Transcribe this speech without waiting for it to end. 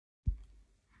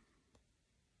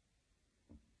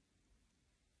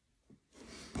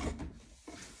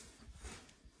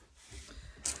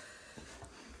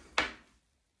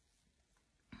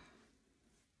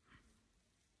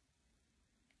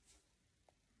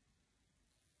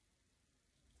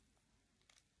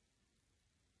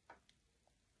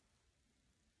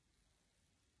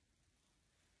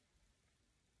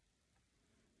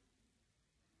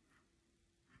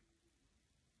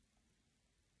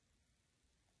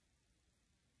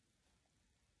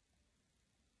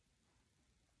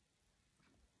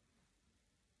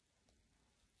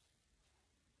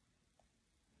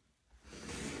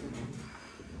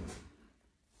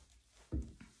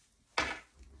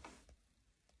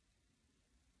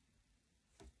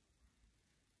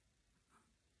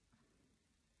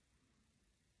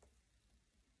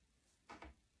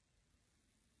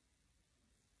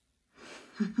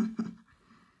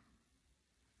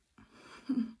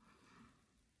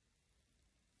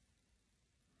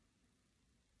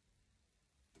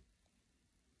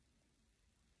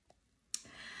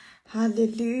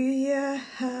Hallelujah,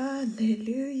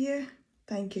 hallelujah.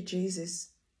 Thank you, Jesus.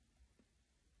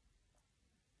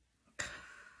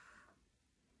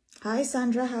 Hi,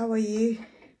 Sandra, how are you?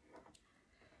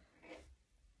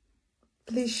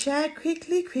 Please share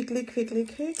quickly,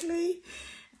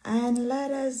 and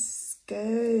let us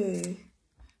go.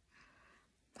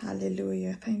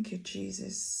 Hallelujah. Thank you,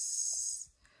 Jesus.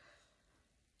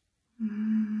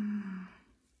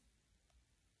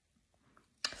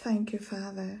 Thank you,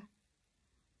 Father.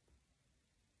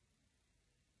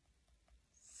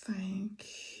 Thank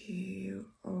you,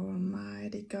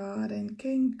 Almighty God and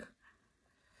King.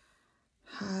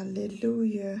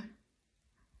 Hallelujah.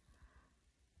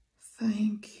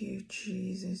 Thank you,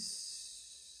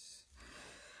 Jesus.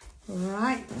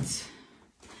 Right.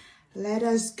 Let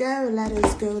us go, let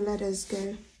us go, let us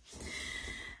go.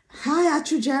 Hi,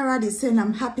 Achu Gerard is saying,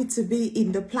 I'm happy to be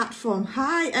in the platform.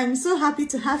 Hi, I'm so happy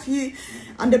to have you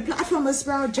on the platform as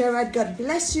well, Gerard. God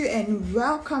bless you and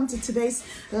welcome to today's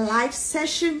live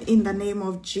session in the name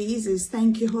of Jesus.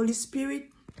 Thank you, Holy Spirit.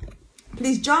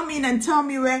 Please jump in and tell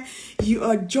me where you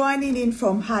are joining in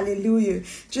from. Hallelujah.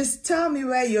 Just tell me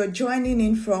where you're joining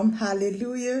in from.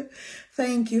 Hallelujah.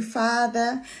 Thank you,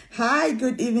 Father. Hi,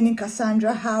 good evening,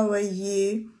 Cassandra. How are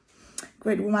you?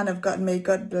 Great woman of God, may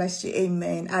God bless you.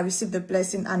 Amen. I receive the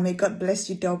blessing and may God bless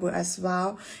you double as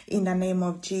well in the name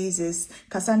of Jesus.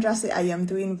 Cassandra said, I am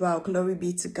doing well. Glory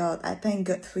be to God. I thank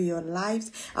God for your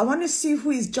lives. I want to see who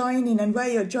is joining and where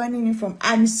you're joining in from.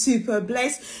 I'm super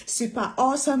blessed, super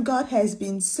awesome. God has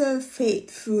been so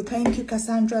faithful. Thank you,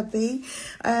 Cassandra B.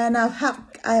 And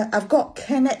I've got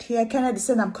Kenneth here. Kenneth is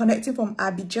saying, I'm connecting from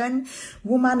Abidjan,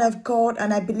 woman of God,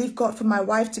 and I believe God for my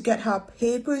wife to get her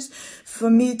papers,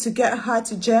 for me to get her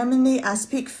to Germany. I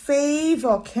speak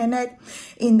favor,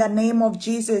 Kenneth, in the name of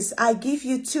Jesus. I give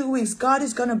you 2 weeks. God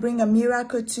is going to bring a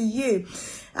miracle to you.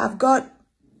 I've got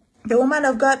the woman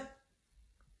of God,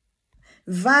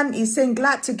 Van, is saying,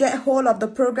 glad to get hold of the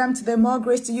program today. More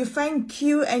grace to you. Thank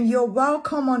you, and you're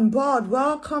welcome on board.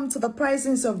 Welcome to the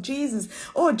presence of Jesus.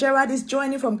 Oh, Gerard is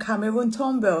joining from Cameroon,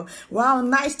 Tombell. Wow,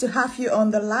 nice to have you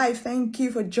on the live. Thank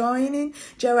you for joining,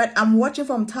 Gerard. I'm watching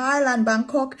from Thailand,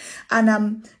 Bangkok, and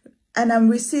I'm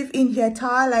received in here,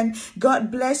 Thailand.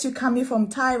 God bless you coming from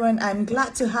Thailand. I'm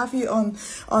glad to have you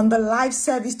on the live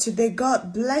service today.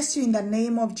 God bless you in the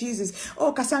name of Jesus.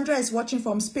 Oh, Cassandra is watching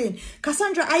from Spain.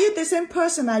 Cassandra, are you the same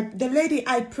person, the lady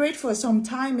I prayed for some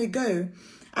time ago?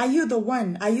 Are you the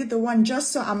one? Are you the one?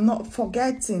 Just so I'm not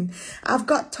forgetting. I've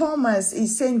got Thomas.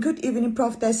 He's saying, good evening,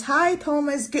 prophetess. Hi,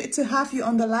 Thomas. Good to have you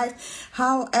on the live.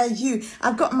 How are you?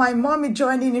 I've got my mommy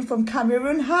joining in from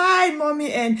Cameroon. Hi,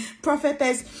 mommy and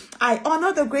prophetess. I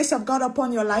honor the grace of God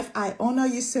upon your life. I honor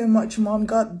you so much, mom.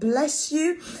 God bless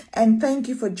you. And thank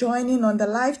you for joining on the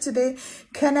live today.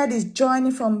 Kenneth is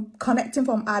connecting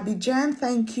from Abidjan.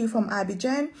 Thank you from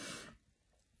Abidjan.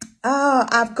 Oh,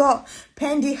 I've got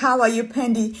Pendy. How are you,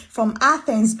 Pendy? From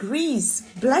Athens, Greece.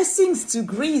 Blessings to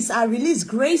Greece. I release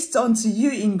grace unto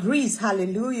you in Greece.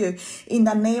 Hallelujah. In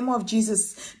the name of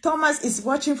Jesus. Thomas is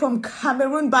watching from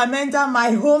Cameroon, Bamenda,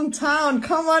 my hometown.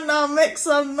 Come on now, make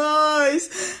some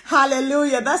noise.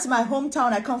 Hallelujah. That's my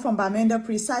hometown. I come from Bamenda,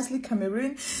 precisely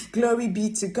Cameroon. Glory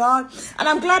be to God. And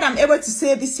I'm glad I'm able to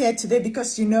say this here today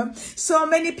because, you know, so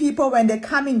many people, when they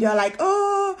come in, they're like,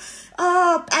 oh,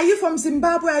 are you from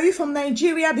Zimbabwe? Are you from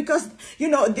Nigeria? Because they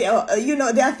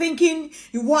are thinking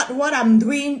what I'm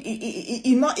doing.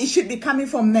 It should be coming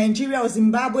from Nigeria or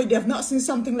Zimbabwe. They have not seen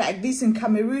something like this in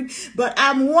Cameroon. But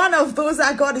I'm one of those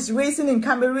that God is raising in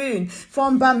Cameroon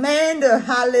from Bamenda.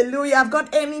 Hallelujah! I've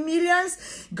got Amy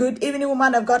Millions. Good evening,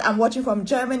 woman of God. I'm watching from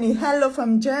Germany. Hello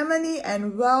from Germany,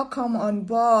 and welcome on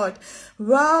board.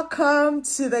 Welcome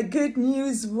to the good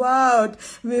news world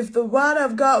with the word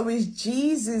of God, with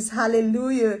Jesus.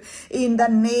 Hallelujah. In the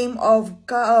name of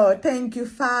God. Thank you,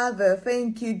 Father.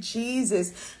 Thank you,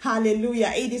 Jesus.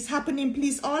 Hallelujah. It is happening.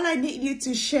 Please, all I need you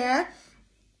to share,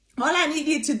 all I need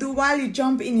you to do while you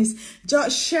jump in is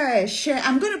just share.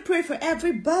 I'm going to pray for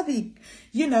everybody.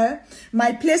 You know,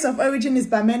 my place of origin is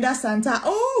Bamenda Santa.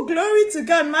 Oh, glory to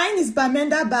God. Mine is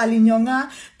Bamenda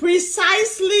Balinyonga.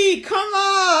 Precisely. Come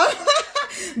on.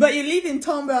 But you live in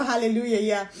Tombell, hallelujah,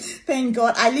 yeah. Thank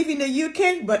God. I live in the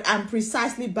UK, but I'm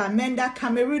precisely Bamenda,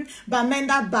 Cameroon,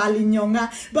 Bamenda, Balinyonga.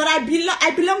 But I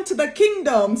belong to the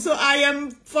kingdom, so I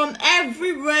am from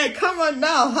everywhere. Come on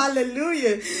now,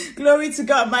 hallelujah. Glory to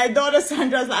God. My daughter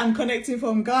Sandra, I'm connecting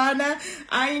from Ghana.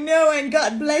 I know, and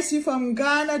God bless you from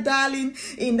Ghana, darling,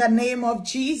 in the name of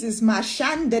Jesus.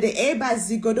 Mashande de Eba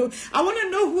Zigodo. I want to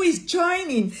know who is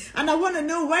joining, and I want to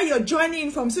know where you're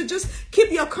joining from. So just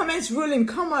keep your comments rolling.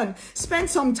 Come on, spend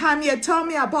some time here. Tell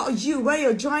me about you, where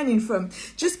you're joining from.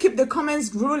 Just keep the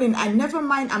comments rolling, and never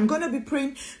mind, I'm going to be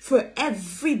praying for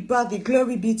everybody.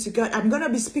 Glory be to God. I'm going to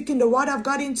be speaking the word of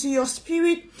God into your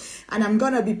spirit, and I'm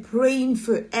going to be praying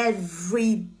for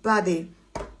everybody.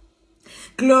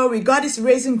 Glory. God is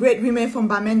raising great women from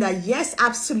Bamenda. Yes,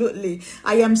 absolutely.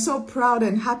 I am so proud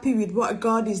and happy with what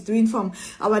God is doing from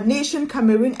our nation,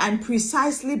 Cameroon, and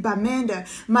precisely Bamenda.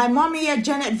 My mommy here,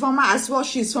 Janet Voma, as well.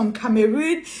 She's from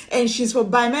Cameroon, and she's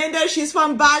from Bamenda. She's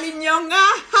from Balinyonga.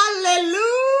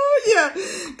 Hallelujah.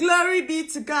 Glory be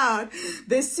to God.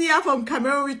 They see her from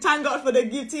Cameroon. We thank God for the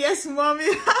gift. Yes, mommy.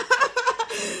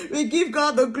 We give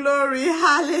God the glory.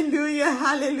 Hallelujah.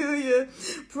 Hallelujah.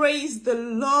 Praise the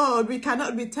Lord. We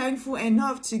cannot be thankful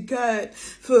enough to God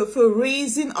for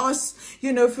raising us,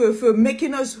 you know, for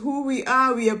making us who we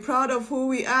are. We are proud of who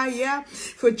we are, yeah.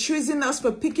 For choosing us,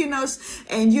 for picking us,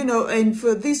 and, you know, and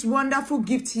for this wonderful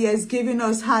gift He has given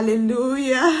us.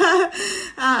 Hallelujah.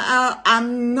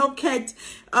 I'm Noket,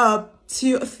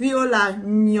 Thiola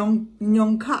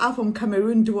Nyonka from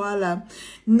Cameroon, Douala.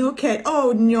 Noket,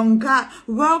 oh Nyonka,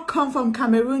 welcome from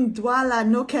Cameroon, Douala.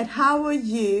 Noket, how are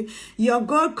you? Your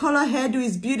gold color hairdo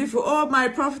is beautiful. Oh, my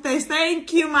prophetess,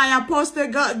 thank you, my apostle.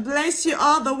 God bless you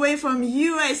all the way from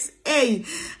USA.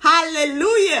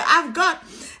 Hallelujah. I've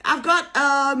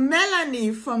got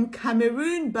Melanie from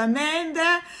Cameroon,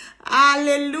 Bamenda.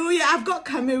 Hallelujah. I've got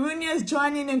Cameroonians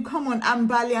joining in. Come on, I'm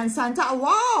Bali and Santa.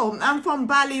 Wow, I'm from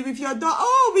Bali with your daughter.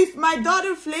 Oh, with my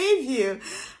daughter Flavia.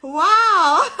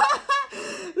 Wow.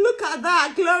 Look at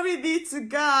that. Glory be to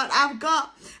God. I've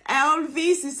got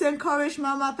Elvis. It's encouraged,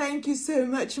 Mama. Thank you so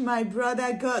much, my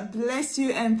brother. God bless you,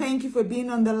 and thank you for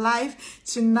being on the live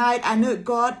tonight. I know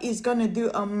God is going to do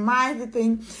a mighty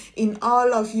thing in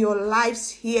all of your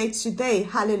lives here today.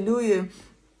 Hallelujah.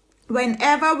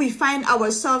 Whenever we find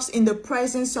ourselves in the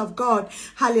presence of God,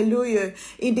 hallelujah,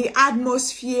 in the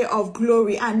atmosphere of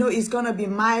glory, I know it's going to be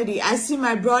mighty. I see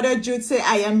my brother Jude say,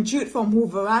 I am Jude from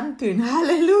Wolverhampton.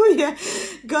 Hallelujah.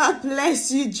 God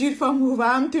bless you, Jude from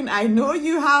Wolverhampton. I know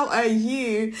you. How are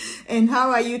you? And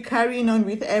how are you carrying on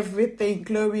with everything?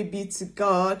 Glory be to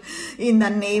God in the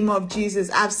name of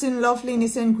Jesus. I've seen Loveline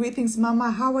saying greetings,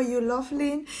 Mama. How are you,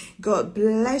 Loveline? God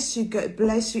bless you. God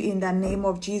bless you in the name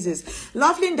of Jesus.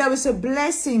 Loveline, there was a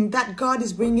blessing that God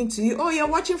is bringing to you. Oh, you're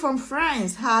watching from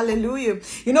France. Hallelujah.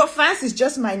 You know, France is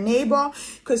just my neighbor,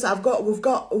 because we've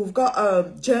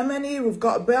got Germany, we've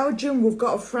got Belgium, we've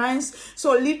got France.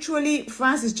 So literally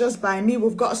France is just by me.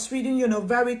 We've got Sweden, you know,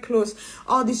 very close.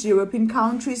 All these European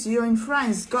countries, you're in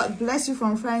France. God bless you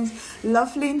from France.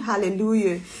 Lovely.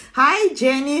 Hallelujah. Hi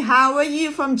Jenny, how are you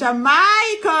from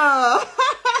Jamaica?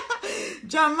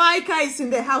 Jamaica is in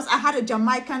the house. I had a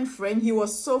Jamaican friend. He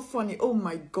was so funny. Oh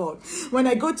my God. When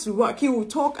I go to work, he will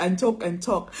talk and talk and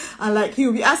talk. And like, he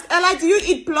will be asked, Ella, do you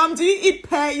eat plum? Do you eat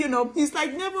pear? You know, he's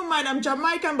like, never mind, I'm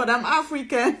Jamaican, but I'm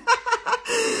African.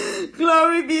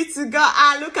 Glory be to God.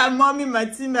 Ah, look at Mommy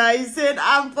Martina. He said,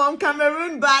 I'm from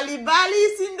Cameroon, Bali.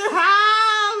 Bali's in the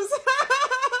house.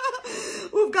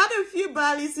 We've got a few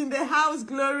Balis in the house.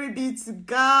 Glory be to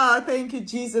God. Thank you,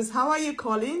 Jesus. How are you,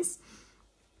 Collins?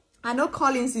 I know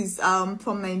Collins is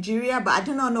from Nigeria, but I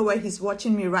do not know where he's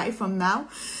watching me right from now.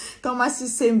 Thomas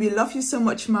is saying, we love you so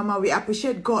much, Mama. We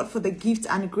appreciate God for the gift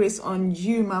and grace on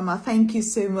you, Mama. Thank you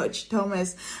so much,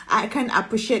 Thomas. I can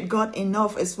appreciate God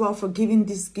enough as well for giving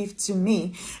this gift to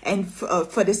me, and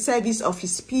for the service of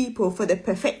His people, for the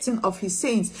perfecting of His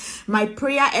saints. My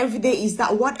prayer every day is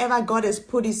that whatever God has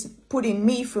put in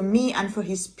me, for me and for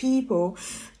His people,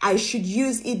 I should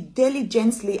use it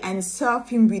diligently and serve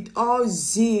Him with all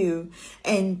zeal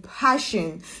and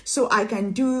passion, so I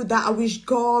can do that which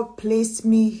God placed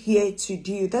me here to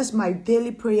do. That's my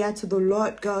daily prayer to the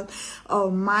Lord God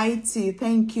Almighty.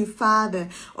 Thank you, Father.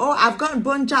 Oh, I've got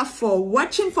Bonja for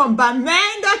watching from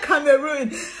Bamenda,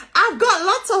 Cameroon. I've got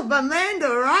lots of Bamenda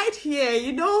right here.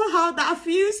 You know how that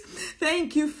feels?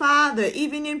 Thank you, Father.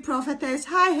 Evening Prophetess.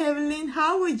 Hi, Evelyn.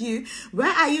 How are you?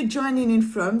 Where are you joining in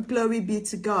from? Glory be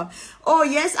to God. Oh,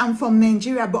 yes, I'm from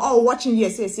Nigeria. But oh, watching.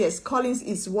 Yes. Collins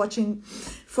is watching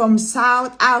from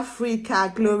South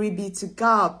Africa. Glory be to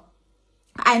God.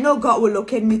 I know God will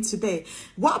locate me today.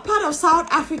 What part of South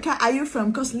Africa are you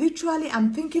from? Because literally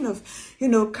I'm thinking of, you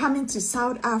know, coming to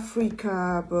South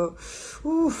Africa, but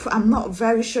oof, I'm not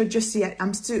very sure just yet.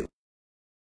 I'm still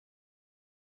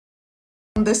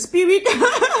on the spirit.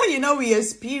 You know, we are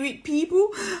spirit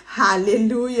people.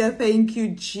 Hallelujah. Thank you,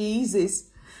 Jesus.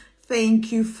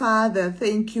 Thank you, Father.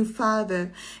 Thank you,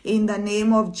 Father. In the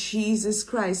name of Jesus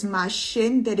Christ.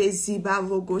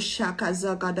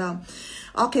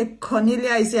 Okay,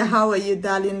 Cornelia is here. How are you,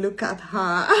 darling? Look at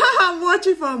her. I'm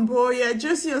watching from Boya.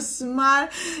 Just your smile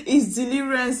is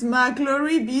deliverance, ma.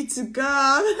 Glory be to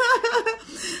God.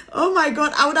 Oh my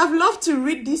God. I would have loved to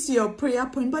read this, your prayer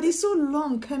point, but it's so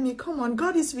long, Kami. Come on.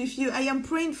 God is with you. I am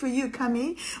praying for you,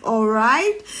 Kami. All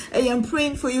right. I am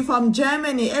praying for you from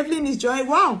Germany. Evelyn is joy.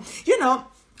 Wow. You know,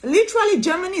 literally,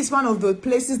 Germany is one of the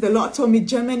places the Lord told me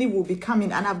Germany will be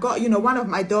coming. And I've got, you know, one of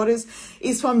my daughters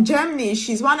is from Germany.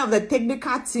 She's one of the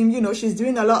technical team. You know, she's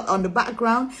doing a lot on the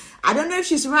background. I don't know if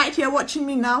she's right here watching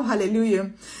me now.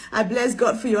 Hallelujah. I bless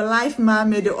God for your life, ma'am.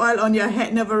 May the oil on your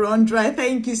head never run dry.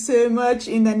 Thank you so much.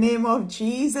 In the name of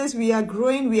Jesus, we are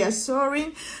growing. We are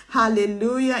soaring.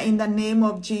 Hallelujah. In the name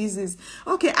of Jesus.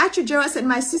 Okay, actually, Jared said,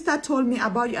 my sister told me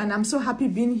about you, and I'm so happy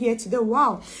being here today.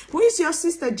 Wow. Who is your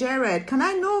sister, Jared? Can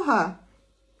I know her?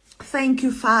 Thank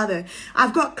you, Father.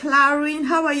 I've got Clarine.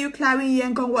 How are you, Clarine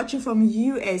Yenkon, watching from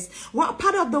US? What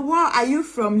part of the world are you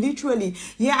from, literally?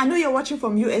 Yeah, I know you're watching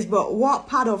from US, but what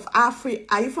part of Africa?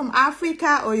 Are you from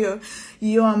Africa or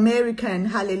you're American?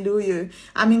 Hallelujah.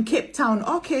 I'm in Cape Town.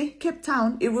 Okay, Cape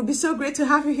Town. It would be so great to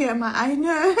have you here, ma. I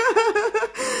know.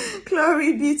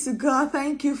 Glory be to God.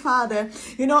 Thank you, Father.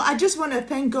 You know, I just want to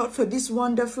thank God for these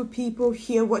wonderful people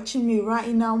here watching me right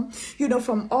now, you know,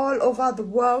 from all over the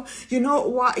world. You know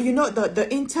what? You know, the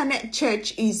internet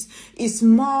church is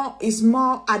more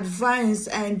advanced,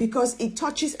 and because it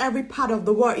touches every part of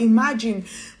the world. Imagine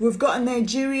we've got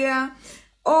Nigeria.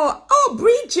 Oh,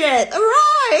 Bridget, all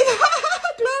right.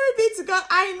 Glory be to God.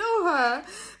 I know her.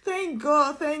 Thank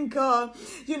God, thank God.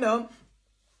 You know,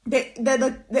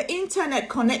 the internet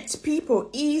connects people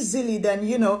easily than,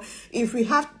 you know, if we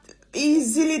have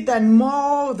easily than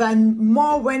more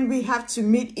when we have to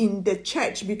meet in the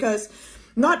church, because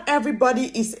not everybody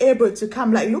is able to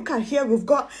come. Like, look at here, we've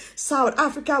got South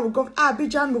Africa, we've got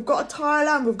Abidjan, we've got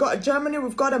Thailand, we've got Germany,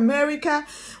 we've got America,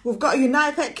 we've got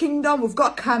United Kingdom, we've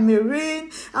got Cameroon,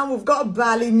 and we've got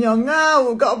Balinyonga,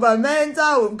 we've got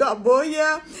Bamenda, we've got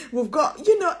Boya, we've got,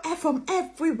 you know, from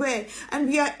everywhere. And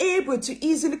we are able to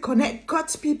easily connect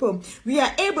God's people. We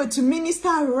are able to minister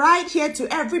right here to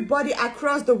everybody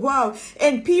across the world.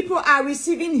 And people are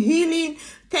receiving healing,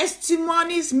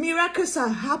 testimonies, miracles are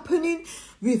happening.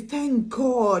 We thank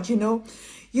God, you know.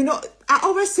 I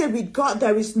always say with God,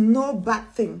 there is no bad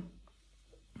thing.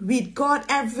 With God,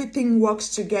 everything works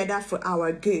together for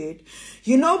our good.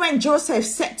 You know, when Joseph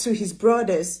said to his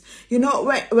brothers, you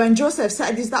know, when Joseph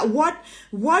said is that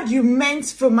what you meant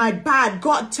for my bad,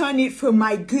 God turned it for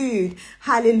my good.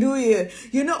 Hallelujah.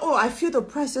 You know, oh, I feel the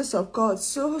presence of God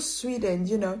so sweet, and,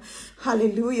 you know,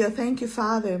 hallelujah. Thank you,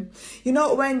 Father. You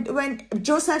know, when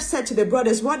Joseph said to the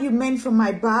brothers, what you meant for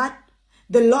my bad,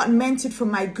 the Lord meant it for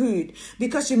my good.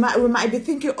 Because we might be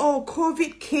thinking, oh,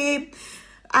 COVID came,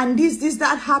 and this,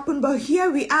 that happened. But here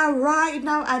we are right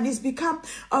now, and it's become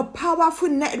a powerful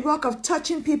network of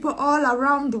touching people all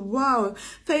around the world.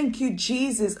 Thank you,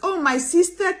 Jesus. Oh, my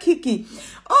sister Kiki.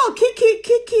 Oh,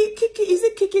 Kiki. Is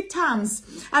it Kiki Tams?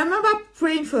 I remember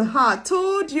praying for her.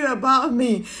 Told you about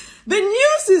me. The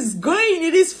news is going.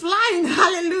 It is flying.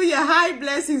 Hallelujah. High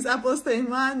blessings, Apostle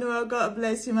Emmanuel. God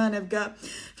bless you, man of God.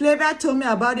 Flavia told me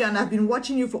about you, and I've been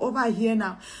watching you for over a year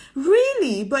now.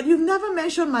 Really? But you've never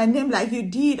mentioned my name like you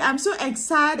did. I'm so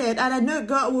excited, and I know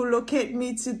God will locate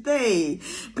me today.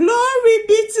 Glory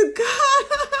be to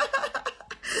God.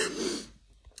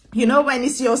 You know, when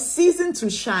it's your season to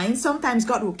shine, sometimes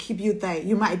God will keep you there.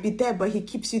 You might be there, but he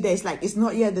keeps you there. It's like, it's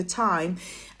not yet the time.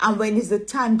 And when it's the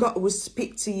time, God will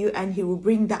speak to you, and he will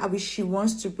bring that which he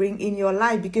wants to bring in your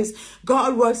life, because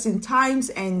God works in times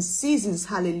and seasons.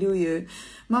 Hallelujah.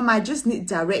 Mama, I just need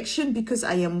direction, because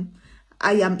I am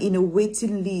in a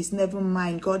waiting list. Never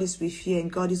mind. God is with you,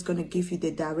 and God is going to give you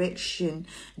the direction.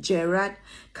 Gerard,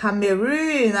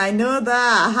 Cameroon. I know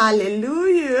that.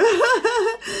 Hallelujah.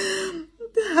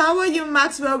 How are you,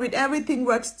 Maxwell? With everything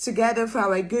works together for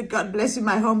our good. God bless you,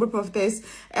 my humble prophetess.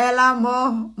 Ella,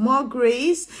 more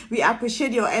grace. We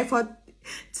appreciate your effort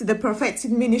to the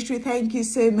prophetic ministry. Thank you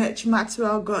so much,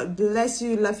 Maxwell. God bless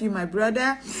you. Love you, my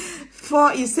brother.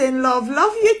 For is saying love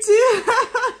you too.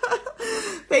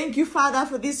 Thank you, Father,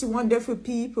 for these wonderful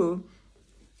people.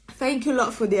 Thank you,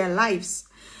 Lord, for their lives.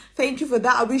 Thank you for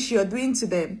that which you're doing to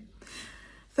them.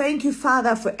 Thank you,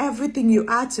 Father, for everything you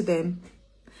are to them.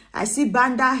 I see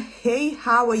Banda. Hey,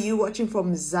 how are you watching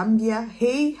from Zambia?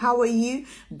 Hey, how are you?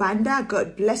 Banda,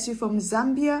 God bless you from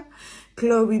Zambia.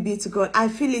 Glory be to God. I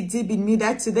feel it deep in me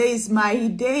that today is my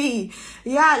day.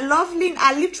 Yeah, Loveline,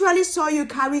 I literally saw you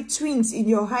carry twins in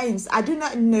your hands. I do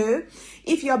not know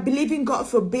if you're believing God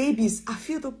for babies. I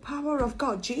feel the power of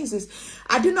God, Jesus.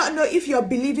 I do not know if you're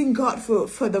believing God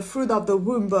for the fruit of the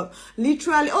womb, but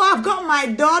literally, oh, I've got my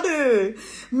daughter,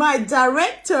 my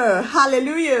director.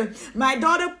 Hallelujah. My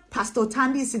daughter, Pastor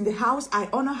Tandy, is in the house. I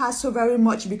honor her so very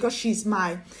much because she's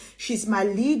my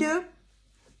leader.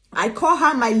 I call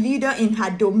her my leader in her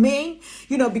domain,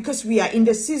 you know, because we are in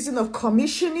the season of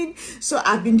commissioning. So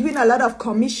I've been doing a lot of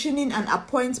commissioning and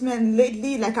appointment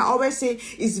lately. Like I always say,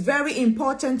 it's very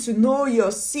important to know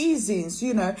your seasons,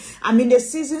 you know. I'm in the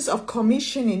seasons of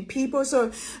commissioning people.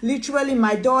 So literally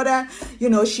my daughter, you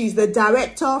know, she's the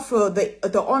director for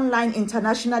the online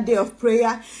International Day of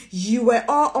Prayer. You were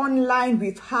all online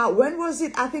with her. When was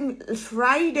it? I think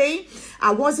Friday.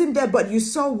 I wasn't there, but you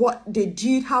saw what they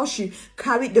did, how she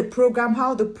carried the program,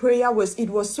 how the prayer was.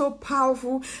 It was so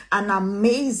powerful and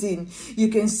amazing. You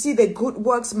can see the good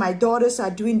works my daughters are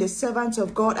doing, the servants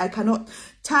of God. I cannot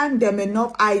thank them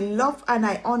enough. I love and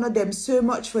I honor them so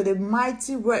much for the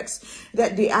mighty works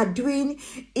that they are doing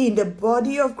in the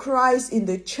body of Christ, in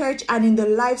the church, and in the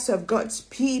lives of God's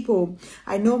people.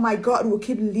 I know my God will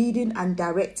keep leading and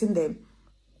directing them.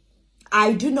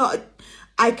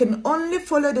 I can only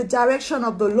follow the direction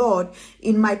of the Lord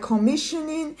in my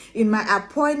commissioning, in my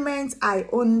appointments. I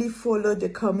only follow the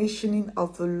commissioning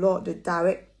of the Lord, the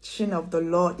direction of the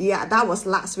Lord. Yeah, that was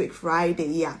last week, Friday.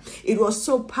 Yeah, it was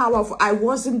so powerful. I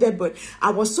wasn't there, but I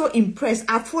was so impressed.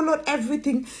 I followed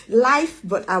everything live,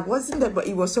 but I wasn't there, but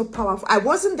it was so powerful. I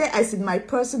wasn't there as in my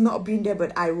person not being there,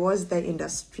 but I was there in the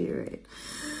spirit.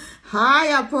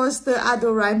 Hi, Apostle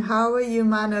Adoraim. How are you,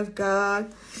 man of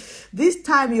God? This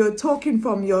time you're talking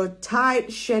from your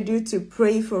tight schedule to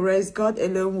pray for us. God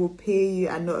alone will pay you.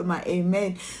 I know my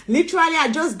amen. Literally, I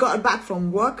just got back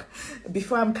from work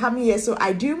before I'm coming here. So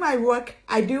I do my work,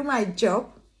 I do my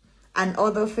job and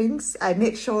other things. I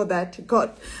make sure that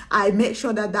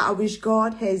that which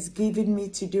God has given me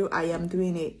to do, I am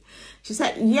doing it. She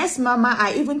said, yes, Mama,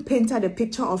 I even painted a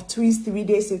picture of twins 3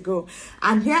 days ago.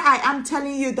 And here I am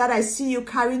telling you that I see you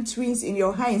carrying twins in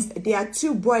your hands. They are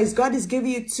 2 boys. God is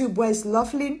giving you 2 boys,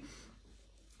 lovely.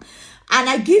 And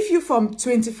I give you from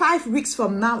 25 weeks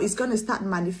from now, it's going to start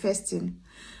manifesting.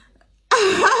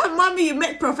 Mommy, you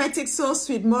make prophetic so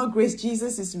sweet. More grace.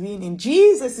 Jesus is winning.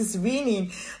 Jesus is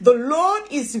winning. The Lord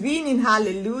is winning.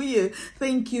 Hallelujah.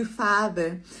 Thank you,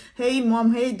 Father. Hey,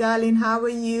 Mom. Hey, darling. How are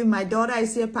you? My daughter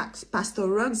is here, Pastor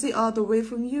Roxy, all the way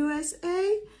from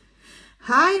USA.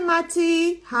 Hi,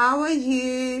 Matty. How are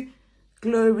you?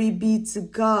 Glory be to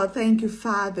God. Thank you,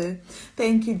 Father.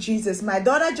 Thank you, Jesus. My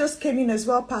daughter just came in as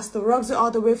well, Pastor Roxy, all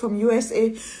the way from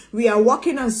USA. We are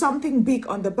working on something big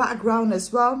on the background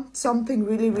as well. Something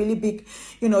really, really big.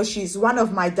 You know, she's one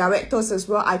of my directors as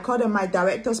well. I call them my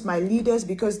directors, my leaders,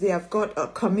 because they have got a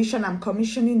commission. I'm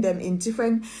commissioning them in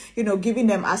different, you know, giving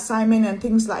them assignment and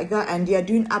things like that. And they are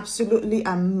doing absolutely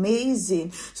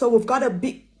amazing. So we've got a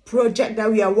big project that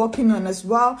we are working on as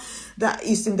well that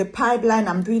is in the pipeline.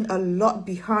 I'm doing a lot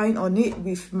behind on it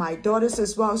with my daughters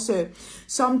as well. So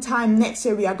sometime next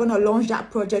year we are going to launch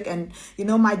that project. And you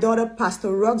know, my daughter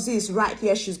Pastor Roxy is right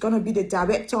here. She's going to be the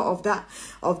director of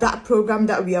that program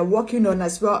that we are working on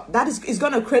as well. That is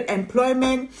going to create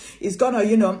employment. It's going to,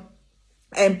 you know,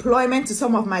 employment to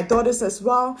some of my daughters as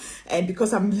well. And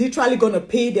because I'm literally going to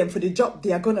pay them for the job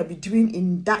they are going to be doing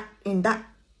in that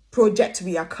project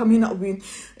we are coming up with.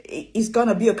 It's going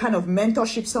to be a kind of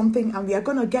mentorship something, and we are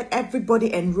going to get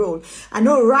everybody enrolled. I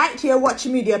know right here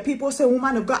watching me, there are people say,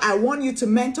 woman of God, I want you to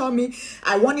mentor me.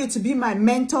 I want you to be my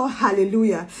mentor.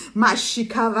 Hallelujah. And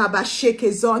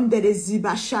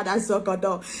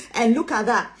look at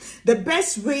that. The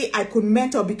best way I could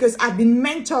mentor, because I've been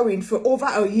mentoring for over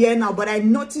a year now, but I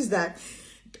noticed that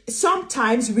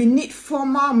sometimes we need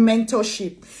formal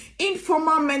mentorship.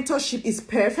 Informal mentorship is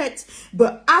perfect,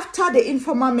 but after the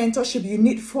informal mentorship, you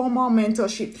need formal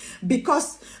mentorship,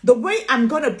 because the way I'm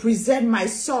going to present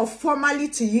myself formally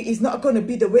to you is not going to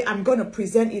be the way I'm going to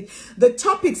present it. The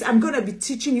topics I'm going to be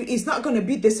teaching you is not going to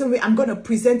be the same way I'm going to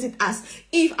present it as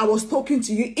if I was talking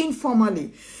to you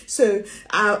informally. So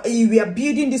we are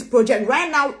building this project right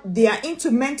now. They are into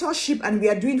mentorship, and we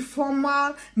are doing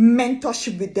formal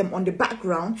mentorship with them on the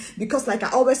background, because like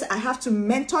I always say, I have to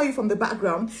mentor you from the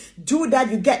background. Do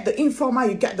that, you get the informal,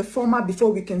 you get the formal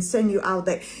before we can send you out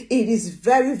there. It is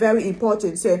very, very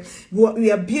important. So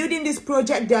we are building this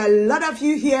project. There are a lot of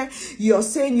you here, you're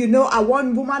saying, you know, I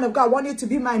want, woman of God, I want you to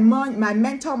be my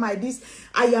mentor, my this.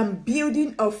 I am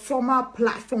building a formal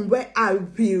platform where I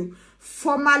will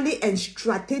formally and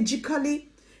strategically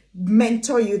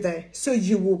mentor you there, so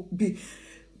you will be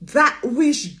that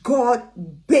which God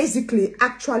basically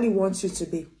actually wants you to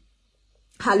be.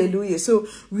 Hallelujah. So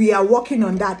we are working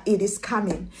on that. It is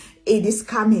coming. It is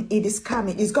coming. It is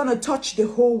coming. It's going to touch the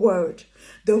whole world.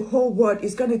 The whole world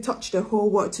is going to touch the whole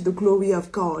world to the glory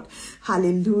of God.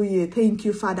 Hallelujah. Thank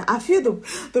you, Father. I feel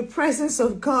the presence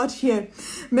of God here.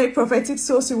 Make prophetic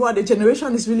souls reward. The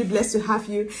generation is really blessed to have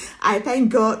you. I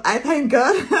thank God. I thank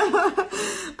God.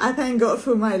 I thank God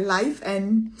for my life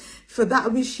and for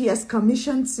that which He has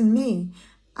commissioned to me.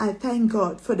 I thank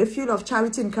God for the field of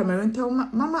charity in Cameroon. Tell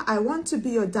Mama, I want to be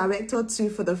your director too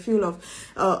for the field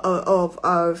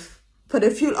for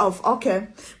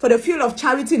the field of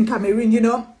charity in Cameroon. You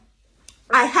know,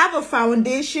 I have a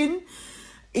foundation.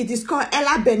 It is called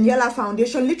Ella Benyella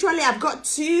Foundation. Literally, I've got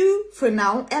two for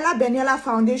now. Ella Benyella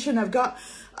Foundation. I've got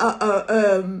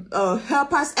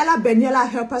Helpers, Ella Benyella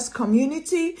Helpers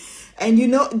Community, and you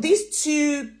know, these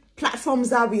two platforms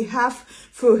that we have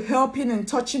for helping and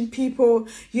touching people,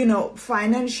 you know,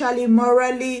 financially,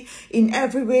 morally, in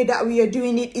every way that we are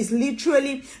doing it, is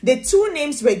literally, the two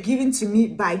names were given to me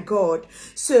by God.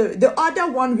 So the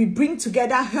other one, we bring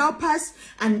together helpers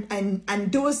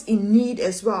and those in need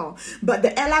as well. But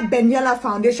the Ella Benyella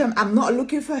Foundation, I'm not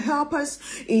looking for helpers.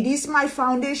 It is my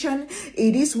foundation.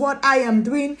 It is what I am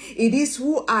doing. It is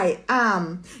who I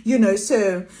am, you know.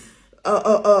 So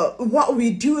what we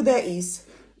do there is,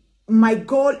 my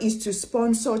goal is to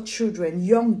sponsor children,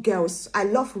 young girls. I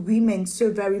love women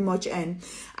so very much, and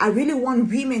I really want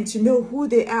women to know who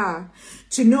they are,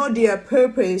 to know their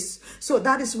purpose. So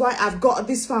that is why I've got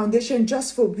this foundation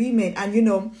just for women. And you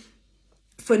know,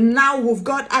 for now we've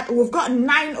got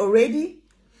 9 already.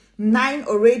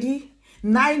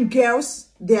 9 girls.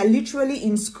 They are literally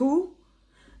in school.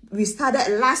 We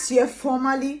started last year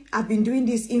formally. I've been doing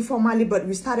this informally, but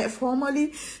we started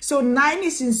formally. So 9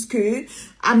 is in school.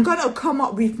 I'm going to come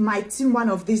up with my team one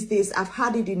of these days. I've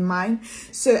had it in mind.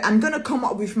 So I'm going to come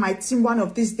up with my team one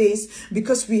of these days,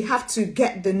 because we have to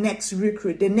get the next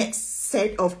recruit, the next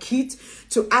set of kids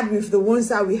to add with the ones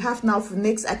that we have now for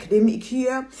next academic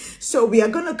year. So we are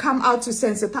going to come out to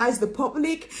sensitize the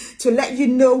public, to let you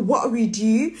know what we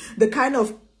do, the kind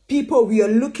of people we are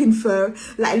looking for.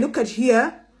 Like, look at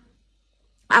here.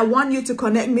 I want you to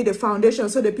connect me the foundation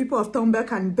so the people of Tomber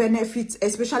can benefit,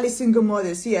 especially single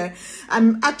mothers here.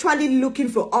 I'm actually looking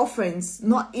for orphans,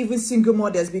 not even single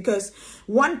mothers, because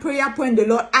one prayer point the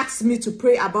Lord asked me to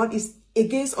pray about is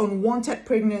against unwanted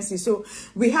pregnancy. So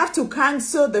we have to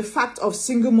cancel the fact of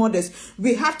single mothers.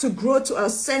 We have to grow to a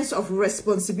sense of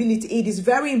responsibility. It is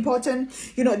very important.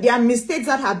 You know, there are mistakes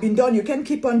that have been done. You can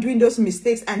keep on doing those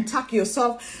mistakes and tag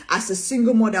yourself as a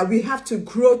single mother. We have to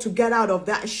grow to get out of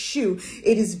that shoe.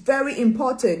 It is very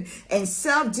important, and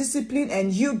self-discipline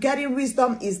and you getting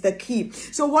wisdom is the key.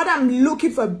 So what I'm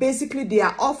looking for, basically, they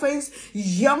are orphans,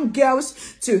 young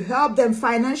girls, to help them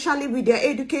financially with their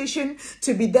education,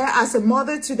 to be there as a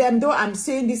mother to them. Though I'm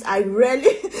saying this, I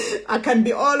can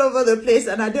be all over the place,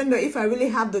 and I don't know if I really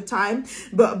have the time,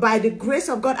 but by the grace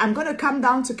of God, I'm going to come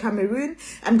down to Cameroon.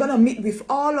 I'm going to meet with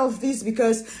all of this,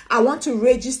 because I want to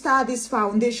register this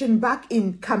foundation back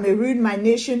in Cameroon, my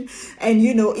nation. And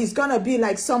you know, it's going to be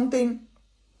like something,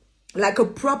 like a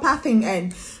proper thing.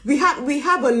 And we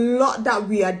have a lot that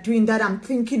we are doing that I'm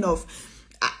thinking of.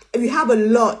 We have a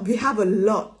lot.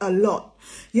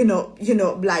 You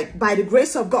know, like, by the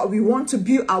grace of God, we want to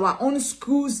build our own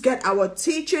schools, get our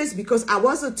teachers, because I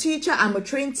was a teacher. I'm a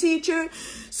trained teacher.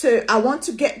 So I want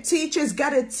to get teachers,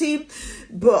 get a team.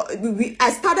 But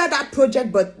I started that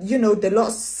project, but, you know, the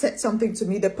Lord said something to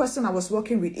me. The person I was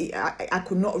working with, I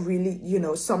could not really, you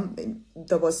know,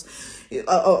 there was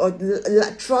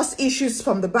trust issues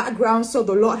from the background. So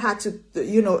the Lord had to,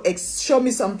 you know, show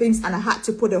me some things, and I had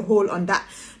to put a hold on that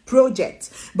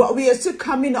project. But we are still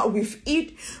coming up with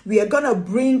it. We are gonna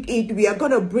bring it.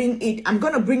 I'm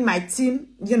gonna bring my team.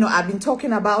 You know, I've been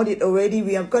talking about it already.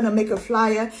 We are gonna make a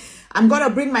flyer. I'm gonna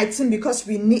bring my team, because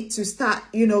we need to start,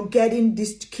 you know, getting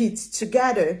these kids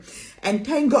together. And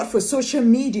thank God for social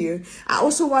media. I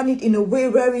also want it in a way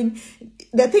wherein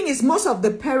the thing is, most of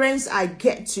the parents I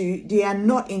get to, they are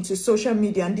not into social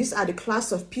media, and these are the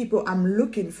class of people I'm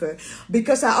looking for.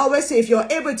 Because I always say, if you're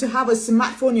able to have a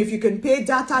smartphone, if you can pay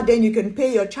data, then you can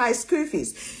pay your child's school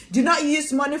fees. Do not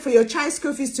use money for your child's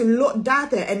school fees to load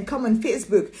data and come on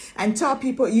Facebook and tell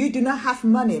people you do not have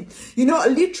money. You know,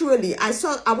 literally, I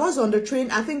was on the train,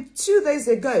 I think 2 days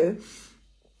ago,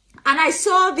 and I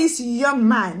saw this young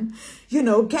man. You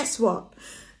know, guess what?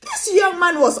 This young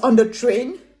man was on the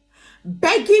train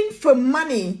begging for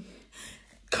money.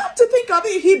 Come to think of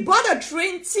it, he bought a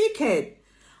train ticket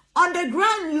on the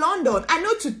ground in London. I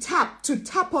know to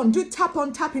tap on,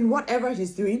 tapping, whatever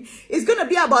he's doing, it's going to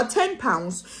be about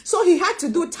 £10. So he had to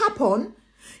do tap on,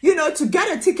 you know, to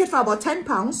get a ticket for about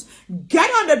 £10, get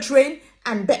on the train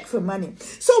and beg for money.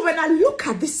 So when I look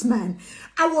at this man,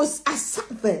 I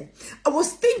sat there, I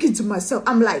was thinking to myself,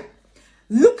 I'm like,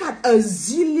 look at a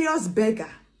zealous beggar.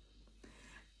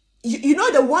 You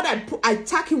know, the word I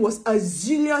tagged him was a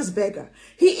zealous beggar.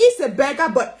 He is a beggar,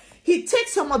 but he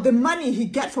takes some of the money he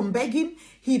gets from begging,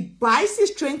 he buys his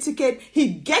train ticket, he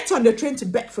gets on the train to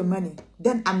beg for money.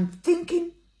 Then I'm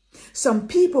thinking, some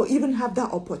people even have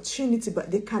that opportunity,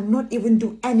 but they cannot even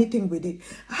do anything with it.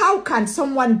 How can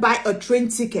someone buy a train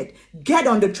ticket, get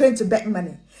on the train to beg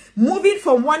money? Moving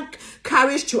from one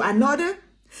carriage to another,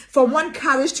 from one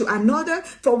carriage to another,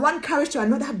 from one carriage to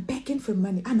another, begging for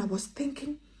money. And I was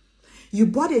thinking, you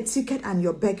bought a ticket and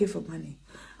you're begging for money.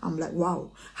 I'm like,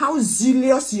 wow, how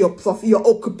zealous your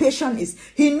occupation is.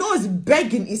 He knows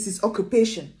begging is his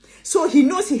occupation. So he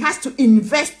knows he has to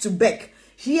invest to beg.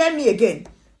 Hear me again.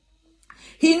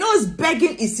 He knows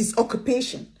begging is his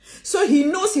occupation. So he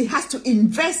knows he has to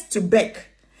invest to beg.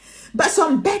 But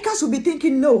some beggars will be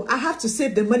thinking, no, I have to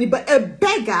save the money. But a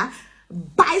beggar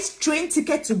buys train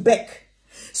ticket to beg.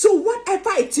 So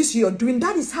whatever it is you're doing,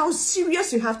 that is how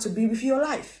serious you have to be with your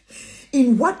life.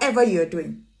 In whatever you're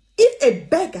doing. If a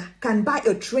beggar can buy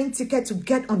a train ticket to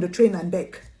get on the train and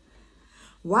beg,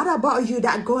 what about you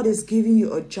that God is giving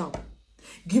you a job,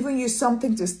 giving you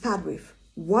something to start with?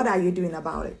 What are you doing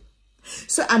about it?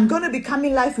 So I'm going to be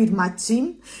coming live with my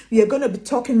team. We are going to be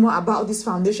talking more about this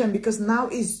foundation, because now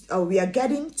we are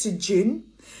getting to June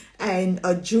and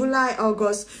July,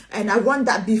 August, and I want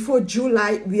that before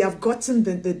July we have gotten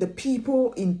the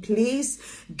people in place,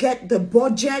 get the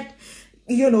budget,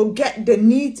 you know, get the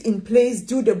needs in place,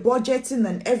 do the budgeting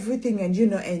and everything, and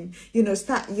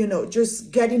start,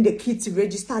 just getting the kids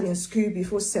registered in school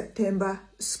before September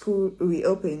school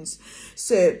reopens.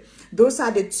 So those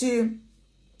are the two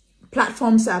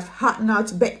platforms I've had now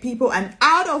to beg people. And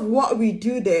out of what we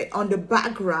do there on the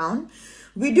background,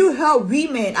 we do help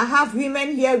women. I have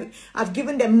women here. I've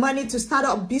given them money to start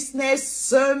up business.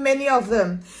 So many of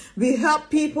them. We help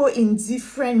people in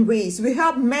different ways. We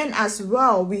help men as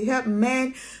well. We help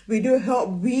men. We do help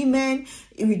women.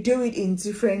 We do it in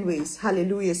different ways.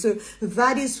 Hallelujah. So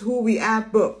that is who we are.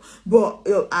 But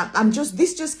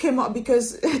this just came up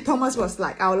because Thomas was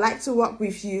like, I would like to work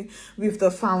with you with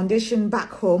the foundation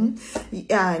back home.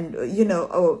 And,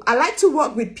 I like to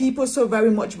work with people so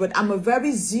very much, but I'm a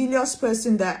very zealous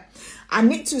person that I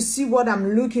need to see what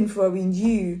I'm looking for in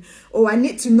you, or I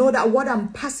need to know that what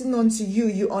I'm passing on to you,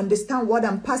 you understand what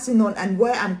I'm passing on and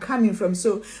where I'm coming from,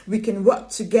 so we can work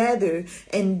together,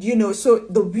 and so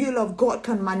the will of God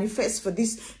can manifest for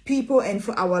these people and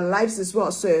for our lives as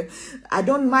well. So I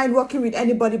don't mind working with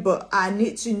anybody, but I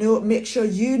need to make sure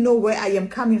you know where I am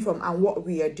coming from and what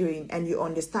we are doing, and you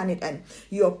understand it and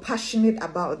you're passionate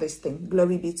about this thing.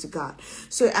 Glory be to God.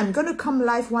 So I'm going to come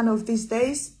live one of these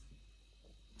days,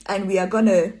 and we are going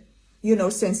to,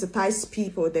 sensitize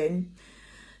people then,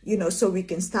 so we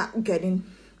can start getting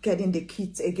the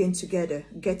kids again together,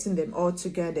 getting them all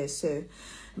together. So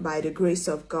by the grace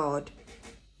of God,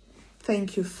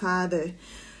 thank you, Father,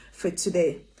 for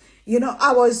today.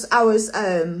 I was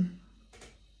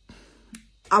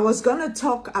going to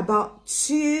talk about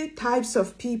two types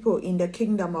of people in the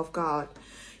kingdom of God.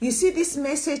 You see, this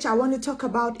message I want to talk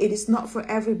about, it is not for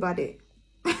everybody.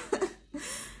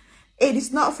 It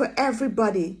is not for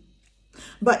everybody.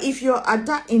 But if you're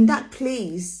in that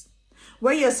place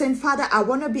where you're saying, Father, I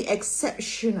want to be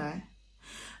exceptional.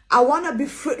 I want to be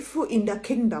fruitful in the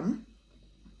kingdom.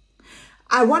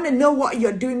 I want to know what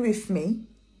you're doing with me.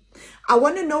 I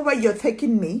want to know where you're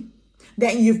taking me.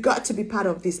 Then you've got to be part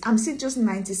of this. I'm seeing just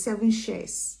 97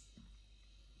 shares.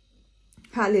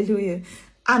 Hallelujah.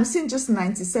 I'm seeing just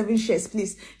 97 shares.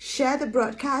 Please share the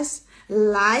broadcast.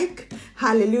 Like,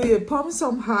 hallelujah, pump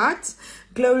some hearts.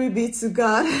 Glory be to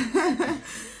God.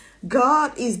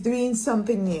 God is doing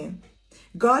something new.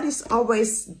 God is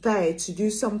always there to do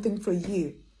something for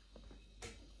you,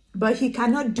 but he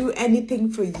cannot do anything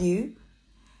for you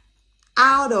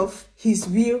out of his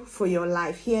will for your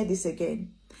life. Hear this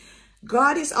again.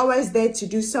 God is always there to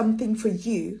do something for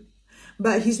you,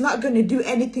 but he's not going to do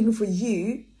anything for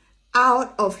you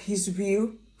out of his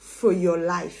will for your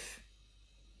life.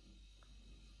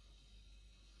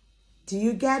 Do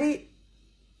you get it?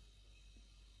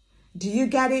 Do you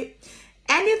get it?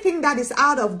 Anything that is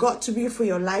out of God's will for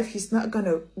your life,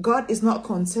 God is not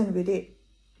concerned with it.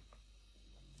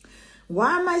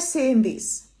 Why am I saying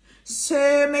this?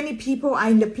 So many people are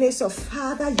in the place of,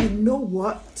 Father, you know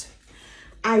what?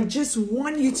 I just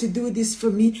want you to do this for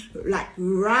me, like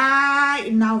right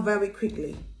now, very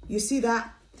quickly. You see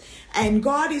that? And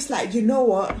God is like, you know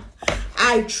what?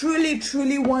 I truly,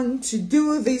 truly want to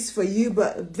do this for you,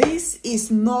 but this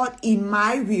is not in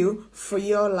my will for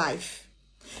your life.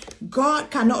 God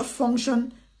cannot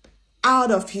function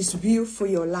out of his will for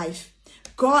your life.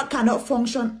 God cannot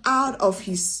function out of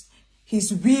his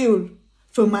will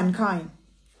for mankind.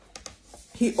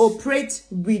 He operates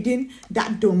within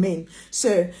that domain.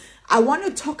 So I want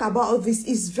to talk about this.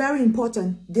 It's very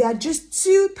important. There are just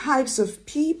two types of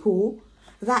people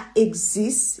that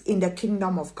exist in the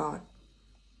kingdom of God.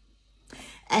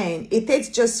 And it takes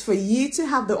just for you to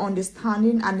have the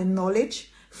understanding and the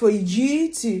knowledge, for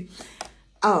you to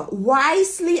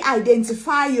wisely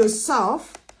identify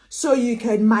yourself so you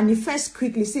can manifest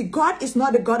quickly. See, God is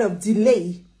not a God of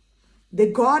delay. The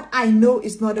God I know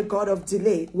is not a God of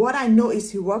delay. What I know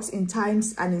is he works in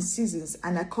times and in seasons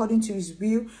and according to his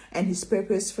will and his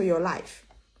purpose for your life.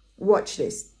 Watch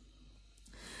this.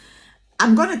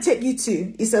 I'm going to take you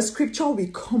to, it's a scripture we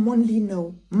commonly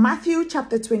know. Matthew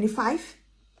chapter 25.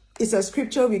 It's a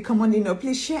scripture we commonly know.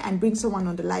 Please share and bring someone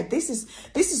on the live. This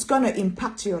is going to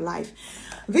impact your life.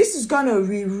 This is going to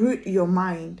reroute your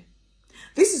mind.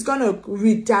 This is going to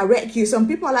redirect you. Some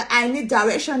people are like, I need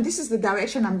direction. This is the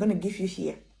direction I'm going to give you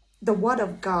here. The word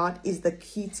of God is the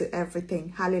key to everything.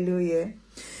 Hallelujah.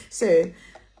 So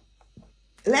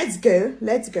let's go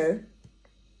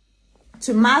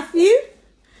to Matthew.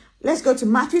 Let's go to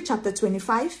Matthew chapter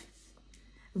 25,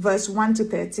 verse 1 to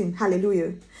 13.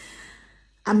 Hallelujah.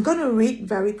 I'm going to read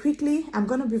very quickly. I'm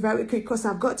going to be very quick because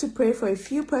I've got to pray for a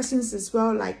few persons as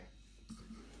well, like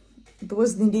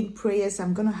those needing prayers.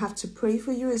 I'm going to have to pray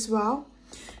for you as well.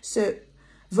 So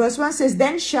verse 1 says,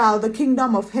 Then shall the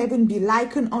kingdom of heaven be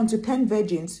likened unto 10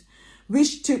 virgins,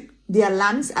 which took their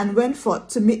lamps and went forth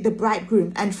to meet the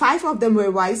bridegroom. And 5 of them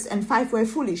were wise, and 5 were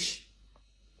foolish.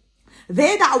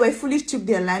 They that were foolish took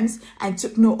their lamps, and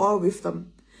took no oil with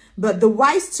them. But the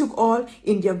wise took oil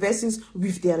in their vessels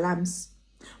with their lamps.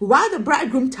 While the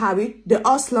bridegroom tarried, they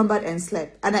all slumbered and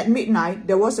slept. And at midnight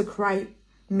there was a cry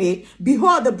made,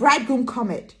 Behold, the bridegroom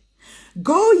cometh.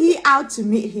 Go ye out to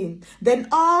meet him. Then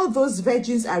all those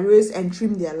virgins arose and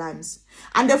trimmed their lamps.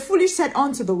 And the foolish said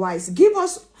unto the wise, Give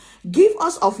us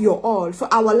of your oil, for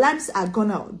our lamps are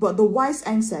gone out. But the wise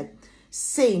answered,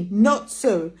 saying, Not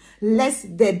so,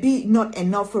 lest there be not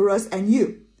enough for us and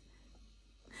you.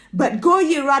 But go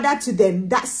ye rather to them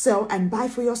that sell and buy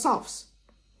for yourselves.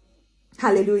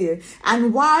 Hallelujah.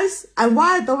 And while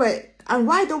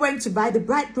they went to buy, the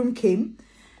bridegroom came,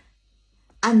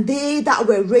 and they that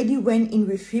were ready went in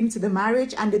with him to the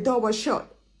marriage, and the door was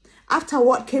shut.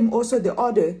 Afterward came also the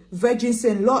other virgins,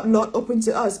 saying, Lord, Lord, open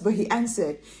to us. But he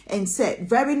answered and said,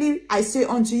 Verily I say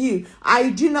unto you, I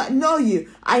do not know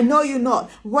you. I know you not.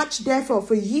 Watch therefore,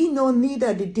 for ye know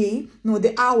neither the day nor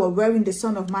the hour wherein the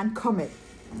Son of Man cometh.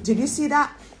 Did you see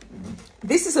that?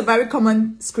 This is a very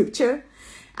common scripture.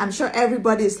 I'm sure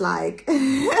everybody's like,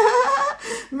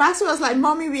 Max was like,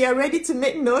 Mommy, we are ready to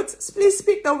make notes. Please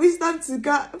speak the wisdom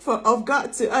of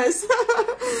God to us.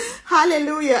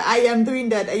 Hallelujah. I am doing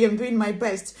that. I am doing my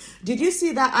best. Did you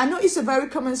see that? I know it's a very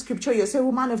common scripture. You say,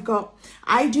 woman of God,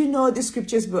 I do know the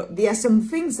scriptures, but there are some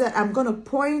things that I'm going to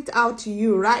point out to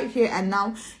you right here and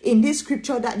now in this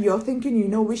scripture that you're thinking you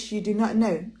know, which you do not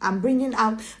know. I'm bringing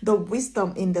out the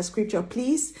wisdom in the scripture.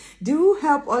 Please do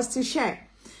help us to share.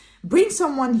 Bring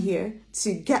someone here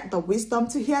to get the wisdom,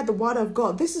 to hear the word of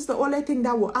God. This is the only thing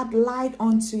that will add light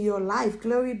onto your life.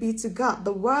 Glory be to God.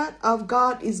 The word of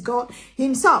God is God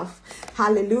himself.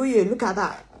 Hallelujah. Look at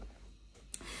that.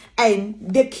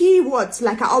 And the key words,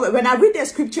 like when I read the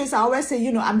scriptures, I always say,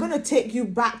 you know, I'm going to take you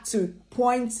back to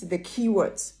point the key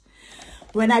words.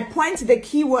 When I point the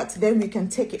key words, then we can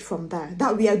take it from there.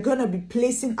 That we are going to be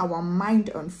placing our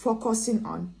mind on, focusing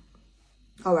on.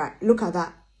 All right, look at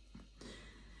that.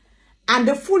 And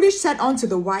the foolish said unto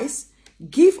the wise,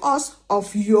 Give us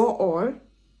of your oil.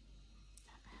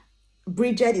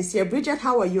 Bridget is here. Bridget,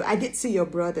 how are you? I did see your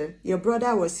brother. Your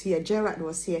brother was here. Gerard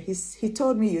was here. He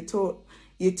told me you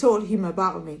told him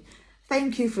about me.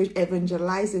 Thank you for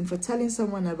evangelizing, for telling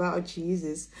someone about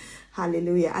Jesus.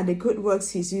 Hallelujah. And the good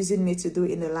works he's using me to do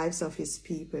in the lives of his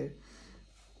people.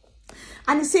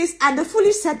 And it says, and the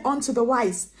foolish said unto the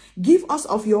wise, give us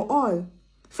of your oil,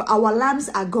 for our lamps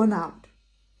are gone out.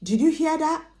 Did you hear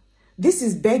that? This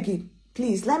is begging.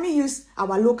 Please, let me use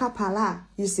our local pala,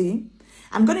 you see.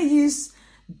 I'm going to use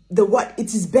the word,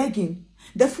 it is begging.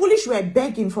 The foolish were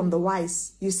begging from the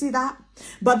wise. You see that?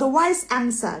 But the wise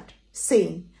answered,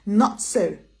 saying, not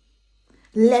so,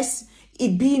 lest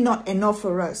it be not enough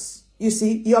for us. You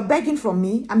see, you're begging from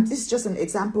me. This is just an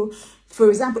example. For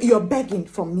example, you're begging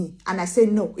from me. And I say,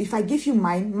 no, if I give you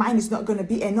mine, mine is not going to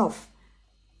be enough.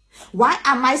 Why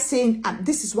am I saying,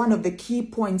 this is one of the key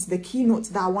points, the key notes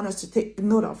that I want us to take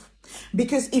note of.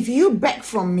 Because if you beg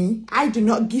from me, I do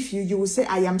not give you, you will say,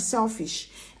 I am selfish.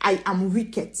 I am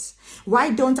wicked.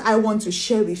 Why don't I want to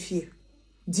share with you?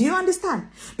 Do you understand?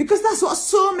 Because that's what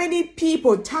so many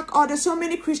people tag others, so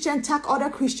many Christians tag other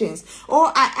Christians. Or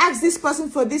I asked this person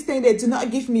for this thing, they do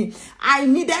not give me. I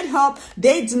needed help,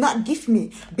 they do not give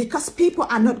me. Because people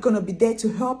are not going to be there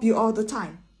to help you all the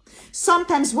time.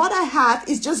 Sometimes what I have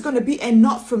is just going to be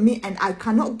enough for me, and I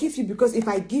cannot give you, because if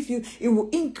I give you, it will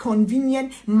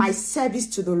inconvenience my service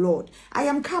to the Lord. I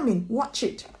am coming. Watch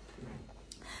it.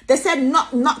 They said,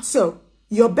 not so.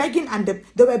 You're begging, and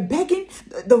they were begging.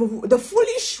 The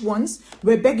foolish ones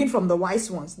were begging from the wise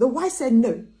ones. The wise said,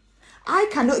 no, I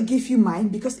cannot give you mine,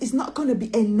 because it's not going to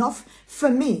be enough for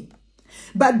me.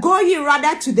 But go ye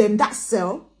rather to them that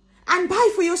sell and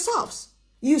buy for yourselves.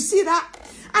 You see that?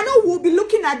 I know we'll be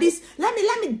looking at this. Let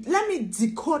me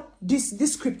decode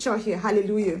this scripture here.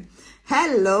 Hallelujah.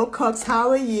 Hello, Cox.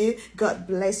 How are you? God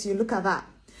bless you. Look at that.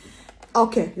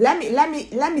 Okay, let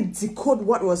me decode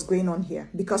what was going on here,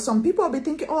 because some people will be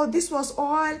thinking, oh, this was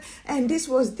oil and this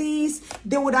was this.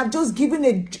 They would have just given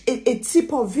a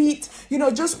tip of it, you know,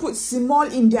 just put small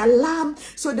in their lamp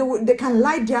so they can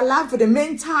light their lamp for the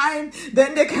meantime,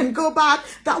 then they can go back.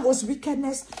 That was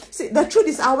wickedness. See, the truth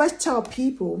is, I always tell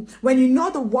people, when you know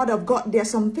the word of God, there are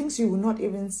some things you will not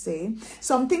even say.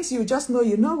 Some things you just know,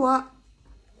 you know what?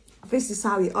 This is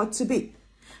how it ought to be.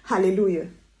 Hallelujah.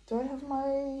 Do I have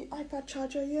my iPad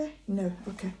charger here? No.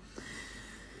 Okay.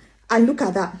 And look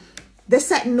at that. They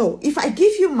said, no, if I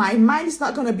give you mine, mine is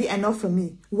not going to be enough for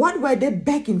me. What were they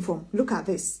begging from? Look at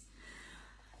this.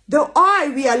 The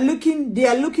oil they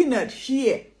are looking at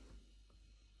here.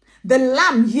 The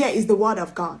lamb here is the word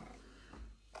of God.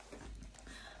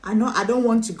 I know I don't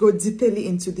want to go detailedly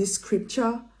into this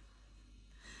scripture.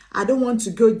 I don't want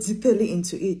to go detailedly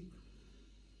into it.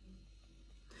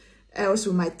 Else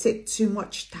we might take too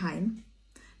much time.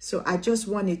 So I just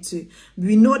wanted to,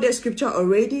 we know the scripture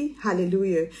already.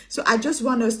 Hallelujah. So I just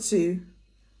want us to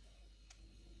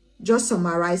just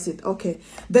summarize it. Okay.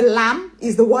 The lamb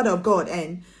is the word of God.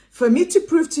 And for me to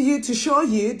prove to you, to show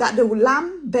you that the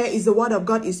lamb there is the word of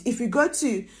God, is if you go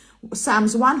to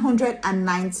Psalms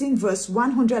 119 verse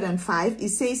 105, it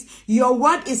says, your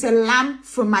word is a lamp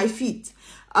for my feet,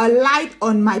 a light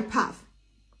on my path.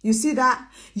 You see that?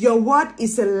 Your word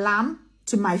is a lamp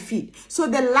to my feet. So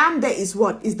the lamp there is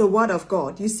what? Is the word of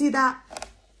God. You see that?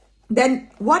 Then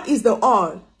what is the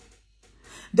oil?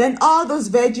 Then all those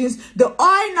virgins, the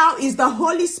oil now is the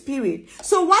Holy Spirit.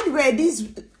 So what were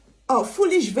these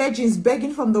foolish virgins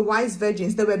begging from the wise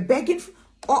virgins? They were begging,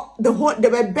 they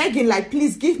were begging like,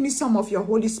 please give me some of your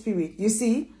Holy Spirit. You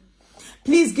see?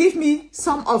 Please give me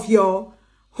some of your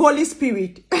Holy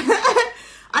Spirit.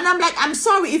 And I'm like, I'm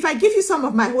sorry, if I give you some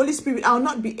of my Holy Spirit, I'll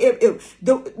not be able,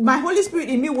 my Holy Spirit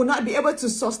in me will not be able to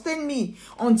sustain me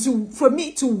for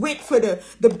me to wait for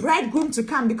the bridegroom to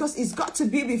come, because he's got to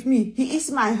be with me. He is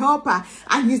my helper,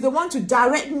 and he's the one to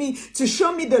direct me, to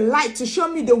show me the light, to show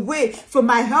me the way for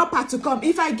my helper to come.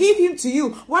 If I give him to you,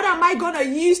 what am I going to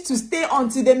use to stay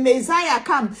until the Messiah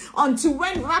comes, until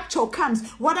when rapture comes?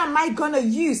 What am I going to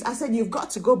use? I said, you've got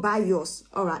to go buy yours.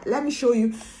 All right, let me show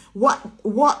you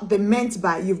what they meant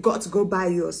by you've got to go buy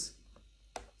yours.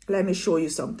 Let me show you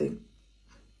something.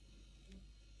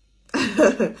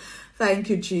 Thank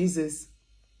you, Jesus.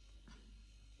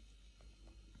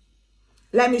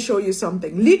 Let me show you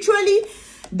something. Literally,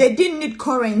 they didn't need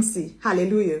currency.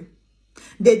 Hallelujah.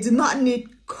 They do not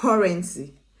need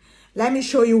currency. Let me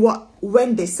show you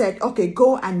when they said, okay,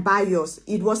 go and buy yours.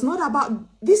 It was not about,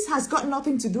 this has got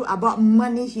nothing to do about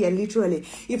money here, literally.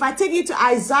 If I take you to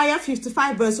Isaiah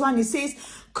 55 verse 1, it says,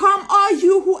 come all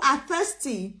you who are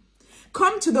thirsty,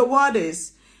 come to the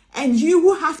waters, and you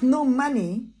who have no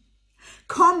money,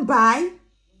 come buy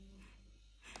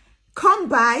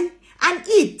and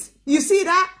eat. You see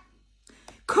that?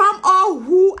 Come all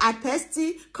who are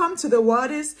thirsty, come to the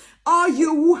waters, all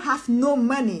you who have no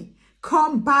money,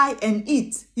 come buy and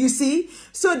eat. You see?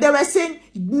 So they were saying,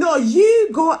 no, you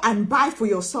go and buy for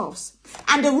yourselves.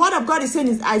 And the word of God is saying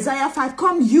in Isaiah 5,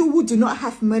 come you who do not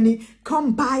have money,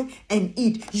 come buy and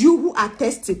eat. You who are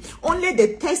thirsty, only the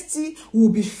thirsty will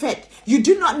be fed. You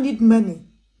do not need money.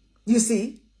 You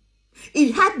see?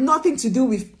 It had nothing to do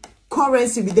with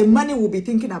currency, with the money we'll be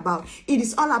thinking about. It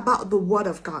is all about the word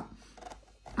of God.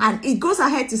 And it goes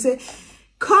ahead to say,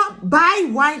 come buy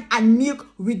wine and milk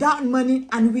without money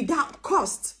and without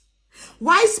cost.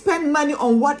 Why spend money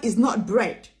on what is not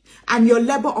bread and your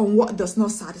labor on what does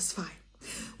not satisfy?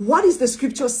 What is the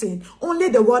scripture saying? Only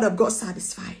the word of God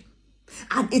satisfies.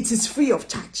 And it is free of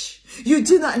charge. You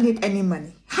do not need any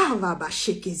money.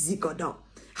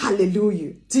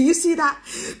 Hallelujah. Do you see that?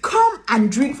 Come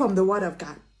and drink from the word of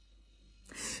God.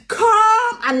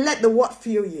 Come and let the word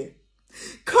fill you.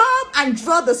 Come and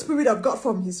draw the Spirit of God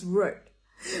from his word.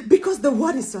 Because the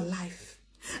word is alive.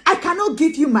 I cannot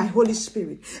give you my Holy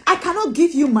Spirit. I cannot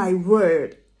give you my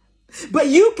word. But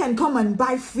you can come and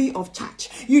buy free of charge.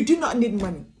 You do not need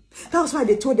money. That's why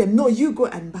they told them, no, you go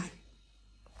and buy.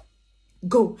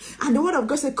 Go. And the word of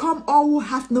God said, come all who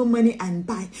have no money and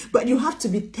buy. But you have to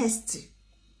be thirsty.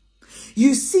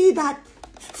 You see that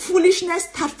foolishness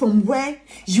starts from where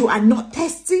you are not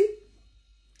thirsty.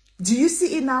 Do you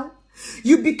see it now?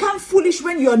 You become foolish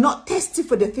when you are not thirsty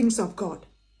for the things of God.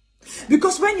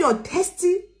 Because when you're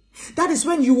thirsty, that is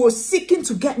when you are seeking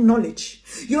to get knowledge.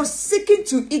 You're seeking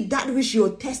to eat that which you're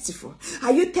thirsty for.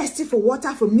 Are you thirsty for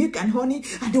water, for milk and honey?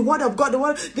 And the word of God,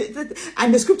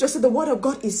 and the scripture said the word of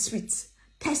God is sweet.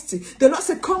 Thirsty. The Lord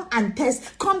said, come and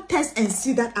test. Come test and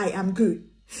see that I am good.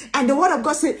 And the word of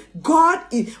God said,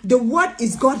 the word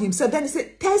is God himself. Then he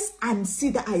said, test and see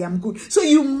that I am good. So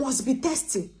you must be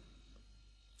thirsty.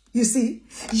 You see,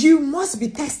 you must be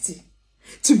thirsty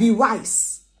to be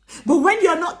wise. But when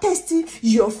you're not thirsty,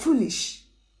 you're foolish.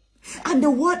 And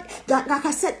the word, that, like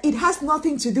I said, it has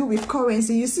nothing to do with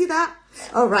currency. You see that?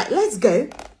 All right, let's go.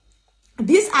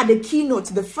 These are the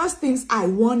keynotes, the first things I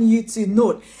want you to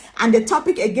note. And the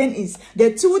topic again is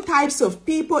the two types of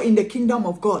people in the kingdom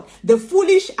of God. The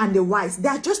foolish and the wise.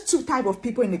 There are just two types of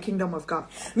people in the kingdom of God.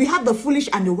 We have the foolish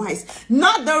and the wise.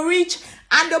 Not the rich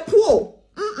and the poor.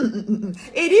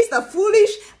 It is the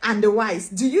foolish and the wise.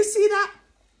 Do you see that?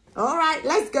 All right,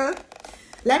 let's go.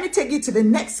 Let me take you to the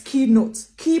next keynote.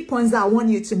 Key points that I want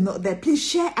you to note there. Please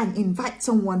share and invite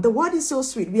someone. The word is so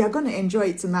sweet. We are going to enjoy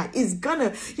it tonight. It's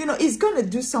gonna, it's gonna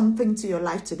do something to your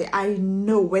life today. I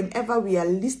know whenever we are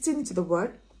listening to the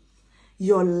word,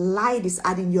 your light is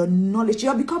adding, your knowledge.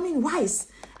 You're becoming wise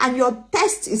and your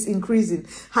thirst is increasing.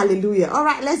 Hallelujah. All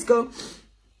right, let's go.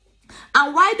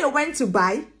 And while they went to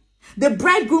buy, the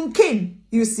bridegroom came,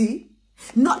 you see,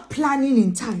 not planning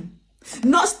in time.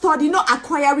 Not studying, not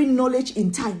acquiring knowledge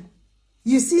in time.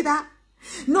 You see that?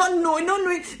 Not knowing,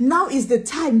 now is the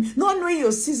time. Not knowing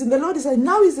your season. The Lord is saying,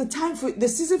 now is the time for the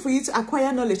season for you to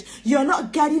acquire knowledge. You're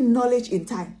not getting knowledge in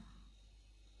time.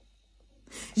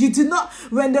 You do not,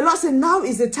 when the Lord said, now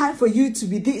is the time for you to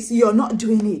be this, you're not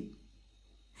doing it.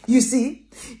 You see,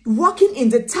 walking in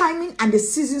the timing and the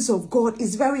seasons of God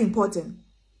is very important.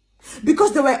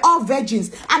 Because they were all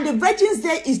virgins. And the virgins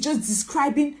there is just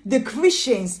describing the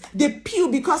Christians, the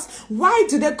pure. Because why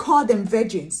do they call them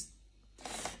virgins?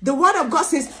 The word of God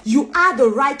says, you are the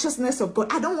righteousness of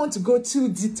God. I don't want to go too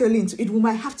detailed into it. We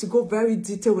might have to go very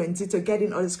detailed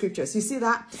getting all the scriptures. You see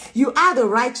that? You are the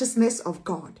righteousness of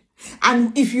God.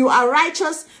 And if you are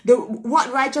righteous, the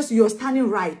word righteous, you're standing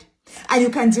right. And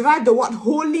you can derive the word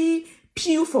holy,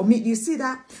 pure from it. You see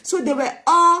that? So they were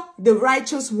all the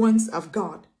righteous ones of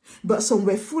God. But some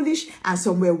were foolish and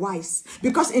some were wise.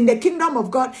 Because in the kingdom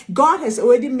of God, God has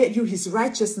already made you his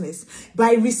righteousness.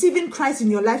 By receiving Christ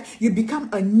in your life, you become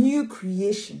a new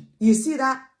creation. You see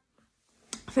that?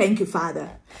 Thank you,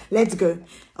 Father. Let's go.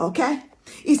 Okay?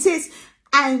 It says,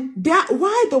 and that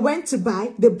while they went to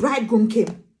buy, the bridegroom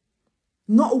came.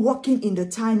 Not walking in the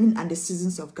timing and the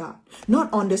seasons of God.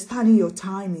 Not understanding your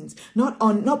timings. Not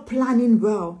planning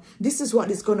well. This is what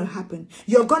is going to happen.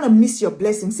 You're going to miss your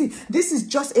blessings. See, this is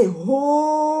just a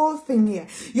whole thing here.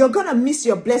 You're going to miss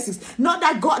your blessings. Not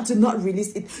that God did not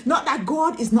release it. Not that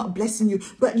God is not blessing you.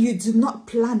 But you do not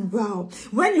plan well.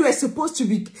 When you were supposed to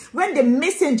be, when the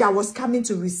messenger was coming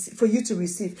to for you to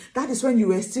receive, that is when you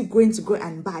were still going to go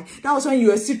and buy. That was when you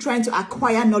were still trying to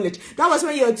acquire knowledge. That was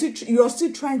when you were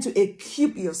still trying to equip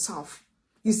yourself.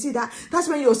 You see that? That's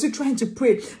when you're still trying to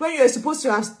pray. When you're supposed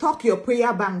to have stocked your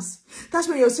prayer banks. That's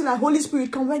when you're still like, Holy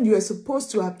Spirit, come, when you are supposed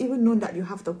to have even known that you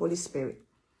have the Holy Spirit.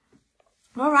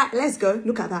 All right, let's go.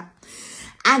 Look at that.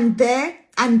 And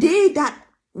they that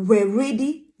were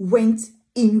ready went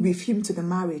in with him to the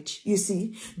marriage. You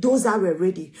see, those that were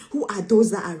ready. Who are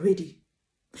those that are ready?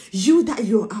 You that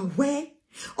you're aware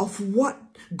of what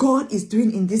God is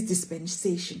doing in this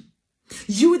dispensation.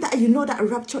 You that you know that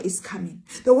rapture is coming.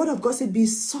 The word of God said, be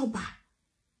sober.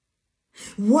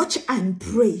 Watch and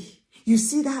pray. You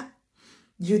see that?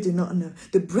 You do not know.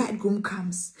 The bridegroom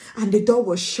comes and the door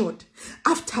was shut.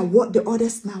 After what, the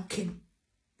others now came.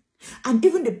 And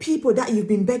even the people that you've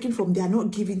been begging from, they are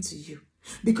not giving to you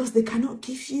because they cannot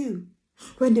give you.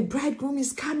 When the bridegroom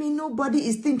is coming, nobody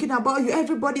is thinking about you.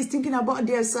 Everybody is thinking about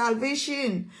their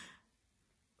salvation.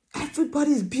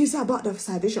 Everybody is busy about their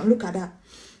salvation. Look at that.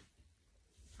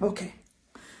 Okay.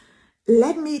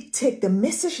 Let me take the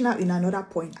message now in another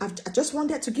point. I just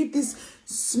wanted to give this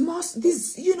small,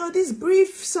 this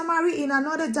brief summary in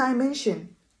another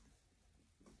dimension.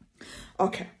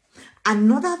 Okay.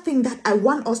 Another thing that I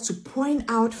want us to point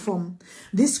out from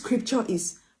this scripture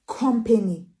is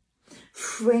company,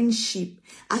 friendship,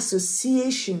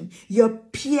 association, your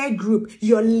peer group,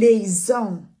 your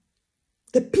liaison,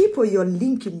 the people you're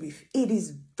linking with. It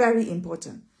is very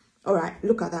important. All right,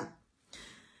 look at that.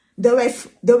 There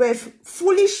were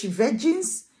foolish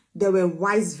virgins, there were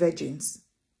wise virgins.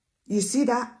 You see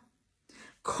that?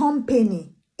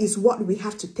 Company is what we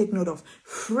have to take note of.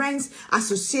 Friends,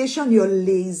 association, your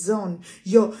liaison,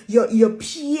 your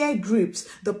peer groups,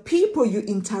 the people you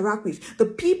interact with, the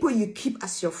people you keep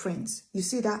as your friends. You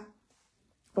see that?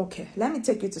 Okay, let me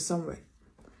take you to somewhere.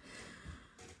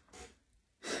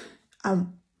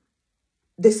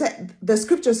 The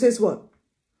scripture says what?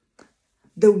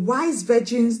 The wise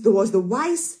virgins, there was the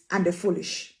wise and the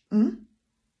foolish.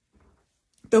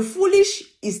 The foolish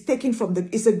is taken from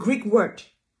it's a Greek word.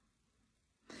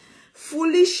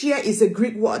 Foolish here is a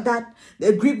Greek word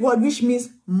which means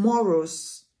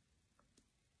morals.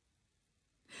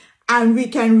 And we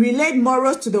can relate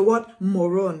morals to the word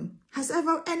moron. Has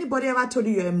anybody ever told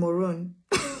you you're a moron?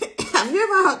 Have you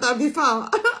ever heard that before?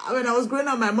 When I was growing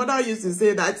up, my mother used to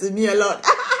say that to me a lot.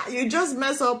 You just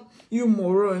mess up, you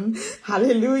moron.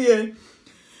 Hallelujah.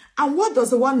 And what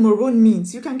does the word moron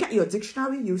means? You can get your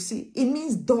dictionary, you see. It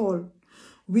means dull,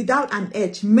 without an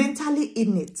edge, mentally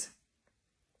innate,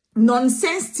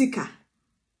 nonsensical.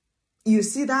 You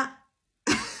see that?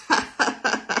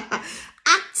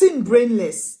 Acting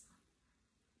brainless.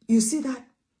 You see that?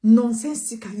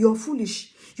 Nonsensical. You're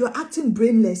foolish. You're acting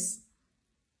brainless.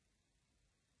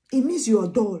 It means you're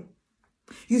dull.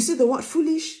 You see the word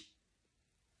foolish?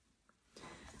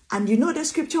 And you know the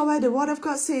scripture where the word of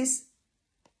God says,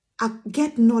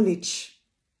 get knowledge.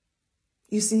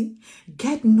 You see?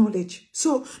 Get knowledge.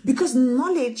 So, because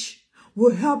knowledge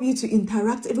will help you to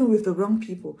interact even with the wrong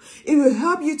people. It will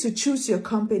help you to choose your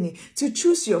company, to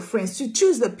choose your friends, to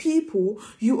choose the people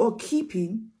you are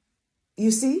keeping.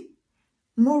 You see?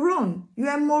 Moron. You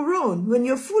are a moron when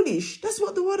you're foolish. That's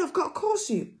what the word of God calls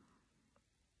you.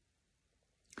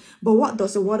 But what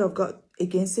does the word of God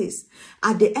again says?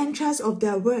 At the entrance of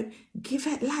their word, give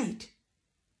it light.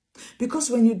 Because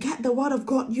when you get the word of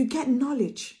God, you get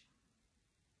knowledge.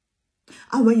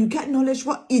 And when you get knowledge,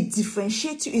 what it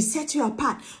differentiates you, it sets you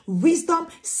apart. Wisdom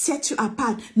sets you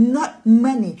apart. Not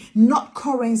money, not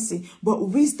currency, but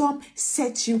wisdom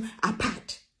sets you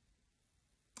apart.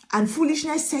 And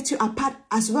foolishness sets you apart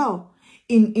as well.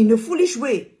 In a foolish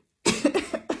way.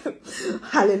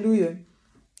 Hallelujah.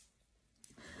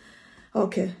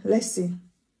 Okay, let's see.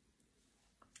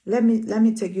 Let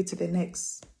me take you to the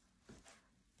next.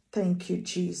 Thank you,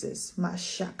 Jesus.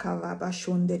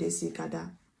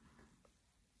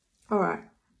 All right.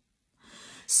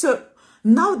 So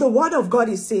now the word of God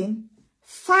is saying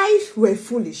 5 were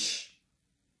foolish.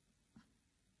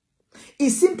 It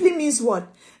simply means what?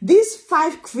 These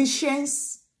 5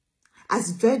 Christians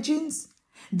as virgins,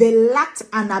 they lacked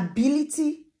an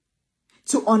ability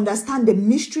to understand the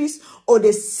mysteries or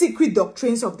the secret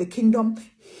doctrines of the kingdom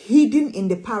hidden in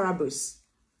the parables.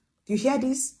 Do you hear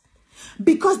this?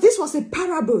 Because this was a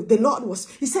parable,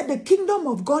 he said the kingdom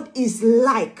of God is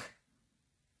like.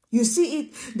 You see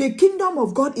it? The kingdom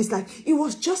of God is like, it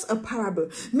was just a parable.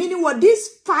 Meaning what? These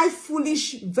 5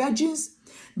 foolish virgins,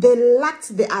 they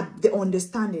lacked the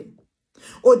understanding.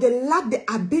 Or they lacked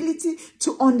the ability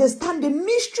to understand the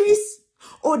mysteries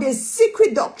or the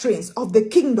secret doctrines of the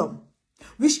kingdom,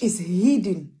 which is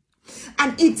hidden.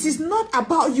 And it is not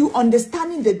about you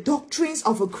understanding the doctrines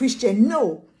of a Christian,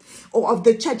 no, or of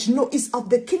the church, no, it's of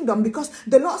the kingdom, because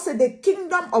the Lord said the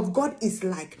kingdom of God is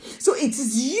like. So it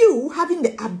is you having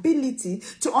the ability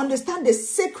to understand the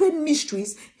sacred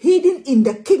mysteries hidden in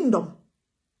the kingdom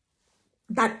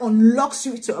that unlocks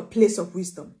you to a place of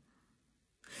wisdom.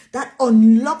 That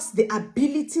unlocks the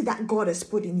ability that God has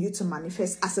put in you to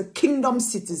manifest as a kingdom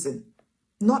citizen.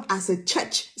 not as a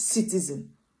church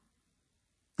citizen.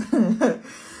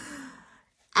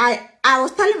 I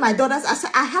was telling my daughters, I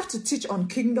said, I have to teach on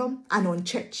kingdom and on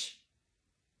church.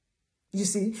 You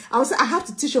see, I have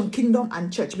to teach on kingdom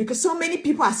and church because so many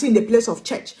people are seeing the place of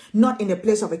church, not in the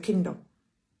place of a kingdom.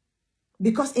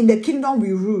 Because in the kingdom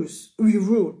we rule.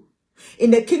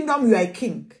 In the kingdom you are a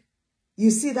king. You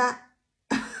see that?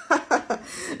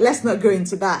 Let's not go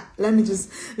into that. Let me just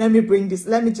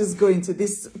go into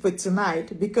this for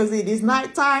tonight because it is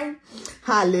night time.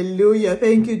 Hallelujah.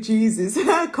 Thank you, Jesus.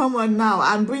 Come on now.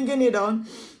 I'm bringing it on.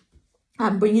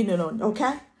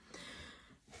 Okay?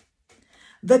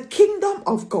 The kingdom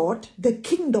of God, the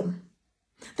kingdom.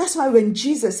 That's why when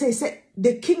Jesus said,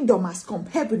 the kingdom has come,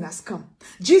 heaven has come.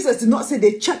 Jesus did not say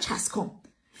the church has come.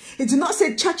 He did not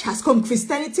say church has come,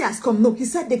 Christianity has come. No, he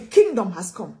said the kingdom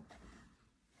has come.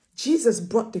 Jesus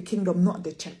brought the kingdom, not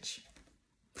the church.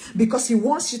 Because he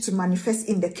wants you to manifest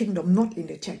in the kingdom, not in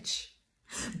the church.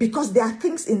 Because there are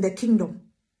things in the kingdom.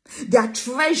 There are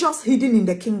treasures hidden in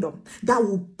the kingdom that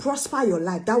will prosper your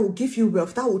life, that will give you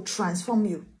wealth, that will transform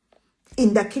you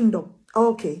in the kingdom.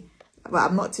 Okay, but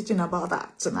I'm not teaching about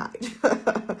that tonight.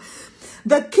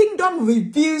 The kingdom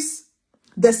reveals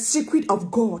the secret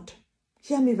of God.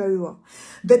 Hear me very well.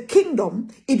 The kingdom,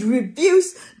 it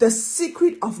reveals the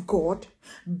secret of God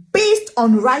based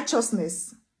on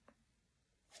righteousness,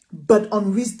 but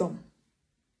on wisdom.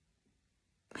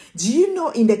 Do you know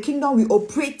in the kingdom we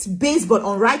operate based but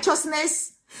on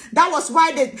righteousness? That was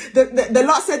why the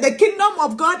Lord said the kingdom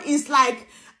of God is like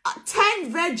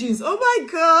 10 virgins. Oh my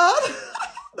God.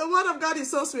 The word of God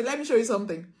is so sweet. Let me show you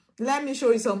something. Let me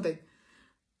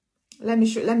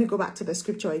go back to the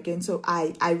scripture again. So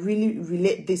I really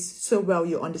relate this so well.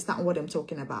 You understand what I'm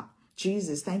talking about.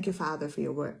 Jesus, thank you, Father, for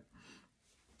your word.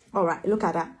 All right, look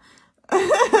at that.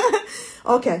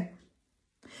 Okay.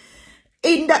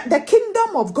 In the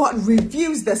kingdom of God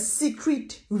reveals the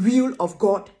secret will of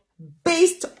God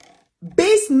based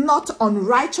not on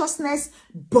righteousness,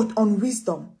 but on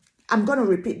wisdom. I'm going to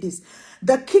repeat this.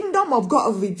 The kingdom of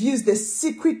God reveals the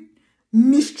secret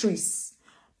mysteries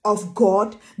of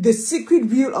God, the secret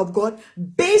will of God,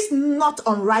 based not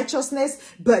on righteousness,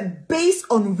 but based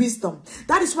on wisdom.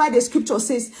 That is why the scripture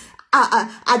says,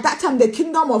 at that time, the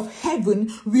kingdom of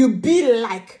heaven will be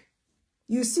like,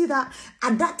 you see that?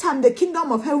 At that time, the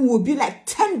kingdom of heaven will be like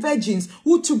 10 virgins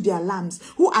who took their lambs.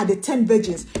 Who are the 10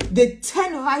 virgins? The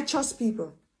 10 righteous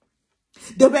people.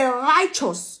 They were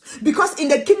righteous because in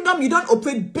the kingdom, you don't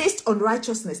operate based on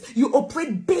righteousness. You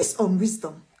operate based on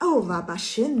wisdom. Oh, Rabba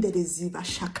Shendere Ziva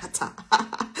Shakata.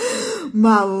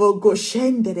 Marogo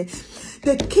Shendere.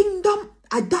 The kingdom,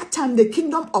 at that time, the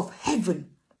kingdom of heaven.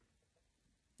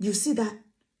 You see that?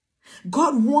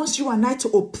 God wants you and I to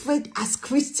operate as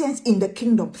Christians in the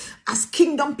kingdom, as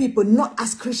kingdom people, not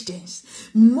as Christians.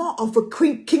 More of a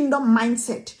kingdom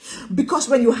mindset. Because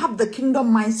when you have the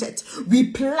kingdom mindset,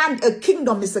 we plan a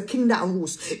kingdom is a king that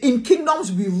rules. In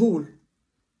kingdoms, we rule.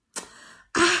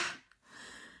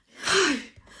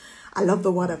 I love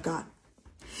the word of God.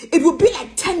 It would be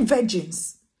like 10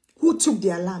 virgins who took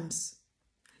their lambs.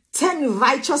 10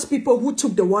 righteous people who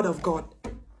took the word of God.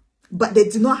 But they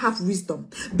do not have wisdom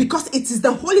because it is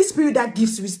the Holy Spirit that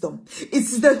gives wisdom.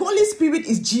 It's the Holy Spirit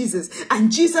is Jesus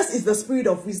and Jesus is the spirit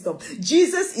of wisdom.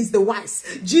 Jesus is the wise.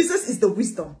 Jesus is the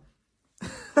wisdom.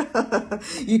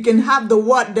 You can have the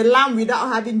word, the lamb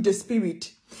without having the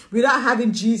spirit, without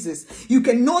having Jesus. You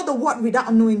can know the word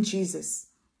without knowing Jesus.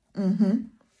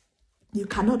 You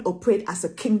cannot operate as a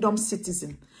kingdom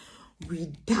citizen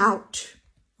without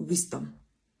wisdom.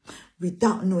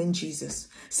 Without knowing Jesus.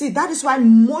 See, that is why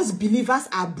most believers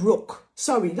are broke.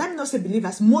 Sorry, let me not say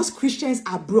believers. Most Christians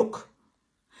are broke.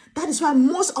 That is why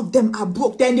most of them are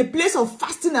broke. They're in the place of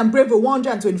fasting and prayer for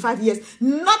 125 years.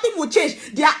 Nothing will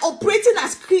change. They are operating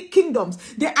as kingdoms.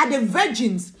 They are the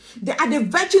virgins. They are the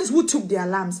virgins who took their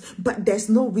lambs. But there's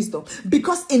no wisdom.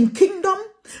 Because in kingdom,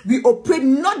 we operate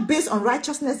not based on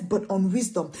righteousness, but on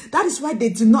wisdom. That is why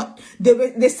they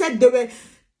said there were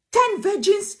 10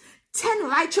 virgins, 10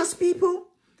 righteous people,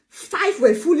 5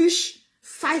 were foolish,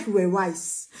 5 were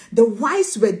wise. The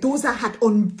wise were those that had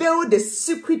unveiled the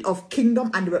secret of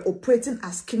kingdom and were operating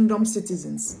as kingdom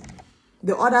citizens.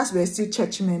 The others were still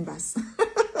church members.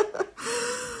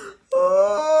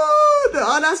 The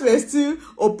others were still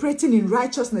operating in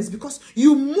righteousness because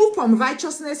you move from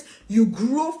righteousness, you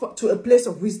grow to a place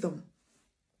of wisdom.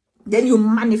 Then you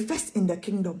manifest in the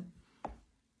kingdom.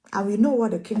 And we know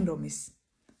what the kingdom is.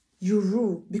 You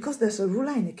rule because there's a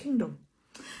ruler in the kingdom.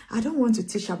 I don't want to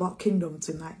teach about kingdom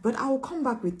tonight, but I will come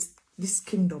back with this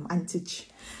kingdom and teach.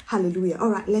 Hallelujah. All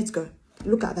right, let's go.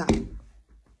 Look at that.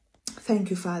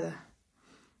 Thank you, Father.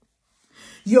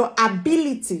 Your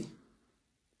ability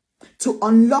to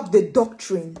unlock the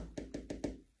doctrine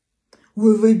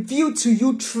will reveal to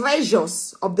you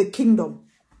treasures of the kingdom.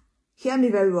 Hear me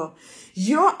very well.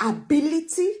 Your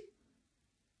ability,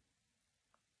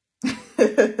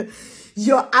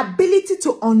 your ability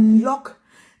to unlock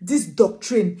this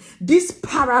doctrine, these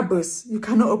parables. You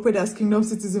cannot operate as kingdom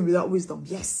citizen without wisdom.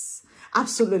 Yes,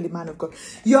 absolutely, man of God.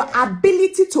 Your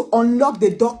ability to unlock the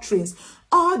doctrines,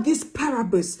 all these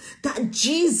parables that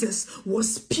Jesus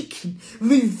was speaking,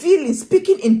 revealing,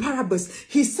 speaking in parables.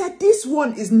 He said, this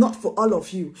one is not for all of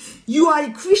you. You are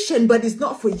a Christian, but it's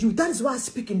not for you. That is why I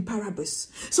speak in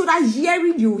parables. So that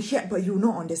hearing you hear, but you will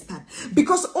not understand.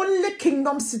 Because only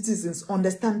kingdom citizens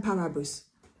understand parables.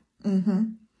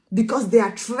 Because there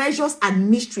are treasures and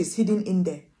mysteries hidden in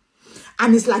there.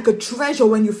 And it's like a treasure.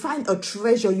 When you find a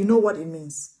treasure, you know what it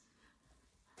means.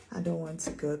 I don't want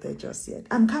to go there just yet.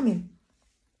 I'm coming.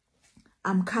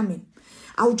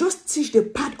 I'll just teach the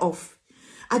part of,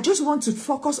 I just want to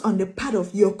focus on the part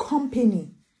of your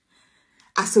company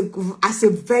as a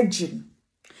virgin,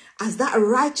 as that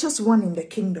righteous one in the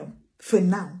kingdom for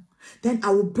now. Then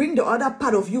I will bring the other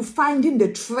part of you finding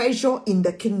the treasure in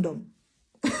the kingdom.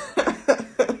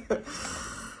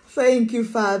 Thank you,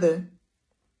 Father.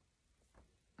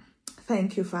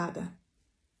 Thank you, Father.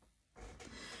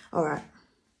 All right.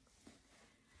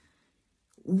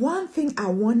 One thing I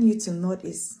want you to note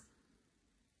is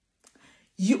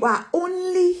you are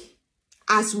only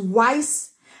as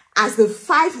wise as the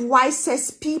 5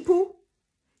 wisest people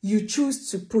you choose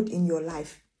to put in your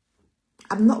life.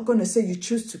 I'm not going to say you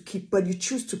choose to keep, but you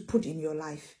choose to put in your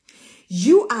life.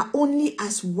 You are only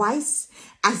as wise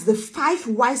as the 5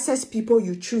 wisest people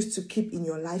you choose to keep in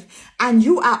your life. And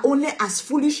you are only as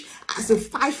foolish as the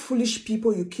 5 foolish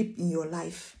people you keep in your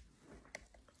life.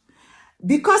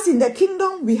 Because in the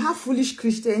kingdom, we have foolish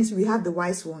Christians, we have the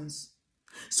wise ones.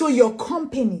 So your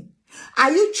company,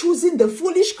 are you choosing the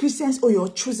foolish Christians or you're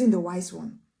choosing the wise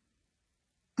one?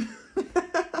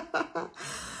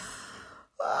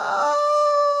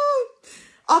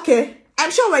 Okay, I'm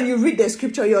sure when you read the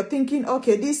scripture, you're thinking,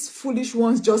 okay, these foolish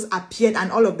ones just appeared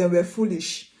and all of them were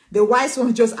foolish. The wise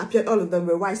ones just appeared, all of them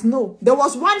were wise. No, there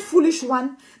was one foolish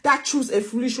one that chose a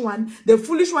foolish one. The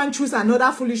foolish one chose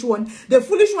another foolish one. The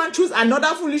foolish one chose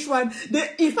another foolish one.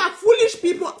 In fact, foolish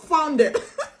people found them.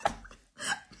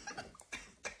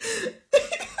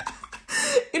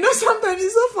 You know, sometimes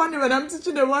it's so funny when I'm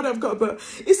teaching the word of God, but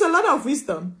it's a lot of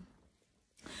wisdom.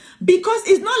 Because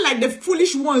it's not like the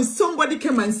foolish ones, somebody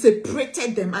came and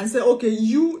separated them and said, okay,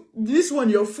 you, this one,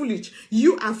 you're foolish.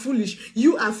 You are foolish.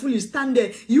 You are foolish. Stand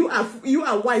there. You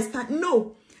are wise. Stand.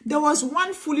 No. There was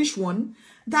one foolish one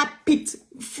that picked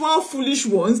 4 foolish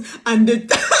ones and they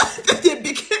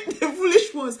became the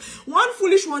foolish ones. One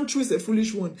foolish one chose a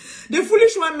foolish one. The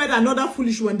foolish one met another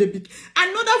foolish one.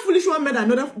 Another foolish one met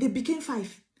another. They became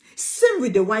 5. Same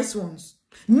with the wise ones.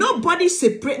 Nobody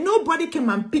came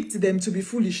and picked them to be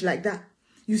foolish like that.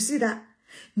 You see that?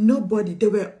 Nobody. They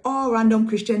were all random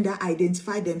Christians that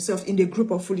identified themselves in the group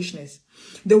of foolishness.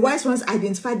 The wise ones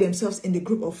identified themselves in the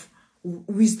group of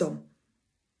wisdom.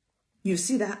 You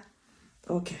see that?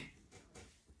 Okay.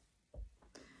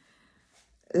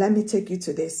 Let me take you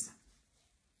to this.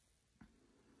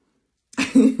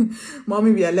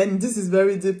 Mommy, we are learning. This is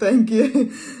very deep. Thank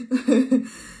you.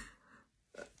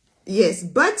 Yes,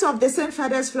 birds of the same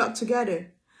feathers flock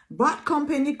together. Bad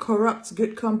company corrupts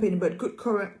good company, but good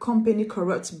company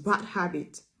corrupts bad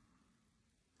habit.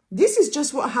 This is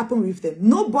just what happened with them.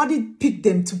 Nobody picked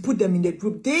them to put them in the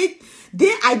group. They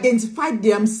identified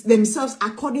themselves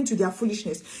according to their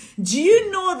foolishness. Do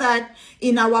you know that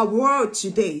in our world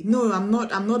today, no, I'm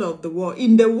not of the world.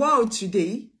 In the world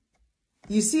today,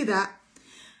 you see that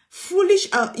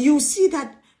you see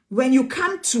that when you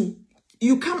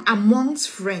come amongst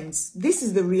friends, this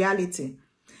is the reality.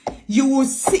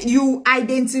 You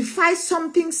identify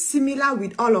something similar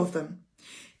with all of them.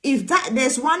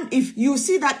 If you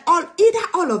see that either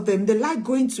all of them, they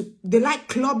like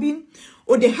clubbing,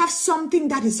 or they have something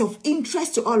that is of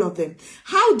interest to all of them.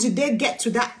 How did they get to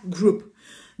that group?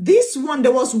 There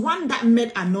was one that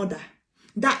met another,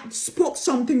 that spoke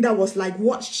something that was like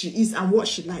what she is and what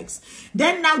she likes.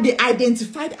 Then now they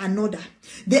identified another.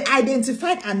 They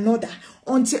identified another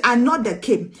until another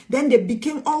came. Then they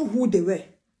became all who they were.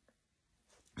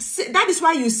 That is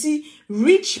why you see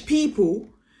rich people,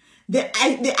 they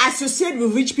associate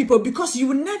with rich people, because you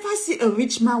will never see a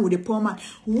rich man with a poor man.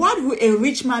 What will a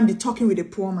rich man be talking with a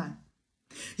poor man?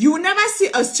 You will never see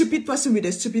a stupid person with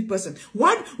a stupid person.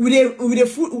 What with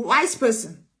a wise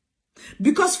person?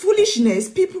 Because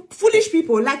foolish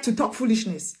people like to talk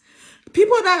foolishness.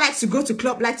 People that like to go to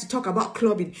club like to talk about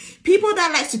clubbing. People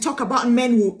that like to talk about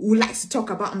men who like to talk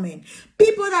about men.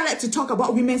 People that like to talk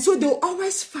about women. So they'll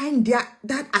always find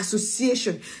that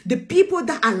association. The people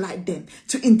that are like them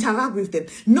to interact with them.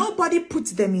 Nobody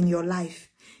puts them in your life.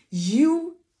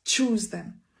 You choose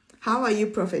them. How are you,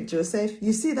 Prophet Joseph?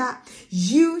 You see that?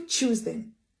 You choose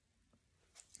them.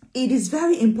 It is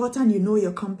very important you know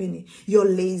your company, your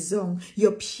liaison,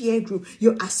 your peer group,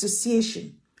 your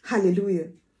association. Hallelujah.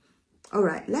 All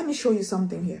right, let me show you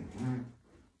something here.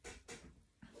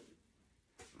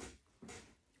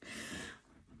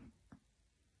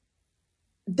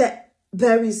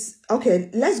 There is, okay,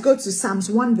 let's go to Psalms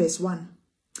 1 verse 1.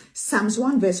 Psalms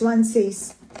 1 verse 1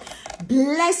 says,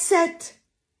 blessed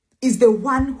is the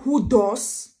one who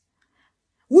does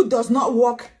not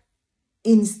walk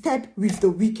in step with the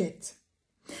wicked.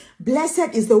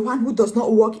 Blessed is the one who does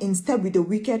not walk in step with the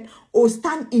wicked, or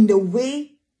stand in the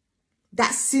way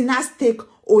that sinners take,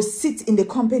 or sit in the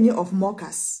company of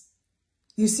mockers.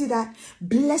 You see that?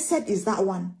 Blessed is that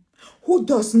one who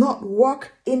does not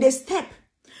walk in the step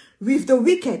with the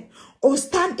wicked, or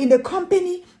stand in the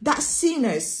company that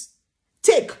sinners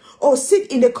take, or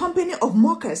sit in the company of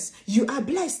mockers. You are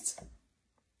blessed.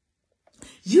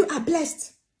 You are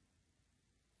blessed.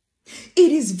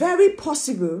 It is very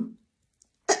possible.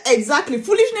 Exactly.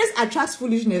 Foolishness attracts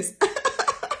foolishness.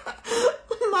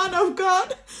 Man of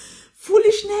God.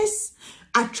 Foolishness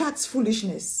attracts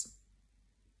foolishness.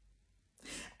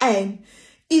 And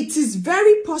it is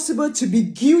very possible to be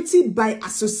guilty by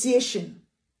association.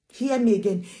 Hear me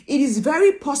again. It is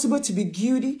very possible to be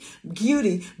guilty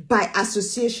by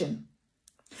association.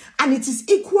 And it is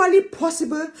equally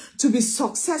possible to be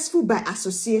successful by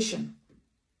association.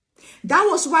 That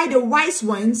was why the wise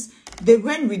ones, they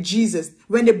went with Jesus.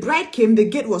 When the bride came, the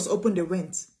gate was open, they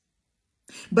went.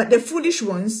 But the foolish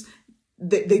ones,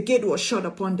 the gate was shut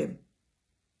upon them.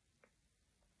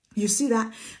 You see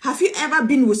that? Have you ever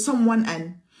been with someone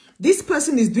and this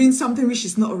person is doing something which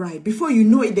is not right? Before you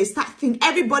know it,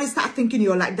 everybody start thinking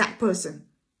you're like that person.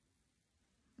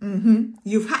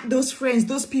 You've had those friends,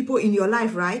 those people in your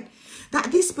life, right?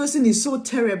 That this person is so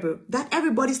terrible that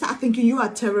everybody start thinking you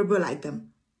are terrible like them.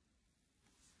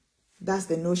 That's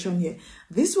the notion here.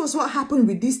 This was what happened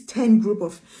with this 10 group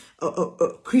of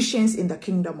Christians in the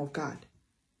kingdom of God.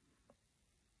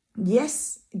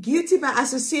 Yes, guilty by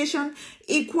association,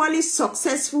 equally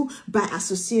successful by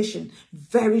association.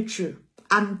 Very true.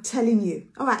 I'm telling you.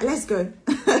 All right, let's go.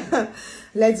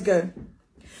 Let's go.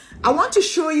 I want to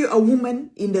show you a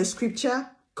woman in the scripture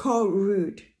called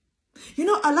Ruth. You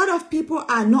know, a lot of people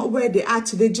are not where they are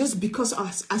today just because of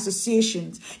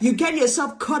associations. You get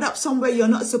yourself caught up somewhere you're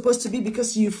not supposed to be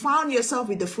because you found yourself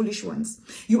with the foolish ones.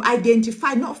 You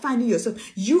identified, not finding yourself.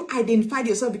 You identified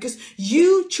yourself because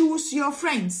you choose your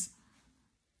friends.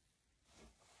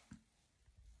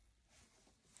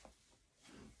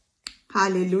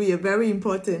 Hallelujah. Very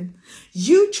important.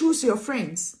 You choose your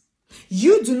friends.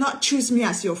 You do not choose me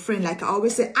as your friend. Like I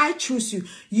always say, I choose you.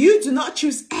 You do not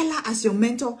choose Ella as your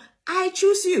mentor. I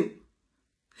choose you.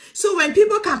 So when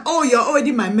people come, oh, you're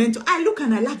already my mentor, I look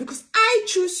and I laugh because I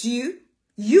choose you.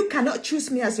 You cannot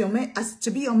choose me as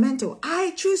to be your mentor.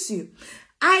 I choose you.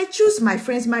 I choose my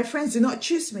friends. My friends do not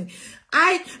choose me.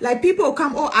 Like people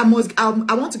come, oh, I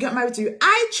want to get married to you.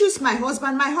 I choose my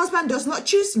husband. My husband does not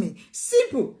choose me.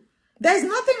 Simple. There's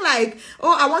nothing like,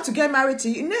 oh, I want to get married to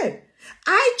you. No.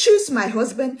 I choose my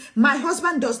husband. My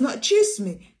husband does not choose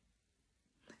me.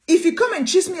 If you come and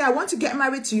choose me, I want to get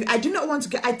married to you. I do not want to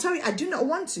get, I tell you, I do not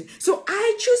want to. So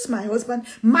I choose my husband.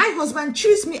 My husband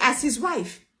choose me as his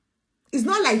wife. It's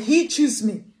not like he choose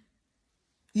me.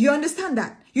 You understand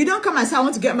that? You don't come and say, I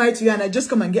want to get married to you and I just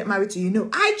come and get married to you. No,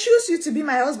 I choose you to be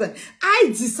my husband.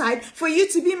 I decide for you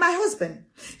to be my husband.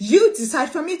 You decide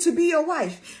for me to be your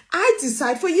wife. I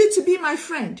decide for you to be my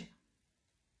friend.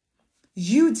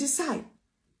 You decide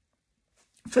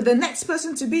for the next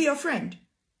person to be your friend.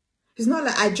 It's not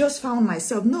like I just found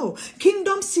myself. No.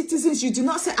 Kingdom citizens, you do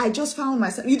not say, I just found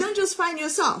myself. You don't just find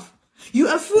yourself. You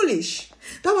are foolish.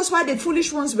 That was why the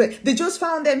foolish ones they just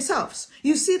found themselves.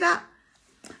 You see that?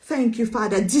 Thank you,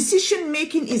 Father. Decision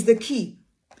making is the key.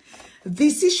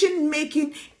 Decision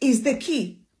making is the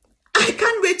key. I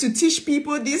can't wait to teach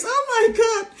people this. Oh my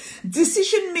God.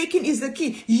 Decision making is the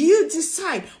key. You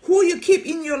decide who you keep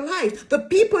in your life, the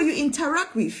people you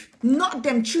interact with, not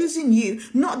them choosing you,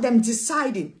 not them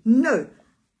deciding. No.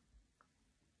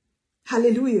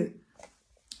 Hallelujah.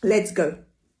 Let's go.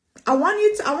 I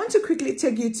want to quickly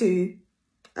take you to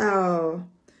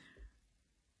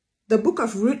the book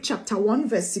of Ruth, chapter 1,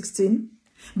 verse 16.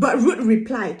 But Ruth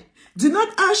replied, do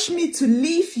not urge me to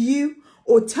leave you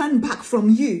or turn back from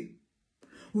you.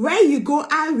 Where you go,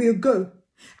 I will go.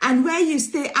 And where you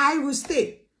stay, I will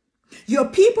stay. Your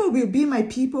people will be my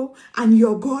people, and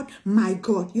your God, my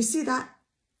God. You see that?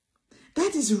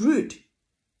 That is Ruth.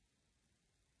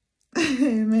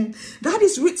 Amen. That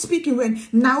is Ruth speaking when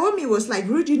Naomi was like,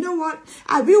 Ruth, you know what?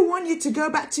 I will want you to go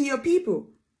back to your people.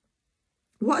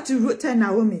 What did Ruth tell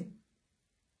Naomi?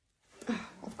 Oh,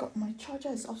 I've got my charger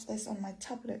is upstairs on my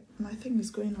tablet. My thing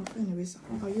is going off. Anyways,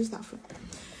 I'll use that for.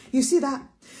 You see that?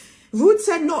 Ruth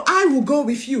said, no, I will go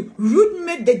with you. Ruth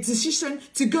made the decision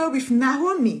to go with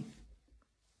Naomi.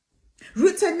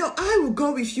 Ruth said, no, I will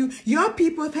go with you. Your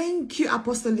people, thank you,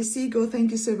 Apostle Lisigo.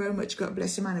 Thank you so very much. God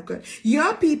bless you, man of God.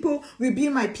 Your people will be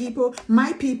my people.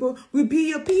 My people will be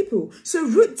your people. So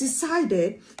Ruth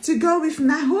decided to go with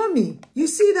Naomi. You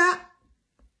see that?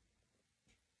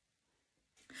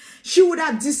 She would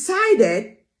have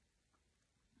decided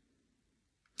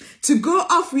to go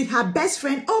off with her best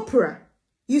friend, Oprah.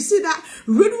 You see that?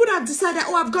 Ruth would have decided,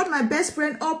 oh, I've got my best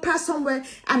friend Oprah somewhere.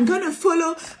 I'm going to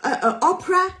follow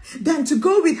Oprah, than to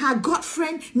go with her god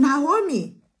friend,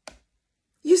 Naomi.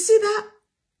 You see that?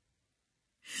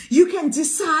 You can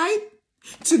decide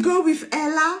to go with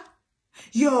Ella,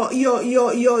 your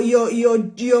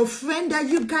friend, that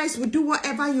you guys will do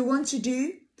whatever you want to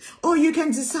do. Or you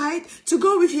can decide to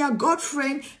go with your god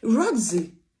friend,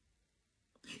 Roxy.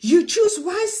 You choose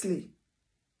wisely.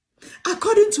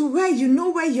 According to where you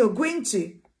know where you're going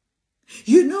to.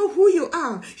 You know who you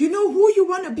are. You know who you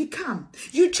want to become.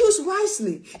 You choose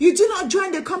wisely. You do not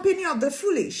join the company of the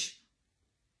foolish.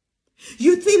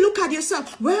 You look at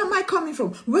yourself. Where am I coming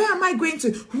from? Where am I going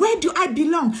to? Where do I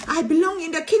belong? I belong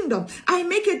in the kingdom. I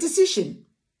make a decision.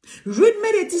 Ruth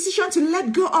made a decision to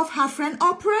let go of her friend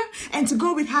Oprah and to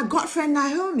go with her god friend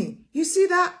Naomi. You see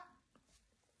that?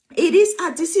 It is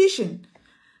a decision.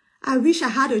 I wish I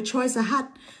had a choice.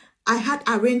 I had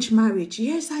arranged marriage.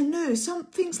 Yes, I know. Some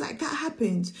things like that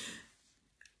happened.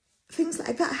 Things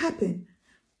like that happen.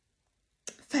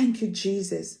 Thank you,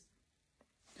 Jesus.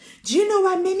 Do you know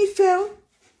why many fail?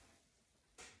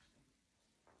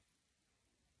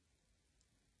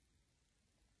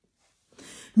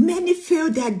 Many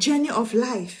fail their journey of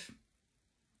life.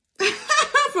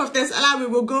 Prophet Allah, we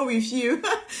will go with you.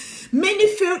 Many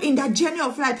fail in their journey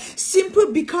of life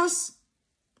simply because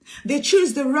they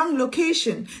choose the wrong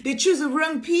location. They choose the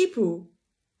wrong people.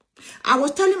 I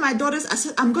was telling my daughters, I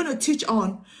said, I'm going to teach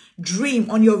on dream,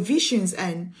 on your visions,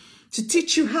 and to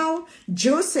teach you how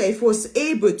Joseph was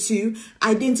able to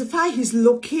identify his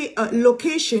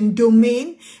location,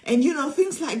 domain, and, you know,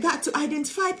 things like that. To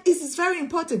identify it is very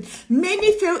important.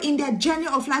 Many fail in their journey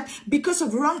of life because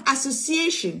of wrong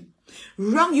association.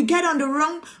 You get on the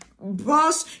wrong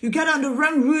bus, you get on the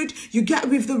wrong route, you get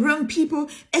with the wrong people,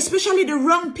 especially the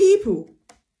wrong people.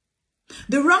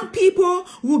 The wrong people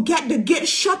will get the gate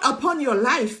shut upon your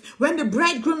life when the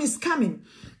bridegroom is coming.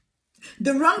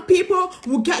 The wrong people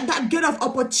will get that gate of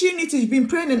opportunity you've been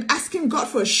praying and asking God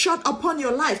for, shut upon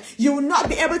your life. You will not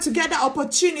be able to get that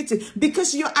opportunity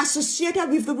because you're associated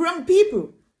with the wrong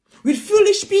people, with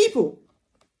foolish people.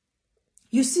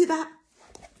 You see that?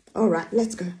 All right,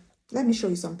 let's go. Let me show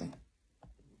you something.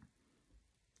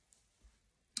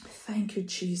 Thank you,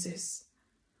 Jesus.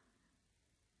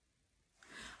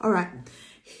 All right.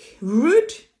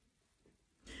 Ruth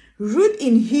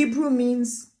in Hebrew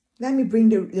means, let me bring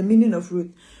the meaning of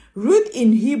Ruth. Ruth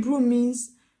in Hebrew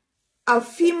means a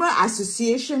female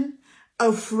association,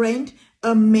 a friend,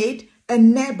 a mate, a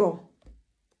neighbor.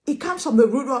 It comes from the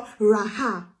root of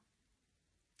Raha.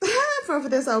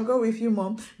 Prophetess, I'll go with you,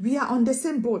 Mom. We are on the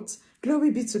same boat.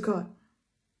 Glory be to God.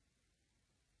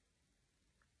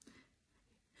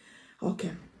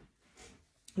 Okay.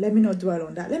 Let me not dwell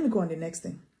on that. Let me go on the next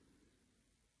thing.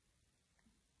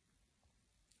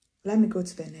 Let me go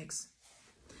to the next.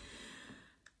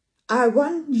 I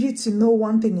want you to know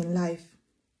one thing in life.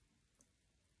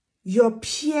 Your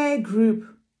peer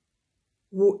group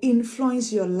will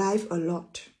influence your life a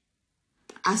lot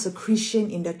as a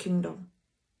Christian in the kingdom.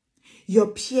 Your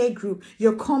peer group,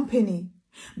 your company,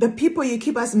 the people you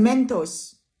keep as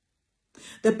mentors,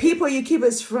 the people you keep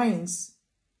as friends,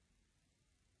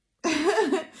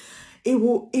 it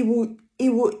will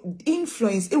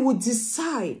influence, it will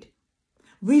decide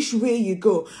which way you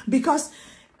go. Because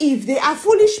if they are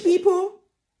foolish people,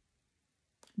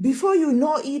 before you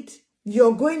know it,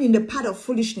 you're going in the path of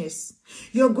foolishness.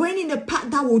 You're going in the path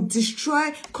that will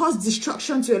cause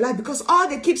destruction to your life, because all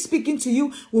they keep speaking to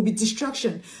you will be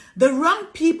destruction. The wrong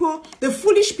people, the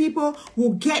foolish people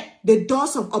will get the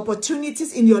doors of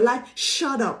opportunities in your life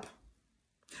shut up.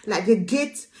 Like the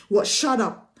gate was shut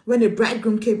up when the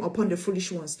bridegroom came upon the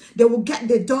foolish ones. They will get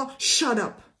the door shut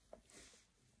up.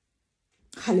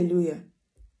 Hallelujah.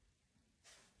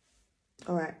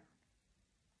 All right.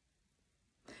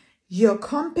 Your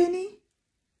company,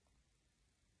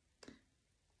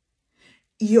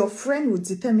 your friend will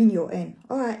determine your end.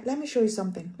 All right, let me show you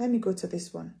something. Let me go to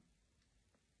this one.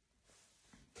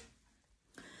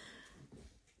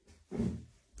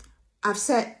 I've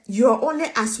said you're only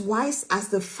as wise as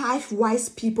the 5 wise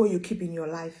people you keep in your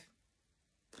life.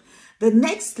 The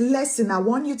next lesson I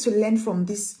want you to learn from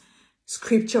this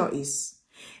scripture is,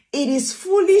 it is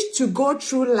foolish to go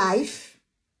through life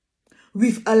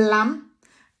with a lamp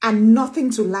and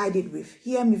nothing to light it with.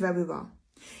 Hear me very well.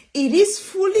 It is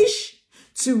foolish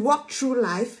to walk through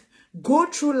life, go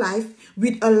through life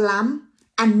with a lamp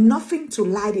and nothing to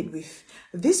light it with.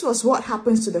 This was what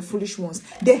happens to the foolish ones.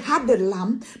 They had the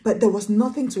lamp, but there was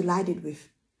nothing to light it with.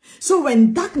 So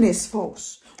when darkness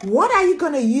falls, what are you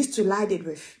going to use to light it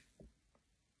with?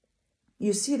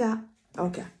 You see that?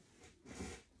 Okay.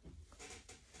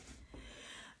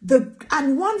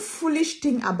 And one foolish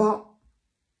thing about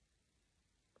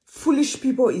foolish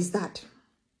people is that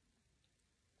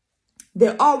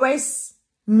they always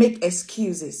make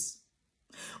excuses.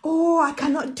 Oh, I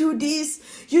cannot do this.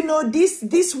 You know,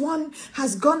 this one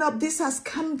has gone up, this has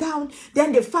come down.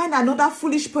 Then they find another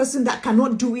foolish person that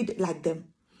cannot do it like them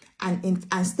and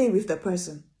stay with the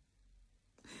person.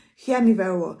 Hear me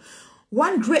very well.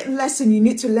 One great lesson you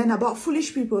need to learn about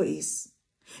foolish people is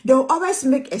they'll always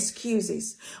make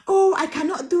excuses. Oh, I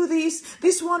cannot do this.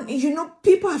 This one, you know,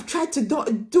 people have tried to do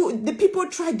the people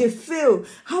tried, they fail.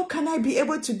 How can I be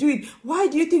able to do it? Why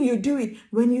do you think you do it?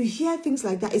 When you hear things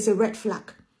like that, it's a red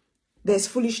flag. There's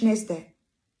foolishness there.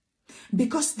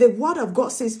 Because the word of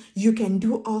God says you can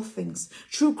do all things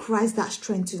through Christ that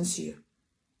strengthens you.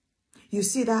 You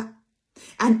see that?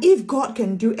 And if God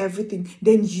can do everything,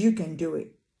 then you can do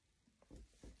it.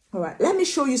 All right, let me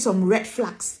show you some red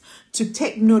flags to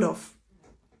take note of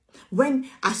when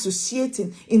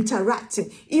associating, interacting,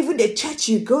 even the church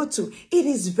you go to. It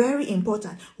is very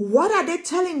important. What are they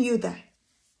telling you there?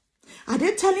 Are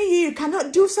they telling you you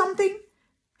cannot do something?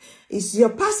 Is your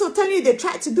pastor telling you they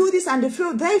tried to do this and they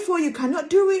failed, therefore you cannot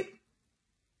do it?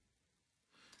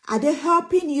 Are they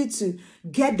helping you to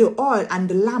get the oil and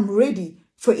the lamp ready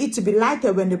for it to be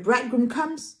lighted when the bridegroom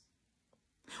comes?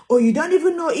 Or you don't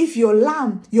even know if your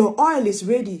lamp, your oil is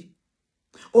ready,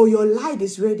 or your light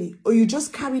is ready, or you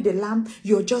just carry the lamp,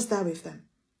 you're just there with them.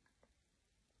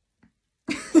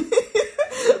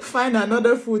 Find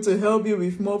another fool to help you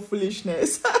with more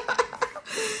foolishness.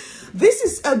 This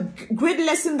is a great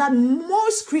lesson that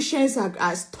most Christians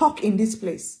are stuck in this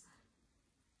place.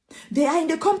 They are in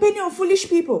the company of foolish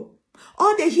people.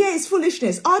 All they hear is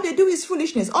foolishness. All they do is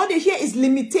foolishness. All they hear is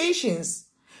limitations.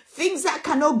 Things that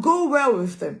cannot go well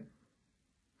with them.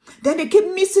 Then they keep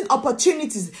missing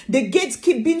opportunities. The gates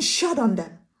keep being shut on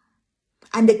them.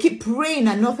 And they keep praying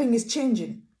and nothing is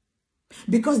changing.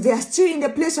 Because they are still in the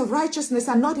place of righteousness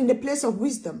and not in the place of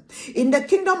wisdom. In the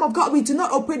kingdom of God, we do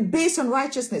not operate based on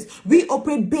righteousness. We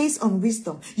operate based on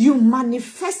wisdom. You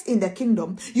manifest in the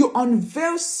kingdom. You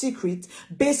unveil secrets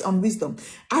based on wisdom.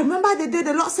 I remember the day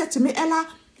the Lord said to me, Ella,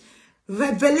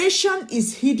 revelation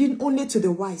is hidden only to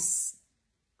the wise.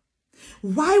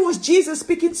 Why was Jesus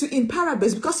speaking in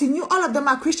parables? Because he knew all of them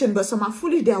are Christian, but some are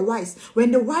foolish, they are wise.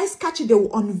 When the wise catch it, they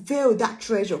will unveil that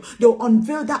treasure. They will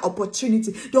unveil that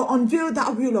opportunity. They will unveil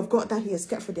that will of God that he has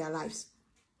kept for their lives.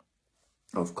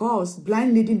 Of course,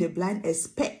 blind leading the blind,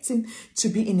 expecting to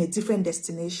be in a different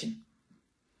destination.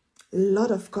 A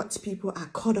lot of God's people are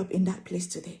caught up in that place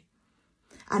today.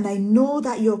 And I know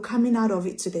that you're coming out of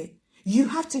it today. You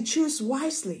have to choose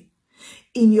wisely.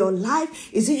 In your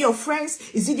life, is it your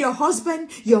friends? Is it your husband,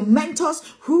 your mentors?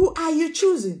 Who are you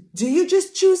choosing? Do you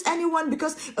just choose anyone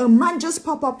because a man just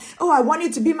pop up? Oh, I want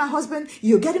you to be my husband.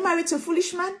 You're getting married to a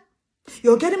foolish man?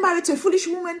 You're getting married to a foolish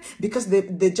woman because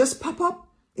they just pop up?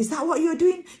 Is that what you're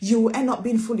doing? You will end up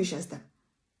being foolish as them.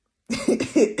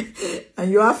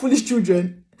 And you have foolish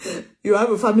children. You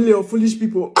have a family of foolish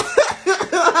people.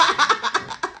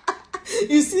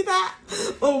 You see that?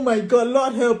 Oh my God,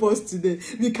 Lord help us today.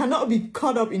 We cannot be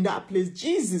caught up in that place.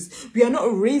 Jesus, we are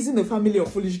not raising a family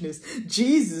of foolishness.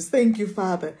 Jesus, thank you,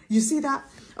 Father. You see that?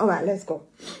 All right, let's go.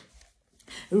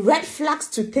 Red flags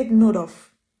to take note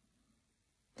of.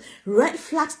 Red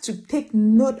flags to take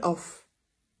note of.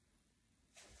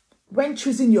 When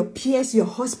choosing your peers, your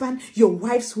husband, your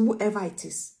wives, whoever it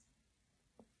is.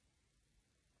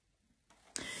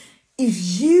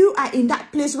 If you are in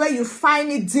that place where you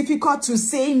find it difficult to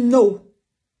say no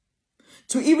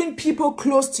to even people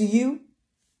close to you,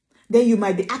 then you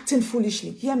might be acting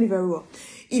foolishly. Hear me very well.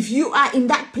 If you are in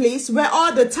that place where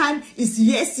all the time is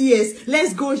yes, yes,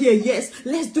 let's go here, yes,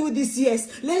 let's do this,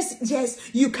 yes,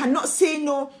 you cannot say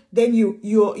no, then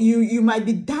you might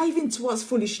be diving towards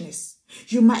foolishness.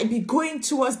 You might be going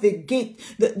towards the gate.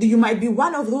 You might be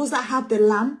one of those that have the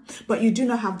lamb, but you do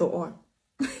not have the oil.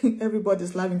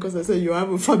 Everybody's laughing because I say you have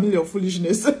a family of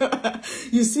foolishness.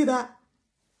 You see that?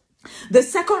 The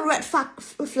second red flag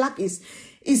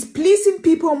is pleasing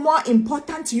people more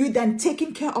important to you than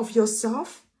taking care of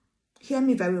yourself? Hear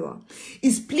me very well.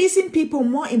 Is pleasing people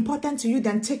more important to you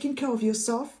than taking care of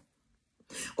yourself?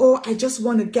 Oh, I just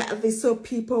want to get this so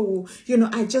people will,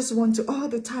 I just want to all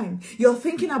the time. You're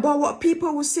thinking about what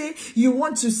people will say. You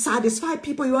want to satisfy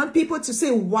people. You want people to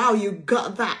say, wow, you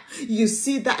got that. You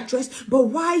see that dress. But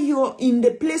while you're in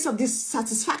the place of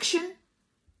dissatisfaction,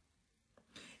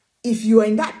 if you're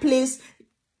in that place,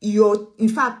 in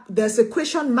fact, there's a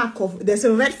question mark there's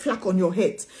a red flag on your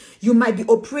head. You might be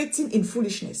operating in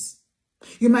foolishness.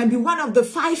 You might be one of the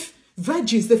 5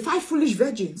 virgins, the 5 foolish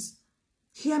virgins.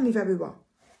 Hear me very well.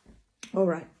 All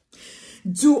right.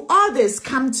 Do others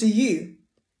come to you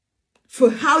for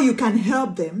how you can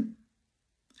help them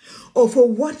or for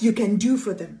what you can do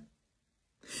for them?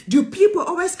 Do people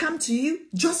always come to you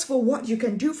just for what you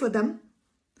can do for them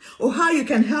or how you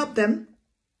can help them?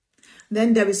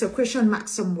 Then there is a question mark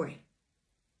somewhere.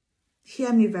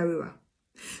 Hear me very well.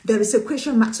 There is a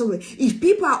question mark somewhere. If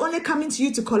people are only coming to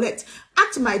you to collect,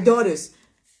 ask my daughters.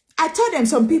 I tell them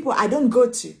some people I don't go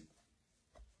to.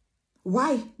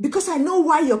 Why? Because I know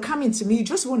why you're coming to me. You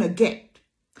just want to get.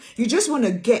 You just want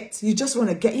to get. You just want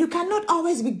to get. You cannot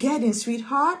always be getting,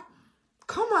 sweetheart.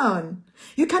 Come on.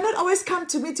 You cannot always come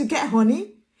to me to get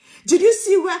honey. Did you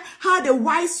see how the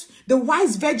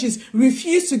wise virgins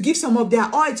refuse to give some of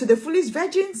their oil to the foolish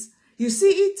virgins? You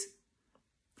see it?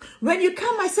 When you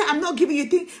come, I say, I'm not giving you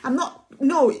things.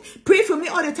 No, pray for me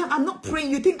all the time. I'm not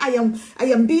praying. You think I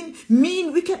am being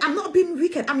mean, wicked. I'm not being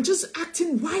wicked. I'm just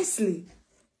acting wisely.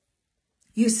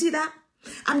 You see that?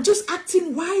 I'm just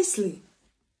acting wisely.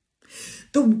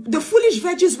 The foolish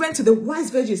virgins went to the wise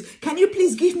virgins. Can you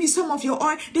please give me some of your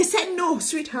oil? They said, no,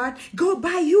 sweetheart, go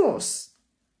buy yours.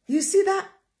 You see that?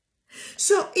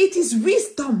 So it is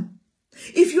wisdom.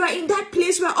 If you are in that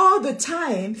place where all the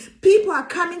time people are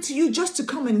coming to you just to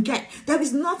come and get, there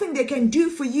is nothing they can do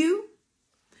for you.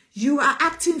 You are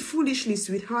acting foolishly,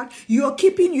 sweetheart. You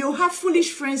have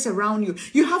foolish friends around you.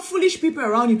 You have foolish people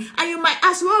around you. And you might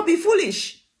as well be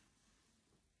foolish.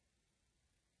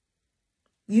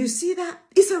 You see that?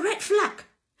 It's a red flag.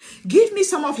 Give me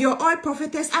some of your oil,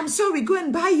 prophetess. I'm sorry, go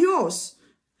and buy yours.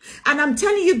 And I'm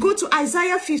telling you, go to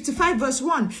Isaiah 55 verse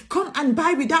 1. Come and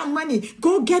buy without money.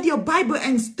 Go get your Bible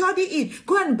and study it.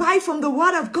 Go and buy from the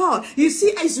word of God. You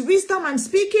see, it's wisdom I'm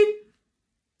speaking.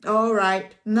 All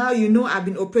right. Now you know I've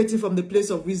been operating from the place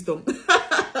of wisdom.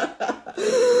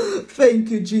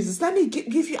 Thank you, Jesus. Let me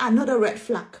give you another red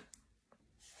flag.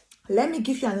 Let me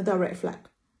give you another red flag.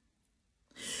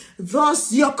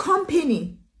 Thus, your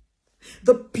company,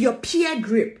 your peer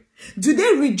group, do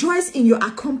they rejoice in your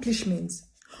accomplishments?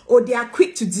 Or they are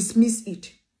quick to dismiss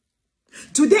it?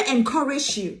 Do they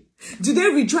encourage you? Do they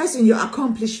rejoice in your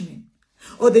accomplishment?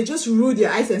 Or they just roll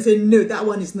their eyes and say, no, that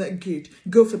one is not good.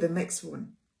 Go for the next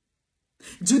one.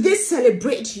 Do they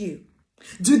celebrate you?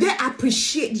 Do they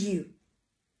appreciate you?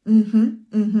 Do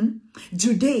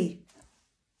they?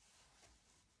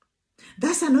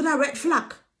 That's another red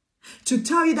flag to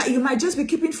tell you that you might just be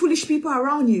keeping foolish people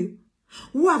around you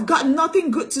who have got nothing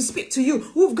good to speak to you,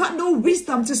 who've got no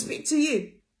wisdom to speak to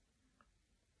you.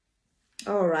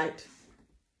 All right.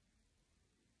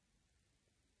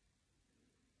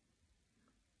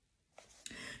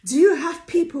 Do you have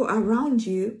people around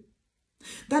you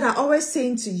that are always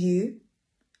saying to you,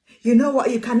 you know what,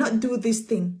 you cannot do this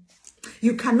thing.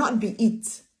 You cannot be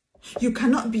it. You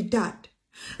cannot be that.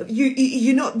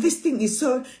 You know, this thing is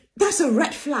so, that's a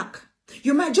red flag.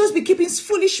 You might just be keeping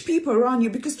foolish people around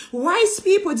you because wise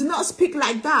people do not speak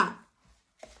like that.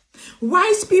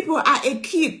 Wise people are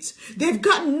equipped. They've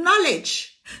got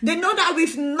knowledge. They know that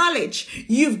with knowledge,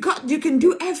 you can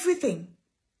do everything.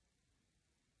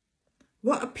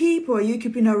 What people are you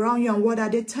keeping around you and what are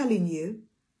they telling you?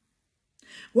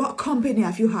 What company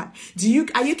have you had?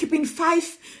 Are you keeping 5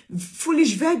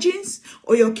 foolish virgins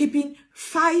or you're keeping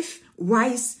 5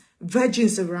 wise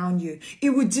virgins around you?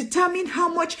 It will determine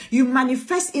how much you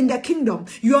manifest in the kingdom.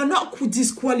 You are not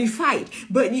disqualified,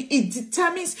 but it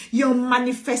determines your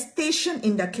manifestation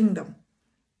in the kingdom.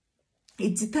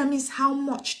 It determines how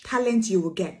much talent you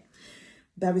will get.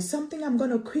 There is something I'm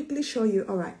going to quickly show you.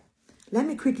 All right. Let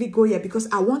me quickly go here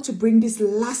because I want to bring this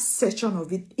last section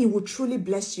of it. It will truly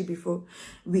bless you before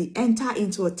we enter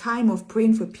into a time of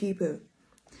praying for people.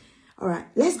 All right,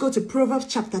 let's go to Proverbs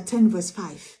chapter 10, verse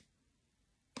 5.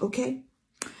 Okay?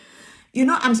 You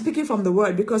know, I'm speaking from the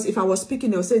word because if I was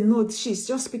speaking, they'll say, no, she's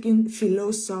just speaking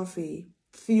philosophy,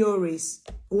 theories,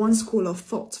 one school of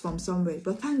thought from somewhere.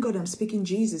 But thank God I'm speaking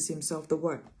Jesus himself, the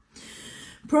word.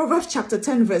 Proverbs chapter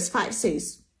 10, verse 5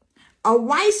 says, a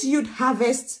wise youth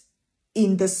harvests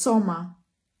in the summer,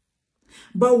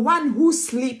 but one who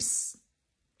sleeps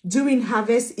during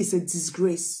harvest is a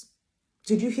disgrace.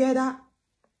 Did you hear that?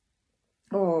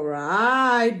 All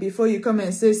right. Before you come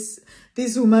and say,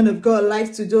 this woman of God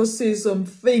likes to just say some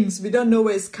things. We don't know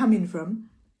where it's coming from.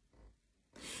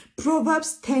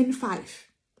 Proverbs 10:5.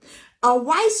 A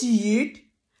wise youth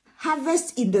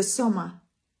harvests in the summer,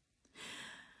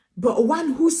 but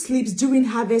one who sleeps during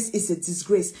harvest is a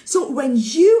disgrace. So when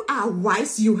you are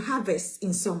wise, you harvest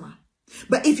in summer.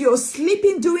 But if you're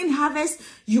sleeping during harvest,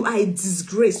 you are a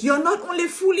disgrace. You're not only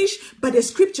foolish, but the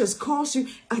scriptures calls you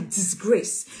a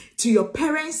disgrace to your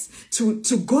parents, to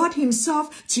God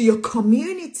himself, to your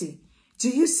community. Do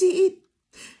you see it?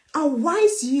 A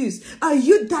wise youth, a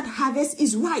youth that harvests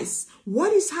is wise.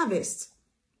 What is harvest?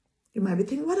 You might be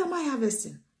thinking, what am I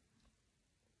harvesting?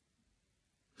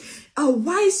 A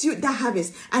wise youth that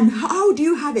harvests. And how do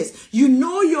you harvest? You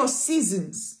know your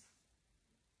seasons.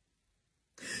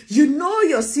 You know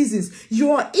your seasons.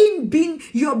 You're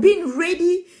being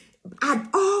ready at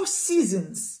all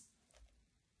seasons.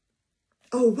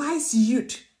 A wise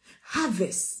youth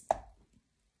harvests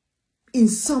in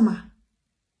summer,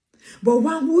 but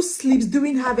one who sleeps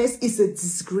during harvest is a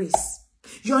disgrace.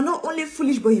 You're not only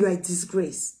foolish, but you are a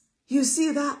disgrace. You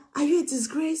see that? Are you a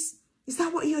disgrace? Is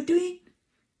that what you're doing?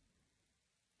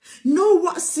 Know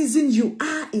what season you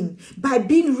are in by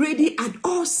being ready at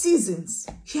all seasons.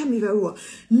 Hear me very well.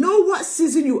 Know what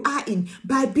season you are in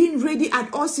by being ready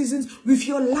at all seasons with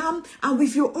your lamp and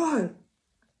with your oil.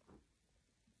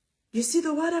 You see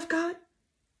the word of God?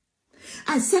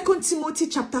 And 2 Timothy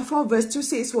chapter 4 verse 2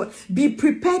 says what? Be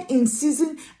prepared in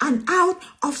season and out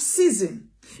of season.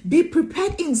 Be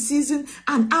prepared in season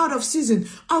and out of season.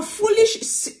 A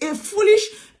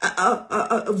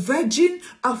virgin,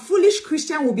 a foolish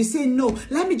Christian will be saying, no,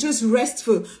 let me just rest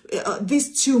for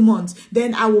these 2 months.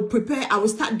 Then I will prepare. I will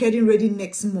start getting ready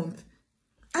next month.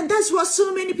 And that's what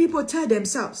so many people tell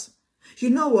themselves. You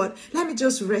know what? Let me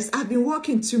just rest. I've been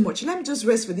working too much. Let me just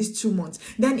rest for these 2 months.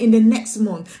 Then in the next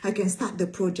month, I can start the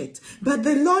project. But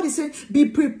the Lord is saying, be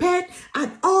prepared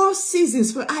at all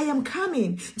seasons, for I am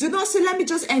coming. Do not say, let me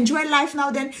just enjoy life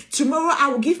now. Then tomorrow I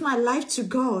will give my life to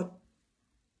God.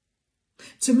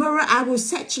 Tomorrow I will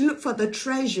look for the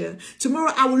treasure.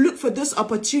 Tomorrow I will look for those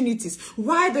opportunities.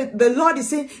 Why the Lord is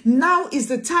saying, now is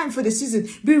the time for the season.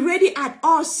 Be ready at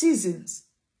all seasons.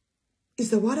 It's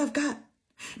the word of God.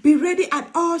 Be ready at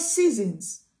all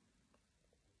seasons.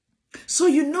 So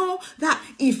you know that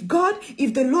if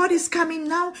the Lord is coming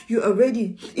now, you are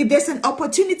ready. If there's an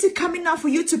opportunity coming now for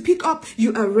you to pick up,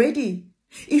 you are ready.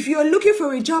 If you're looking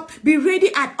for a job, be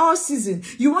ready at all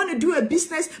seasons. You want to do a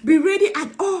business, be ready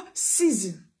at all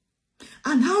seasons.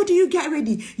 And how do you get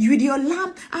ready? With your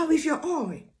lamp and with your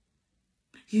oil.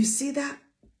 You see that?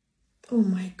 Oh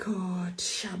my God.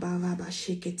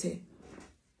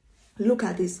 Look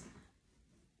at this.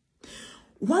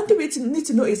 One thing we need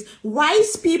to know is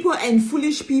wise people and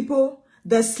foolish people,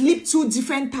 they sleep 2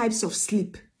 different types of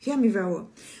sleep. Hear me very well.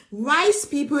 Wise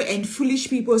people and foolish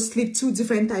people sleep 2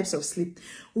 different types of sleep.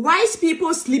 Wise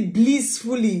people sleep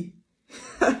blissfully.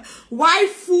 Why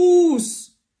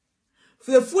fools?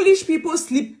 The foolish people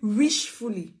sleep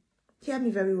wishfully. Hear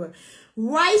me very well.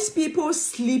 Wise people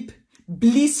sleep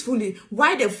blissfully.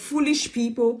 Why the foolish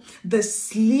people, they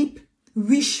sleep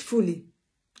wishfully.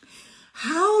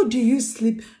 How do you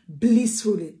sleep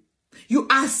blissfully? You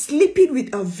are sleeping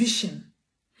with a vision.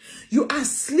 You are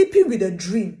sleeping with a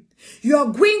dream. You are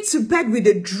going to bed with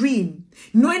a dream,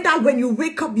 knowing that when you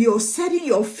wake up, you're setting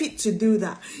your feet to do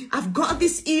that. I've got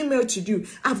this email to do.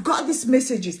 I've got these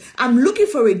messages. I'm looking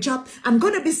for a job. I'm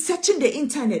going to be searching the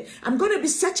internet. I'm going to be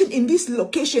searching in this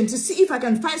location to see if I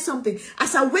can find something.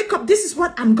 As I wake up, this is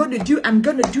what I'm going to do. I'm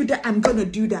going to do that. I'm going to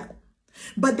do that.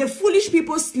 But the foolish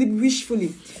people sleep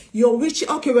wishfully. You're wishing,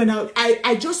 okay, when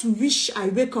I just wish I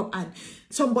wake up and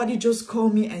somebody just call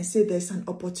me and say there's an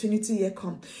opportunity here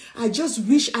come. I just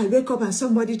wish I wake up and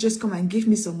somebody just come and give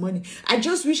me some money. I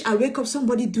just wish I wake up,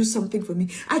 somebody do something for me.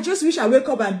 I just wish I wake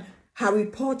up and Harry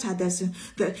Potter,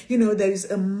 there is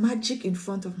a magic in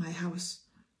front of my house.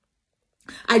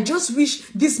 I just wish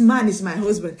this man is my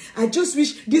husband. I just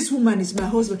wish this woman is my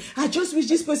husband. I just wish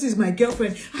this person is my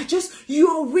girlfriend. You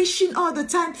are wishing all the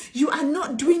time. You are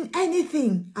not doing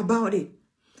anything about it.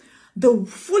 The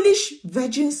foolish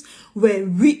virgins were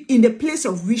in the place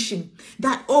of wishing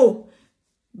that, oh,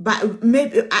 but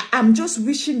maybe I'm just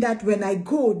wishing that when I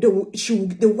go,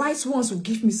 the wise ones will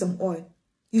give me some oil.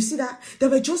 You see that? They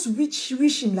were just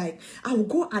wishing like, I will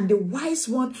go and the wise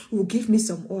one will give me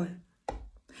some oil.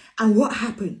 And what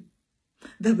happened?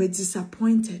 They were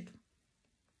disappointed.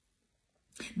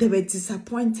 They were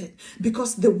disappointed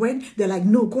because they're like,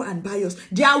 no, go and buy yours.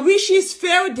 Their wishes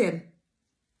failed them.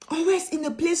 Always in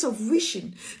a place of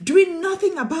wishing, doing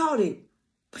nothing about it.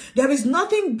 There is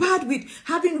nothing bad with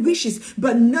having wishes,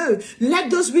 but no, let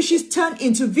those wishes turn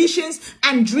into visions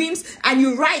and dreams, and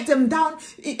you write them down.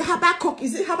 Habakkuk,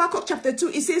 is it Habakkuk chapter 2?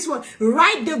 It says what?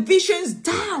 Write the visions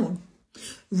down.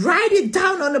 Write it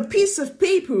down on a piece of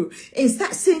paper and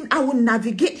start saying, I will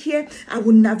navigate here, I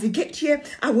will navigate here,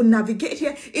 I will navigate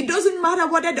here. It doesn't matter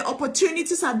whether the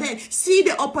opportunities are there. See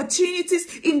the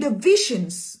opportunities in the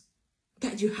visions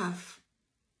that you have.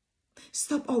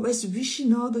 Stop always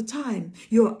wishing all the time.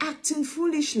 You're acting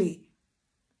foolishly.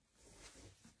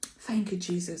 Thank you,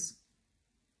 Jesus.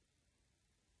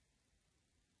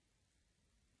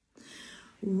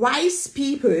 Wise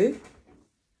people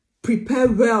prepare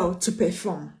well to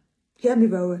perform. Hear me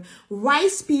very well.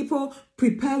 Wise people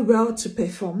prepare well to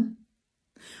perform,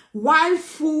 while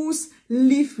fools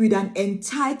live with an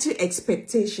entitled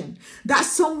expectation that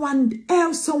someone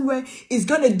else somewhere is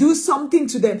going to do something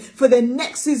to them for the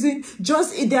next season.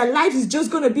 Just their life is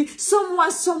just going to be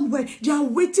someone somewhere. They are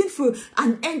waiting for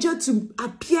an angel to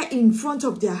appear in front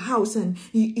of their house, and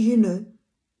you know.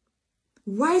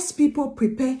 Wise people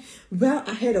prepare well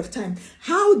ahead of time.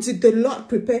 How did the Lord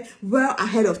prepare well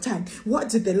ahead of time? What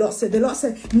did the Lord say? The Lord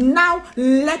said, now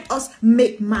let us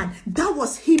make man. That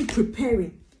was him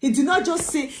preparing. He did not just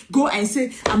say, go and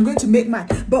say, I'm going to make man.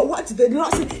 But what did the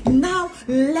Lord say? Now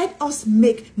let us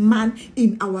make man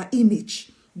in our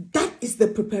image. That is the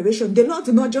preparation. The Lord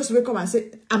did not just wake up and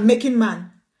say, I'm making man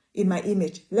in my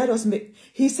image. Let us make.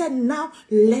 He said, now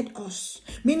let us.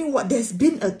 Meaning what? There's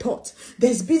been a thought.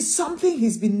 There's been something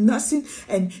he's been nursing.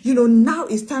 And, you know, now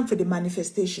it's time for the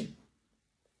manifestation.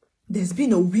 There's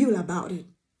been a will about it.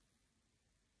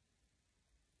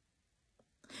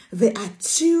 There are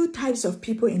two types of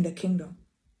people in the kingdom.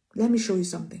 Let me show you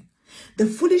something. The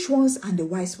foolish ones and the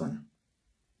wise one.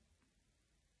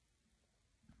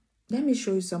 Let me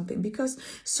show you something, because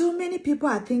so many people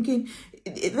are thinking,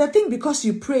 they think because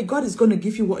you pray, God is going to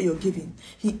give you what you're giving.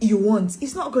 You want.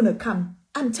 It's not going to come.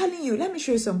 I'm telling you, let me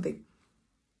show you something.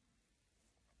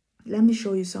 Let me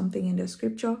show you something in the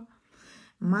scripture.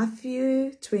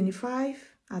 Matthew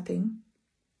 25, I think.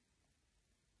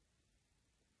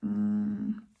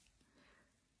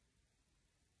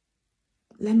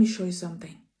 Let me show you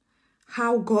something.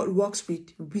 How God works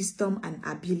with wisdom and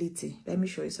ability. Let me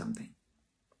show you something.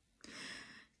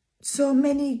 So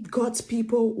many God's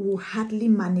people will hardly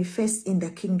manifest in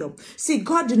the kingdom. See,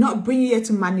 God did not bring you here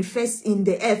to manifest in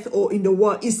the earth or in the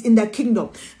world. It's in the kingdom.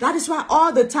 That is why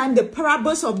all the time the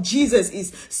parables of Jesus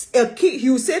is he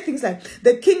will say things like,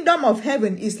 the kingdom of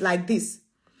heaven is like this.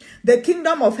 The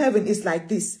kingdom of heaven is like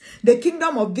this. The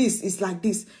kingdom of this is like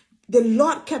this. The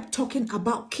Lord kept talking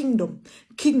about kingdom,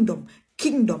 kingdom,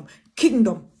 kingdom,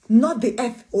 kingdom, not the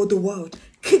earth or the world.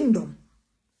 Kingdom.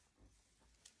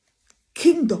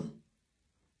 Kingdom.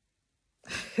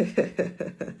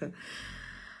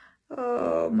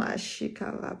 Oh,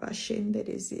 Shakata.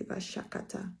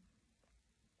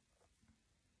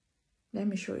 Let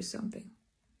me show you something.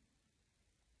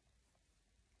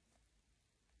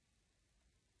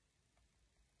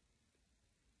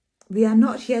 We are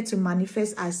not here to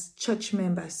manifest as church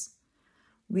members.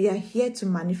 We are here to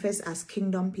manifest as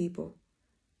kingdom people.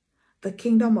 The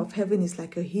kingdom of heaven is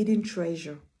like a hidden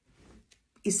treasure.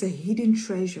 It's a hidden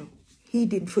treasure,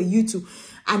 hidden for you to,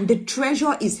 and the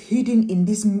treasure is hidden in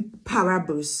these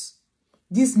parables,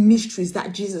 these mysteries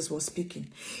that Jesus was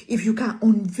speaking. If you can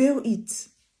unveil it,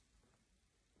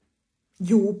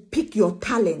 you will pick your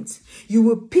talent. You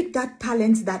will pick that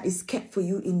talent that is kept for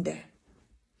you in there.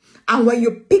 And when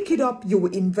you pick it up, you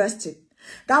will invest it.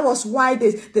 That was why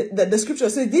the scripture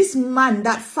says, this man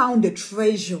that found the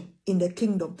treasure in the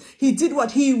kingdom, he did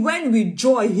what? He went with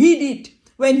joy. He did.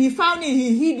 When he found it,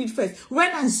 he hid it first.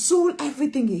 Went and sold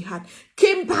everything he had.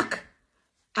 Came back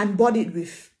and bought it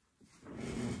with.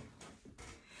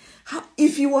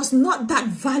 If he was not that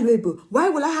valuable, why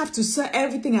will I have to sell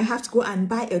everything? I have to go and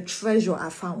buy a treasure I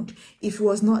found if it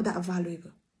was not that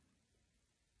valuable.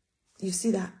 You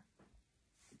see that?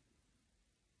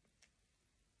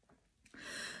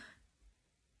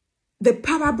 the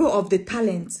parable of the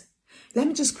talent. Let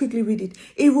me just quickly read it.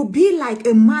 It will be like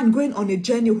a man going on a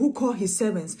journey who called his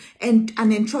servants and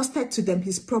entrusted to them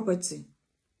his property.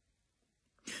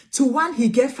 To one he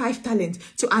gave 5 talents,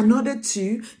 to another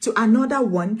 2, to another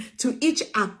 1, to each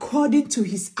according to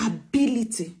his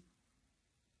ability.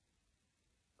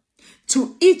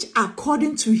 To each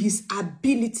according to his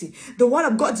ability. The word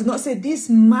of God did not say this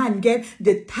man gave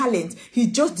the talent. He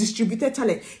just distributed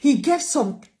talent. He gave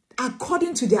some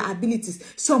according to their abilities.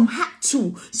 Some had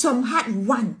 2, some had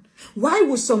 1. Why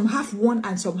would some have 1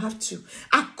 and some have 2?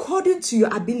 According to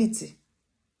your ability,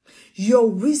 your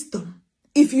wisdom.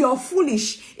 If you're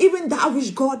foolish, even that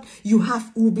which God you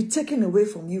have will be taken away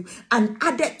from you and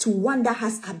added to one that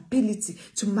has ability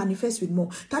to manifest with more.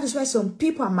 That is why some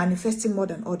people are manifesting more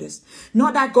than others.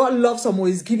 Not that God loves someone,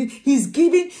 He's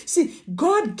giving. See,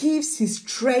 God gives his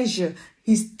treasure,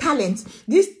 his talent.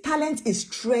 This talent is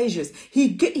treasures.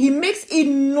 He makes it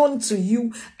known to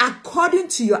you according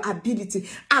to your ability,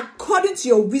 according to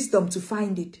your wisdom to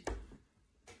find it.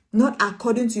 Not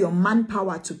according to your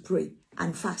manpower to pray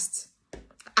and fast.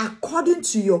 According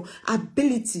to your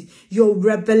ability, your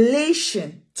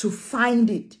revelation to find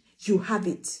it, you have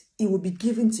it. It will be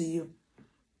given to you.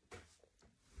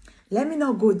 Let me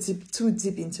not go too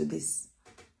deep into this.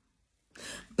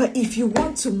 But if you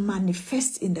want to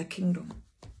manifest in the kingdom,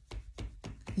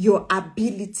 your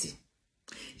ability,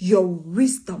 your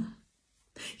wisdom,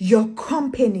 your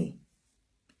company,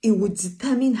 it will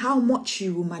determine how much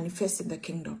you will manifest in the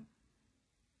kingdom.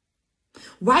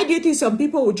 Why do you think some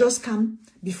people will just come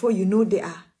before you know they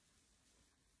are?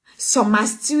 Some are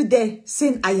still there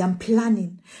saying, I am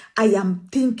planning, I am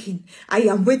thinking, I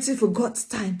am waiting for God's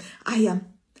time.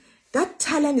 That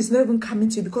talent is not even coming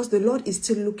to you because the Lord is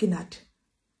still looking at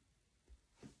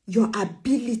your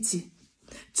ability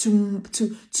to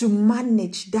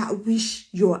manage that which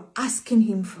you're asking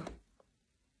him for.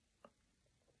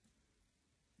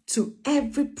 To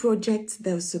every project,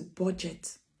 there's a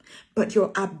budget. But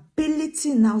your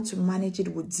ability now to manage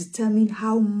it will determine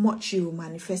how much you will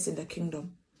manifest in the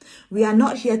kingdom. We are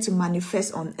not here to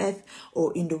manifest on earth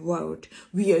or in the world.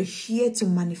 We are here to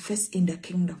manifest in the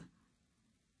kingdom.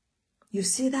 You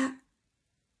see that?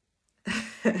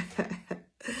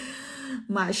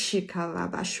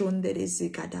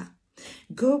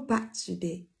 Go back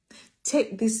today.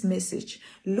 Take this message.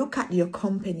 Look at your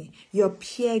company, your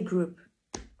peer group,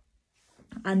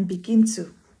 and begin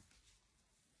to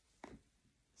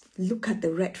look at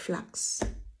the red flags.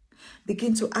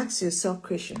 Begin to ask yourself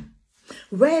question.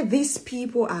 Where these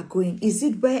people are going, is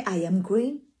it where I am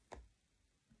going?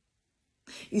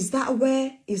 Is that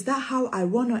how I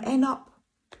want to end up?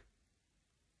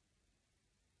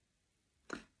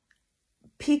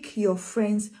 Pick your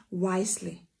friends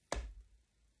wisely.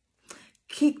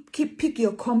 Pick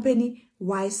your company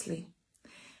wisely.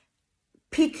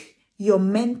 Pick your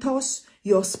mentors,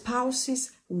 your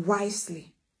spouses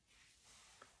wisely.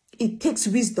 It takes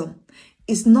wisdom.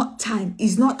 It's not time.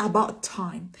 It's not about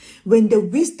time. When the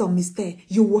wisdom is there,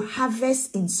 you will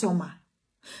harvest in summer.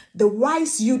 The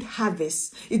wise youth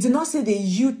harvest. It did not say the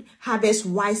youth harvest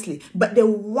wisely, but the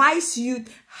wise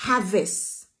youth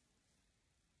harvest.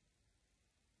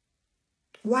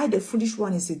 Why the foolish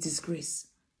one is a disgrace?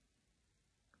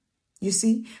 You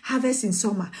see, harvest in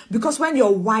summer. Because when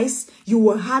you're wise, you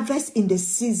will harvest in the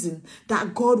season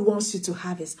that God wants you to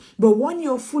harvest. But when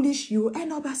you're foolish, you will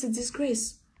end up as a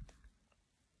disgrace.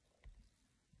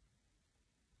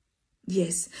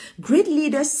 Yes, great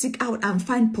leaders seek out and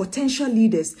find potential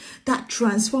leaders that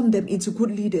transform them into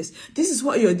good leaders. This is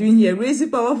what you're doing here,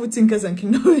 raising powerful thinkers and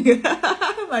kingdom.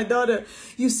 My daughter,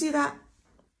 you see that?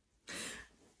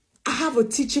 I have a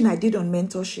teaching I did on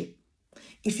mentorship.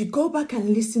 If you go back and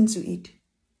listen to it,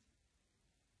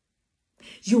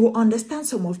 you will understand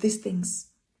some of these things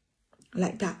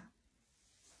like that.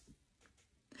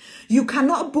 You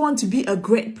cannot born to be a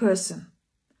great person.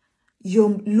 You're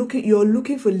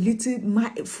looking for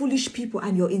little foolish people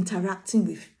and you're interacting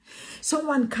with.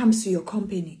 Someone comes to your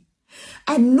company.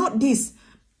 And not this.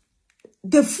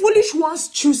 The foolish ones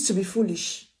choose to be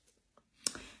foolish.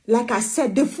 Like I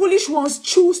said, the foolish ones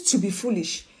choose to be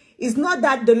foolish. It's not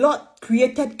that the Lord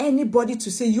created anybody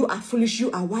to say you are foolish,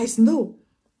 you are wise. No.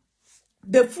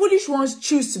 The foolish ones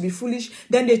choose to be foolish.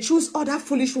 Then they choose other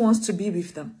foolish ones to be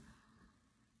with them.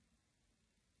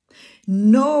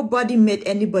 Nobody made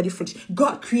anybody foolish.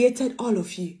 God created all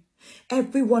of you.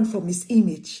 Everyone from his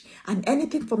image. And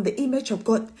anything from the image of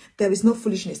God, there is no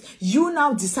foolishness. You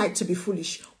now decide to be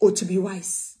foolish or to be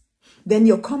wise. Then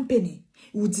your company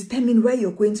will determine where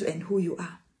you're going to and who you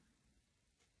are.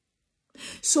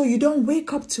 So you don't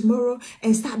wake up tomorrow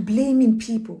and start blaming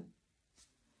people.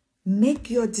 Make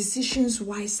your decisions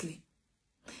wisely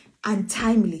and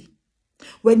timely.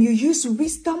 When you use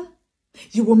wisdom,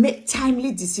 you will make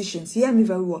timely decisions. Hear me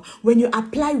very well. When you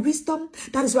apply wisdom,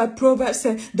 that is why Proverbs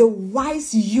said, the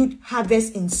wise youth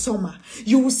harvest in summer.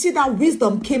 You will see that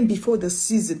wisdom came before the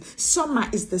season. Summer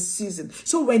is the season.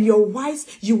 So when you're wise,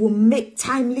 you will make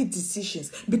timely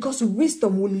decisions, because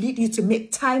wisdom will lead you to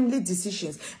make timely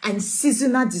decisions and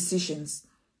seasonal decisions.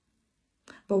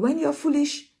 But when you're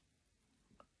foolish,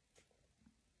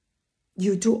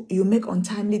 you make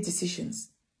untimely decisions.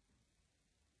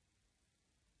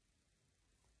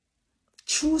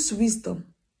 Choose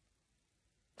wisdom.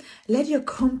 Let your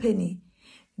company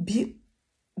be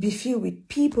filled with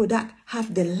people that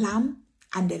have the lamp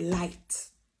and the light.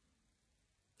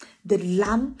 The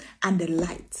lamp and the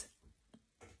light.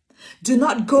 Do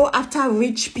not go after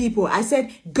rich people. I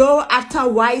said, go after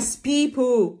wise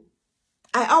people.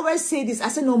 I always say this. I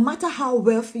said, no matter how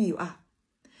wealthy you are,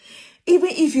 even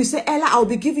if you say, Ella, I'll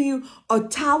be giving you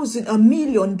 1,000,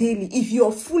 1,000,000 daily. If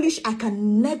you're foolish, I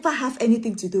can never have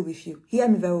anything to do with you. Hear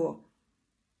me very well.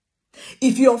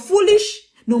 If you're foolish,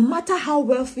 no matter how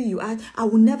wealthy you are, I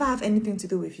will never have anything to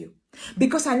do with you.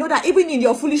 Because I know that even in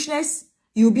your foolishness,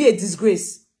 you'll be a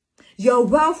disgrace. Your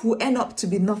wealth will end up to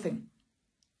be nothing.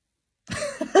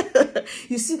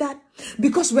 You see that?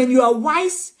 Because when you are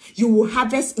wise, you will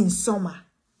harvest in summer.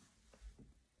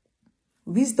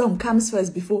 Wisdom comes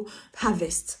first before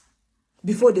harvest,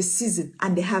 before the season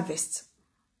and the harvest.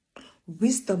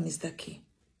 Wisdom is the key.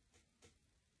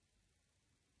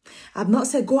 I've not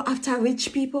said go after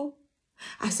rich people.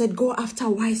 I said go after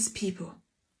wise people.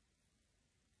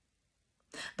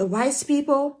 The wise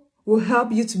people will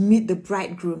help you to meet the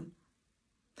bridegroom.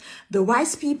 The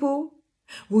wise people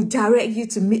will direct you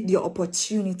to meet your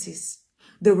opportunities.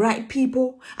 The right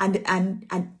people and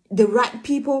the right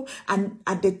people and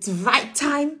at the right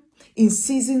time in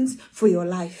seasons for your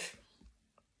life.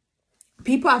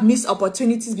 People have missed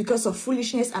opportunities because of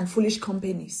foolishness and foolish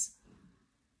companies.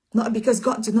 Not because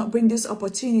God did not bring these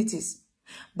opportunities,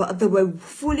 but they were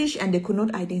foolish and they could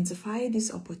not identify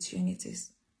these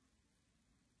opportunities.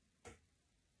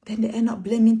 Then they end up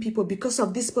blaming people because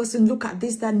of this person. Look at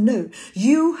this, that. No,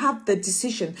 you have the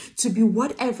decision to be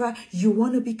whatever you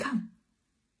want to become.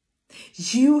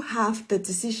 You have the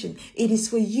decision. It is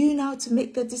for you now to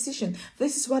make the decision.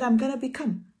 This is what I'm going to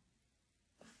become.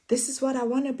 This is what I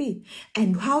want to be.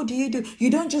 And how do? You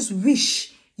don't just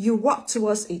wish, you walk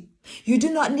towards it. You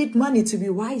do not need money to be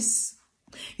wise.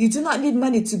 You do not need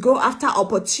money to go after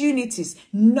opportunities.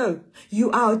 No,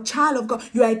 you are a child of God.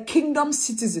 You are a kingdom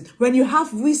citizen. When you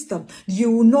have wisdom,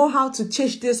 you will know how to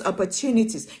chase these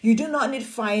opportunities. You do not need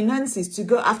finances to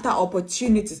go after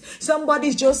opportunities.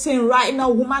 Somebody's just saying right now,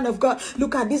 woman of God,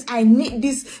 look at this. I need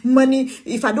this money.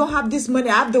 If I don't have this money,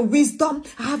 I have the wisdom.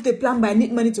 I have the plan, but I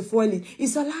need money to foil it.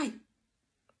 It's a lie.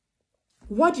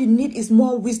 What you need is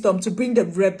more wisdom to bring the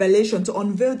revelation, to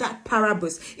unveil that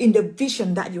parables in the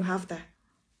vision that you have there.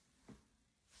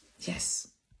 Yes.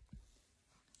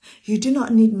 You do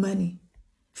not need money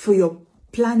for your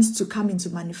plans to come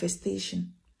into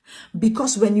manifestation.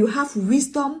 Because when you have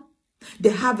wisdom,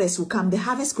 the harvest will come. The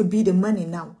harvest could be the money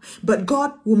now. But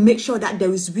God will make sure that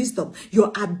there is wisdom.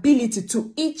 Your ability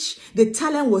to each, the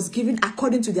talent was given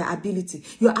according to their ability.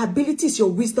 Your ability is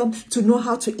your wisdom to know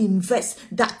how to invest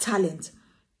that talent.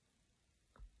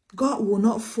 God will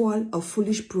not foil a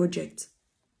foolish project.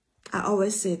 I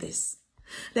always say this.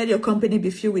 Let your company be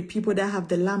filled with people that have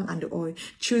the lamp and the oil.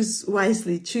 Choose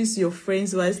wisely. Choose your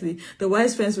friends wisely. The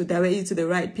wise friends will direct you to the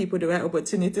right people, the right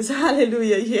opportunities.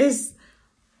 Hallelujah. Yes.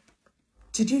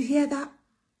 Did you hear that?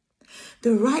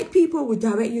 The right people will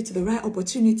direct you to the right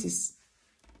opportunities.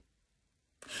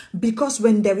 Because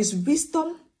when there is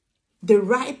wisdom, the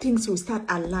right things will start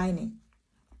aligning.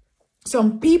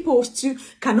 Some people still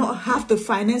cannot have the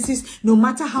finances, no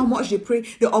matter how much they pray,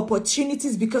 the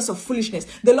opportunities because of foolishness.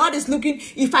 The Lord is looking,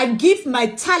 if I give my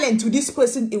talent to this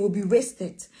person, it will be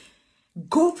wasted.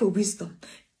 Go for wisdom.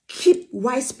 Keep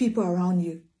wise people around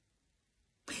you.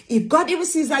 If God even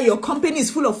sees that your company is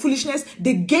full of foolishness,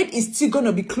 the gate is still going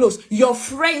to be closed. Your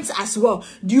friends as well.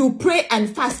 You pray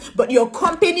and fast, but your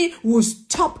company will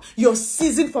stop your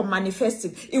season from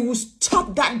manifesting. It will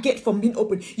stop that gate from being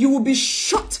open. You will be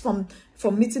shut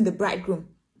from meeting the bridegroom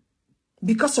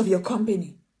because of your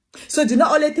company. So do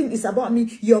not only think it's about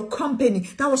me, your company.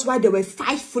 That was why there were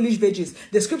 5 foolish virgins.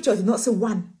 The scripture did not say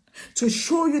 1. To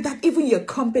show you that even your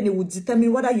company will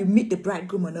determine whether you meet the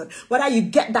bridegroom or not, whether you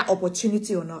get that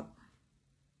opportunity or not.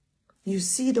 You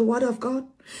see the word of God?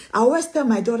 I always tell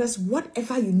my daughters,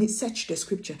 whatever you need, search the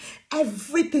scripture.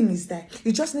 Everything is there.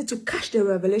 You just need to catch the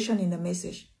revelation in the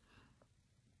message.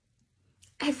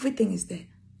 Everything is there.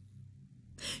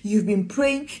 You've been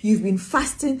praying, you've been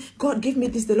fasting. God, give me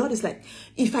this. The Lord is like,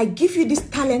 if I give you this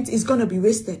talent, it's going to be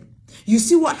wasted. You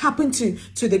see what happened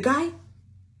to the guy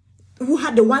who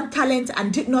had the one talent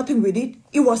and did nothing with it?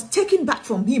 It was taken back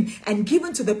from him and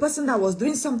given to the person that was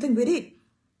doing something with it.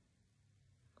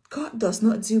 God does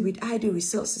not deal with idle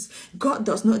resources. God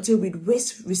does not deal with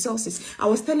waste resources. I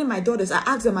was telling my daughters, I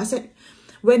asked them, I said,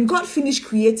 when God finished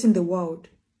creating the world,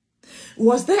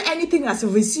 was there anything as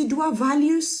residual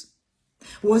values?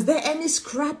 Was there any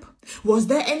scrap? Was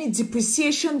there any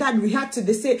depreciation that we had to,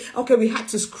 they say, okay, we had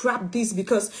to scrap this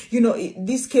because, you know,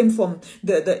 this came from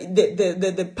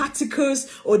the particles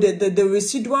or the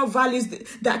residual values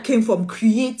that came from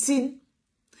creating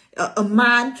a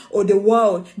man or the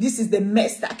world. This is the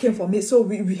mess that came from it. So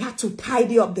we had to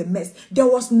tidy up the mess. There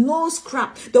was no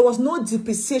scrap. There was no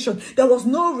depreciation. There was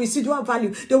no residual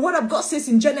value. The word of God says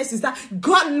in Genesis that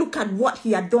God looked at what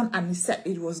he had done and he said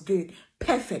it was good.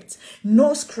 Perfect.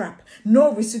 No scrap.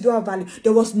 No residual value.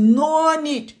 There was no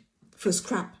need for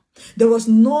scrap. There was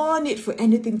no need for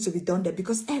anything to be done there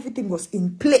because everything was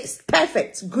in place.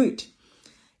 Perfect. Good.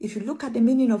 If you look at the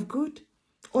meaning of good,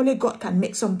 only God can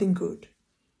make something good.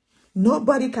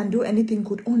 Nobody can do anything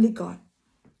good, only God.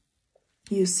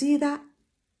 You see that?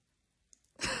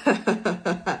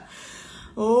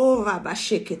 Oh, Rabba,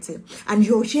 shake it. And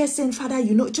you're here saying, Father,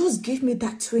 you know, just give me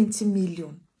that 20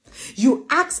 million. You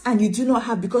ask and you do not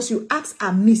have because you ask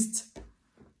and missed.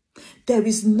 There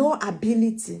is no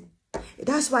ability.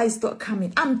 That's why it's not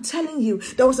coming. I'm telling you,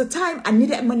 there was a time I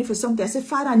needed money for something. I said,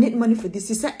 Father, I need money for this.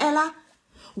 He said, Ella,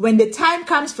 when the time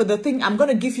comes for the thing, I'm going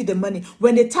to give you the money.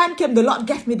 When the time came, the Lord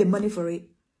gave me the money for it.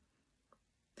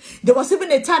 There was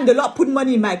even a time the Lord put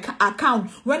money in my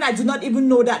account when I did not even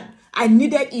know that I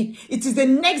needed it. It is the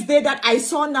next day that I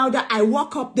saw now that I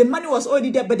woke up. The money was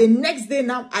already there, but the next day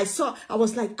now I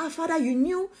was like, Father, you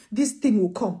knew this thing will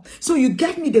come. So you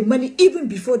gave me the money even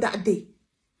before that day.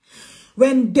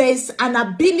 When there's an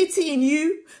ability in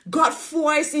you, God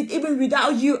forces it even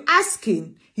without you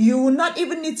asking. You will not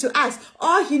even need to ask.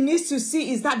 All he needs to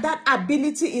see is that that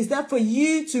ability is there for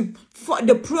you to, for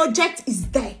the project is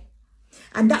there.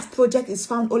 And that project is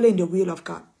found only in the will of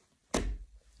God.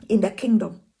 In the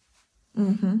kingdom.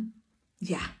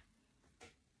 Yeah.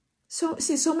 So,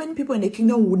 see, so many people in the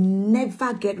kingdom will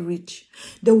never get rich.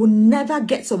 They will never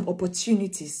get some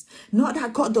opportunities. Not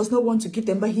that God does not want to give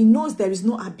them, but he knows there is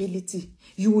no ability.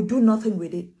 You will do nothing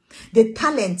with it. The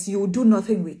talent, you will do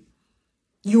nothing with.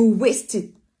 You will waste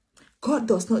it. God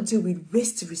does not deal with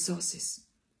waste resources.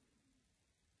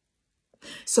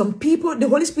 Some people, the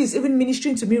Holy Spirit is even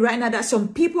ministering to me right now that some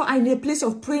people are in a place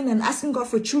of praying and asking God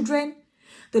for children.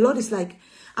 The Lord is like,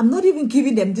 I'm not even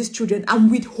giving them these children. I'm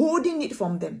withholding it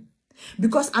from them.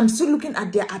 Because I'm still looking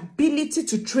at their ability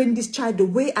to train this child the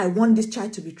way I want this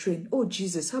child to be trained. Oh,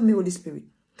 Jesus, help me, Holy Spirit.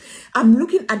 I'm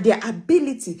looking at their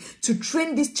ability to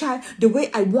train this child the way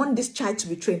I want this child to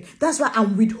be trained. That's why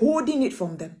I'm withholding it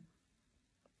from them.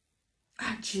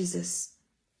 Ah, Jesus.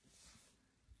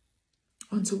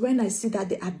 Until when I see that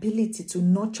the ability to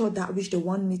nurture that which they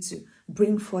want me to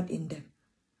bring forth in them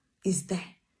is there,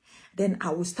 then I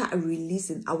will start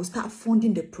releasing. I will start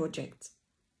funding the project.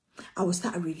 I will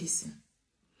start releasing.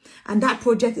 And that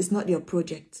project is not your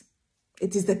project.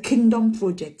 It is the kingdom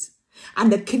project.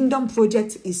 And the kingdom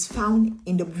project is found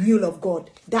in the will of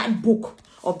God. That book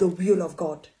of the will of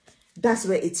God. That's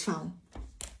where it's found.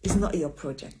 It's not your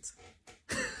project.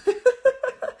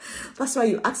 That's why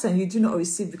you ask and you do not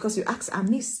receive, because you ask and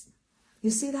miss. You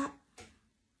see that?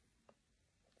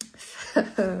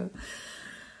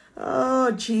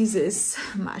 Oh, Jesus.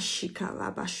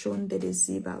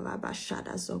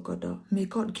 May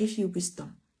God give you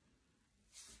wisdom.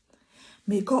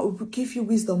 May God give you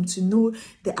wisdom to know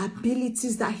the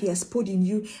abilities that he has put in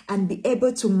you and be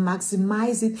able to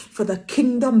maximize it for the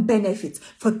kingdom benefits,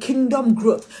 for kingdom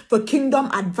growth, for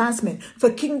kingdom advancement, for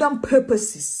kingdom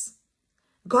purposes.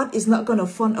 God is not going to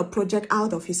fund a project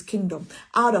out of his kingdom,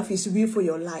 out of his will for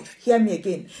your life. Hear me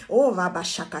again. Oh, Rabba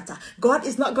Shakata. God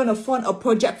is not going to fund a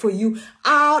project for you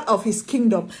out of his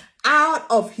kingdom, out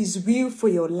of his will for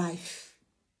your life.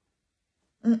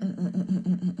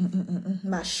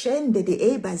 Mashende de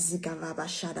ebazika Rabba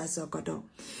Shada Zogodo.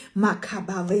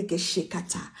 Makabarege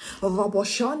Shekata.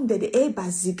 Roboshonde de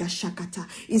ebazika Shakata.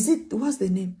 Is it, what's the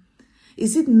name?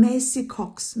 Is it Mercy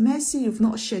Cox? Mercy, you've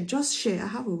not shared. Just share. I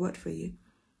have a word for you.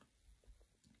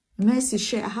 Mercy,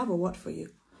 share. I have a word for you.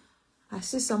 I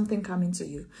see something coming to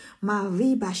you.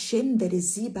 Mariba shende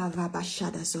ziba raba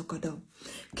shada zokodo.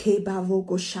 Keba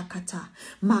rogo shakata.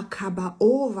 Makaba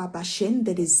o raba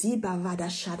shende ziba rada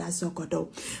shada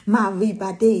zokodo.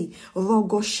 Mariba de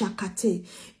rogo shakate.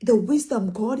 The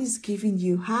wisdom God is giving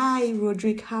you. Hi,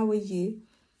 Roderick, how are you?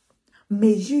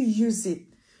 May you use it.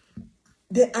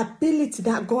 The ability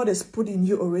that God has put in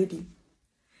you already.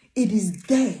 It is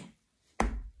there.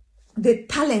 The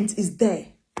talent is there.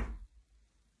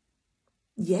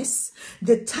 Yes,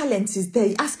 the talent is there.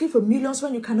 You're asking for millions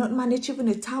when you cannot manage even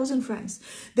 1,000 francs.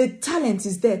 The talent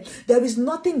is there. There is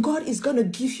nothing God is going to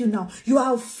give you now. You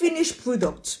are a finished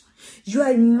product. You are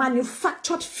a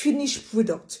manufactured finished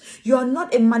product. You are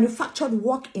not a manufactured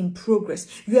work in progress.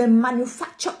 You are a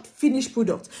manufactured finished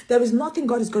product. There is nothing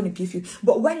God is going to give you.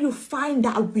 But when you find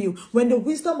that will, when the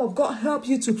wisdom of God helps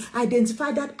you to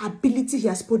identify that ability He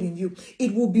has put in you,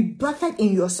 it will be birthed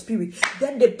in your spirit.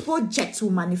 Then the project will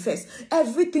manifest.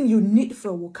 Everything you need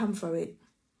for will come for it.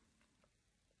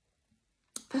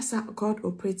 That's how God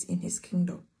operates in His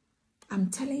kingdom. I'm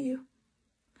telling you.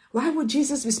 Why would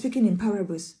Jesus be speaking in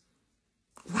parables?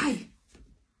 Why?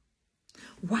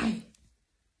 Why?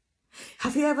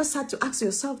 Have you ever sat to ask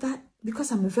yourself that?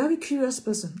 Because I'm a very curious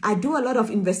person. I do a lot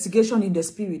of investigation in the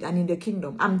spirit and in the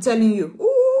kingdom. I'm telling you.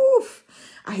 Oof,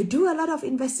 I do a lot of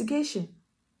investigation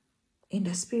in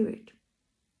the spirit.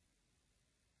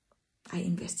 I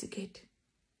investigate.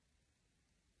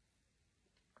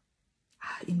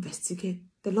 I investigate.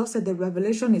 The Lord said the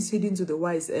revelation is hidden to the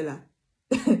wise, Ella.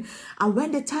 And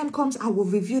when the time comes, I will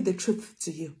reveal the truth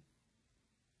to you.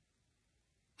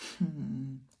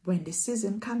 When the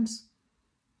season comes.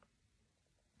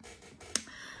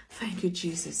 Thank you,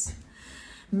 Jesus.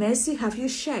 Mercy, have you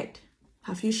shared?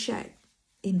 Have you shared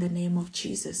in the name of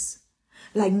Jesus?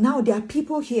 Like now, there are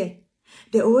people here.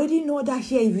 They already know that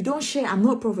here, if you don't share, I'm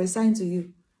not prophesying to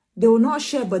you. They will not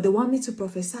share, but they want me to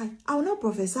prophesy. I will not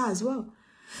prophesy as well.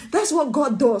 That's what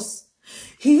God does.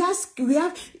 There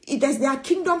are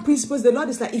kingdom principles. The Lord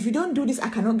is like, if you don't do this, I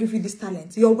cannot give you this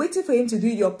talent. You're waiting for Him to do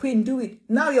it. You're praying, do it.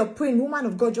 Now you're praying, woman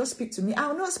of God, just speak to me. I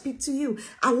will not speak to you.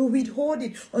 I will withhold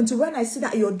it until when I see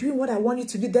that you're doing what I want you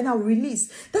to do, then I'll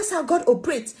release. That's how God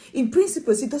operates in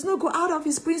principles. He does not go out of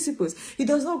His principles. He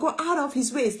does not go out of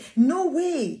His ways. No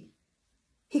way.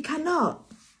 He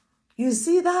cannot. You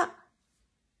see that?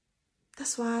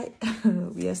 That's why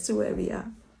we are still where we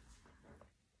are.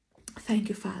 Thank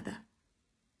you, Father.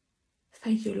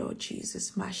 Thank you, Lord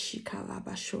Jesus. Mashika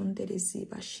rabashonde de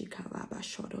ziba shika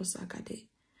rabashodo zagade.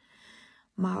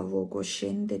 Marogo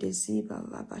shende de ziba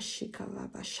rabashika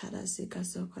rabashada ziga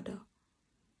zogado.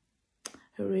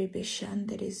 Rebe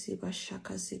shande de ziba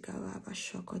shaka ziga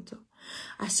rabashokodo.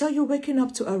 I saw you waking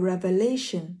up to a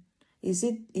revelation. Is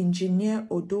it Engineer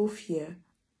Odofia?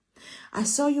 I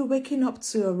saw you waking up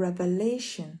to a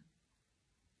revelation.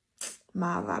 And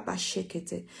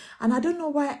I don't know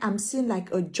why I'm seeing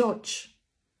like a judge.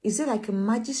 Is it like a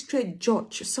magistrate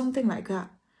judge? Something like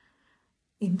that.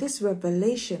 In this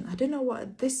revelation, I don't know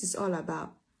what this is all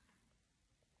about.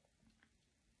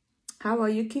 How are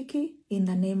you, Kiki? In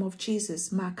the name of Jesus.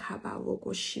 May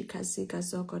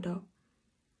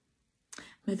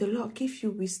the Lord give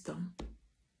you wisdom.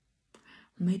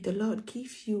 May the Lord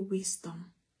give you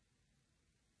wisdom.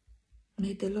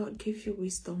 May the Lord give you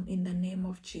wisdom in the name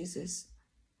of Jesus.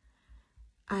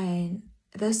 And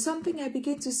there's something I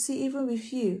begin to see even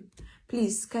with you.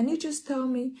 Please, can you just tell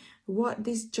me what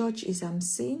this judge is I'm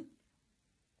seeing?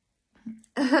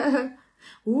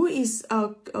 Who is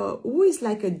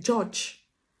like a judge?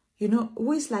 You know,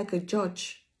 who is like a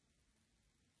judge?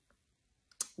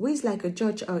 Who is like a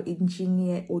judge or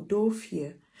Engineer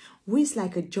Odofia? Who is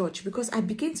like a judge? Because I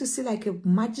begin to see like a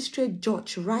magistrate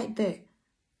judge right there.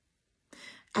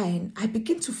 And I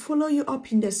begin to follow you up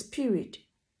in the spirit.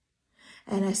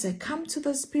 And as I come to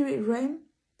the spirit realm,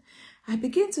 I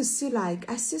begin to see like,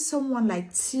 I see someone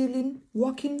like tilling,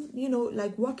 walking, you know,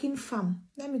 like walking farm.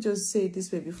 Let me just say it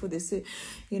this way before they say,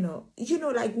 you know,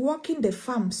 like walking the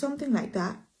farm, something like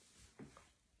that.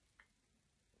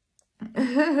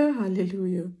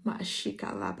 Hallelujah.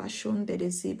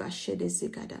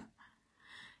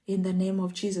 In the name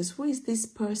of Jesus, who is this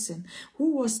person?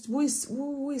 Who is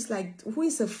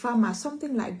a farmer?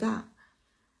 Something like that.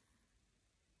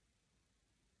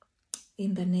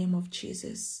 In the name of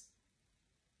Jesus.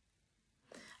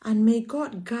 And may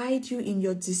God guide you in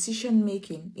your decision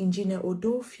making. Engineer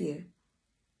Odofia.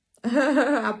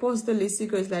 Apostle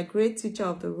Isiko is like great teacher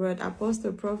of the word.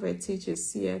 Apostle, prophet, teacher,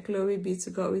 seer. Glory be to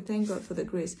God. We thank God for the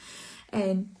grace.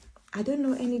 And I don't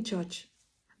know any judge.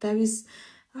 There is,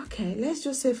 okay, let's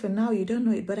just say for now you don't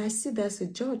know it, but I see there's a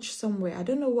judge somewhere. I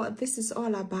don't know what this is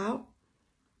all about.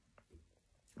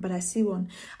 but I see one.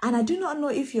 And I do not know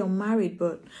if you're married,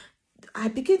 but I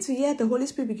begin to hear the Holy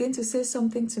Spirit begin to say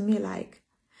something to me like,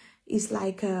 it's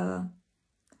like a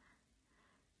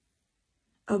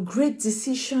great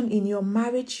decision in your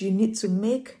marriage you need to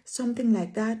make, something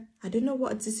like that. I don't know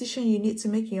what decision you need to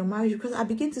make in your marriage, because I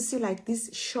begin to see like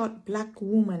this short black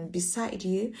woman beside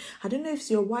you. I don't know if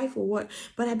it's your wife or what,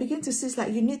 but I begin to see it's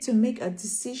like you need to make a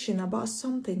decision about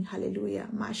something. Hallelujah.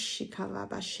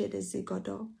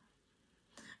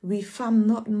 We farm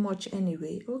not much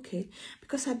anyway. Okay.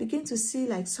 Because I begin to see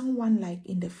like someone like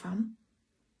in the farm.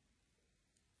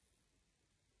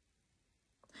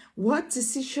 What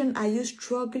decision are you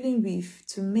struggling with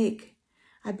to make?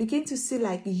 I begin to see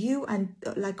like you and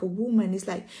like a woman. It's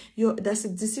like there's a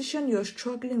decision you're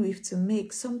struggling with to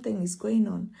make. Something is going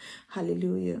on.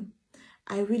 Hallelujah.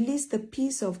 I release the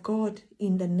peace of God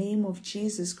in the name of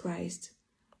Jesus Christ.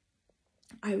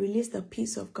 I release the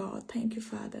peace of God. Thank you,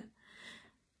 Father.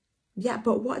 Yeah,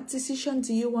 but what decision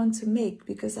do you want to make?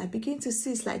 Because I begin to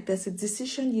see it's like there's a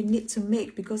decision you need to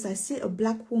make, because I see a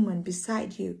black woman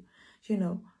beside you, you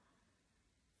know.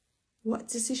 What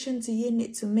decision do you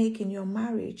need to make in your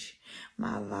marriage?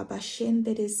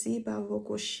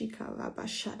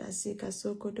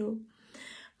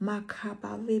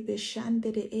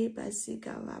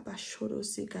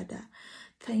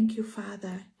 Thank you,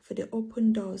 Father, for the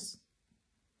open doors.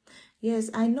 Yes,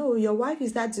 I know your wife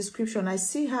is that description. I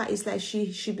see her. It's like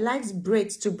she likes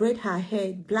braids, to braid her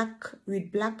hair black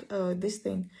with black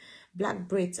black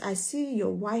braids. I see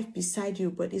your wife beside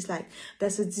you, but it's like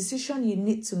there's a decision you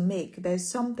need to make. There's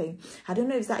something. I don't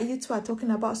know if that you two are talking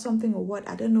about something or what.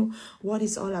 I don't know what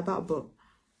it's all about, but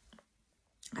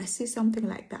I see something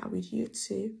like that with you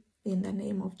too. In the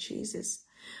name of Jesus.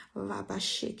 Thank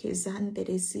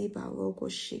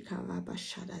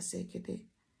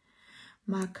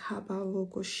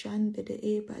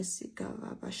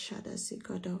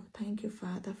you,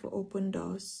 Father, for open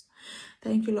doors.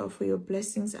 Thank you, Lord, for your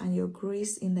blessings and your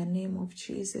grace in the name of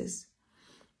Jesus.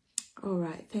 All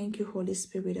right. Thank you, Holy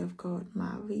Spirit of God.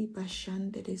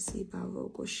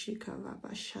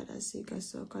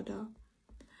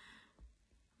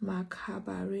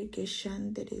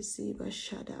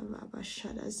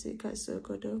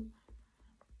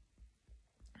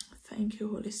 Thank you,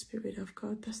 Holy Spirit of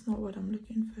God. That's not what I'm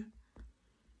looking for.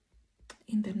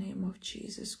 In the name of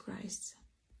Jesus Christ.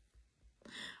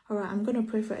 All right, I'm going to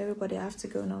pray for everybody. I have to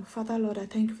go now. Father, Lord, I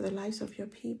thank you for the lives of your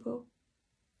people.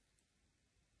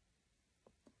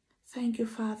 Thank you,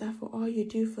 Father, for all you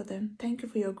do for them. Thank you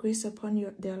for your grace upon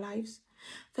their lives.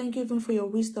 Thank you even for your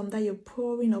wisdom that you're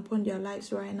pouring upon their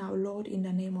lives right now, Lord, in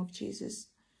the name of Jesus.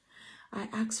 I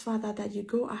ask, Father, that you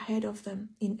go ahead of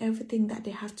them in everything that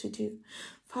they have to do.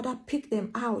 Father, pick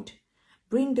them out.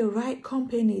 Bring the right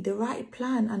company, the right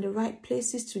plan, and the right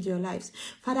places to their lives.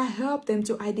 Father, help them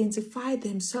to identify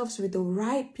themselves with the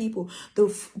right people,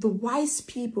 the wise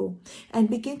people, and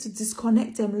begin to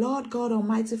disconnect them, Lord God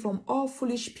Almighty, from all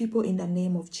foolish people in the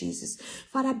name of Jesus.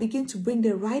 Father, begin to bring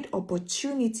the right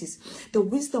opportunities, the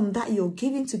wisdom that you're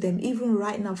giving to them even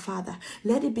right now, Father.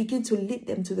 Let it begin to lead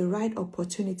them to the right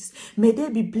opportunities. May they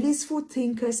be blissful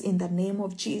thinkers in the name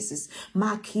of Jesus.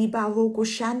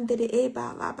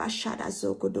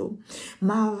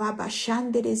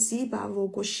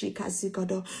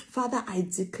 Father, I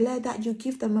declare that you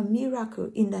give them a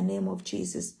miracle in the name of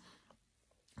Jesus.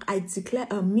 I declare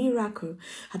a miracle.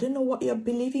 I don't know what you're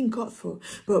believing God for,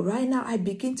 but right now I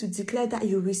begin to declare that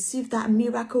you receive that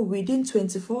miracle within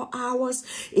 24 hours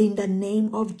in the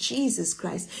name of Jesus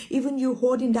Christ. Even you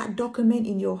holding that document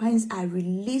in your hands, I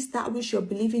release that which you're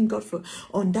believing God for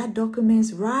on that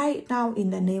document right now in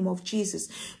the name of Jesus.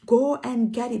 Go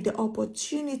and get it. The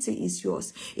opportunity is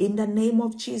yours in the name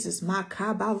of Jesus. In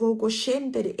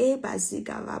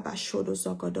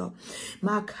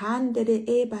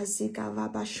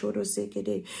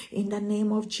the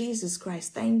name of Jesus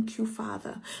Christ. Thank you,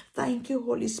 Father. Thank you,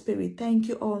 Holy Spirit. Thank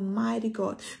you, Almighty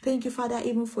God. Thank you, Father,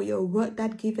 even for your word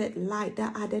that giveth light,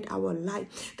 that added our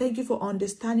light. Thank you for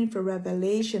understanding, for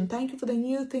revelation. Thank you for the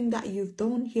new thing that you've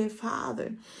done here,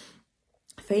 Father.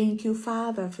 Thank you,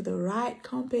 Father, for the right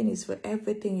companies, for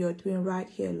everything you're doing right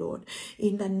here, Lord.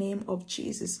 In the name of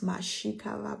Jesus. In the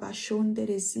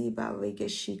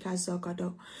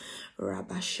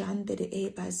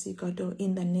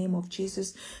name of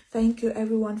Jesus. Thank you,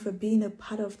 everyone, for being a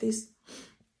part of this.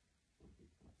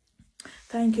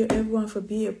 Thank you, everyone, for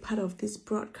being a part of this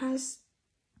broadcast.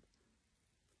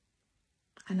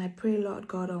 And I pray, Lord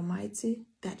God Almighty,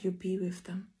 that you be with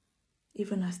them,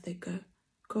 even as they go.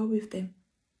 Go with them.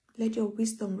 Let your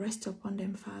wisdom rest upon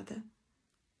them, Father.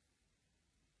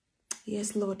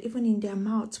 Yes, Lord, even in their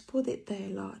mouths, put it there,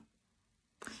 Lord.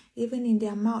 even in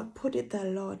their mouth. Put it there,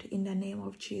 Lord, in the name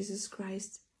of Jesus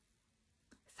Christ.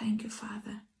 Thank you,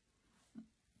 Father.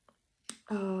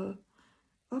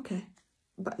 Okay.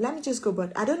 But let me just go.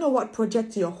 But I don't know what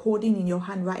project you're holding in your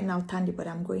hand right now, Tandy, but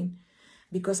I'm going.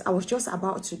 Because I was just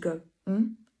about to go.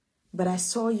 But I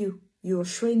saw you. You were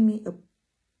showing me a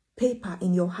paper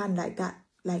in your hand like that,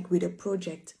 like with a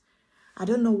project. I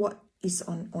don't know what is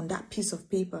on that piece of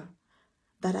paper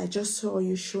that I just saw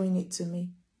you showing it to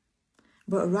me.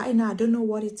 But right now, I don't know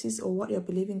what it is or what you're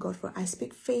believing God for. I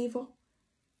speak favor.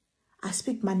 I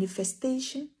speak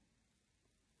manifestation.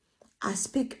 I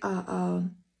speak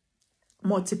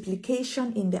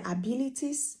multiplication in the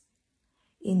abilities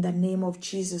in the name of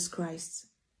Jesus Christ.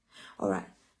 All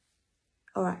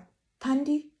right.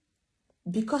 Tandy,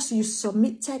 because you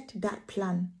submitted that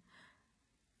plan,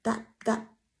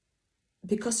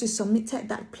 because you submitted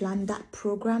that plan, that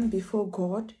program before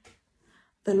God,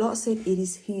 the Lord said He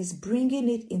is bringing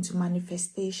it into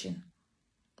manifestation.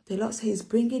 The Lord says He's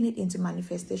bringing it into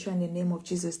manifestation in the name of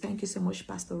Jesus. Thank you so much,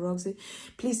 Pastor Roxy.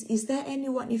 Please, is there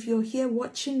anyone, if you're here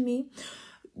watching me,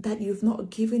 that you've not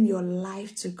given your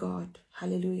life to God?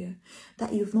 Hallelujah.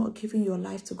 That you've not given your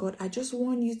life to God. I just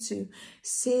want you to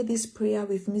say this prayer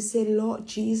with me. Say, Lord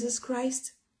Jesus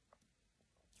Christ,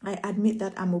 I admit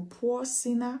that I'm a poor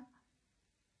sinner.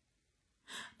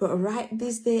 But right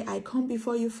this day, I come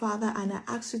before you, Father, and I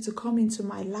ask you to come into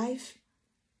my life.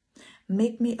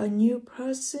 Make me a new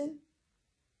person.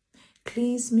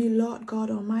 Cleanse me, Lord God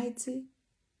Almighty.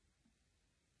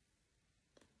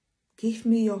 Give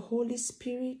me your Holy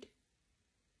Spirit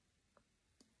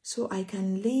so I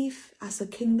can live as a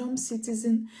kingdom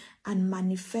citizen and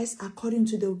manifest according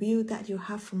to the will that you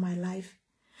have for my life.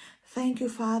 Thank you,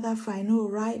 Father, for I know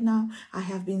right now I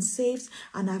have been saved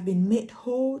and I've been made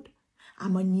whole.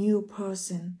 I'm a new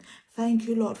person. Thank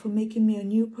you, Lord, for making me a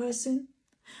new person.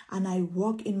 And I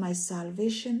walk in my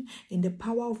salvation, in the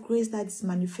power of grace that is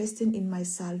manifesting in my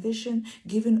salvation,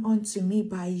 given unto me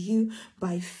by you,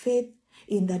 by faith,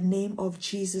 in the name of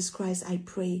Jesus Christ, I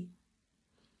pray.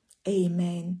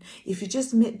 Amen. If you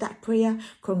just made that prayer,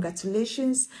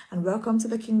 congratulations and welcome to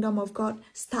the kingdom of God.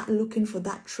 Start looking for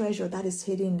that treasure that is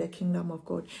hidden in the kingdom of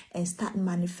God and start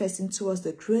manifesting towards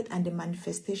the growth and the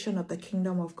manifestation of the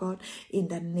kingdom of God in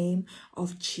the name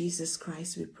of Jesus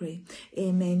Christ, we pray.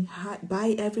 Amen.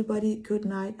 Bye, everybody. Good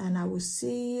night, and I will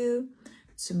see you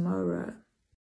tomorrow.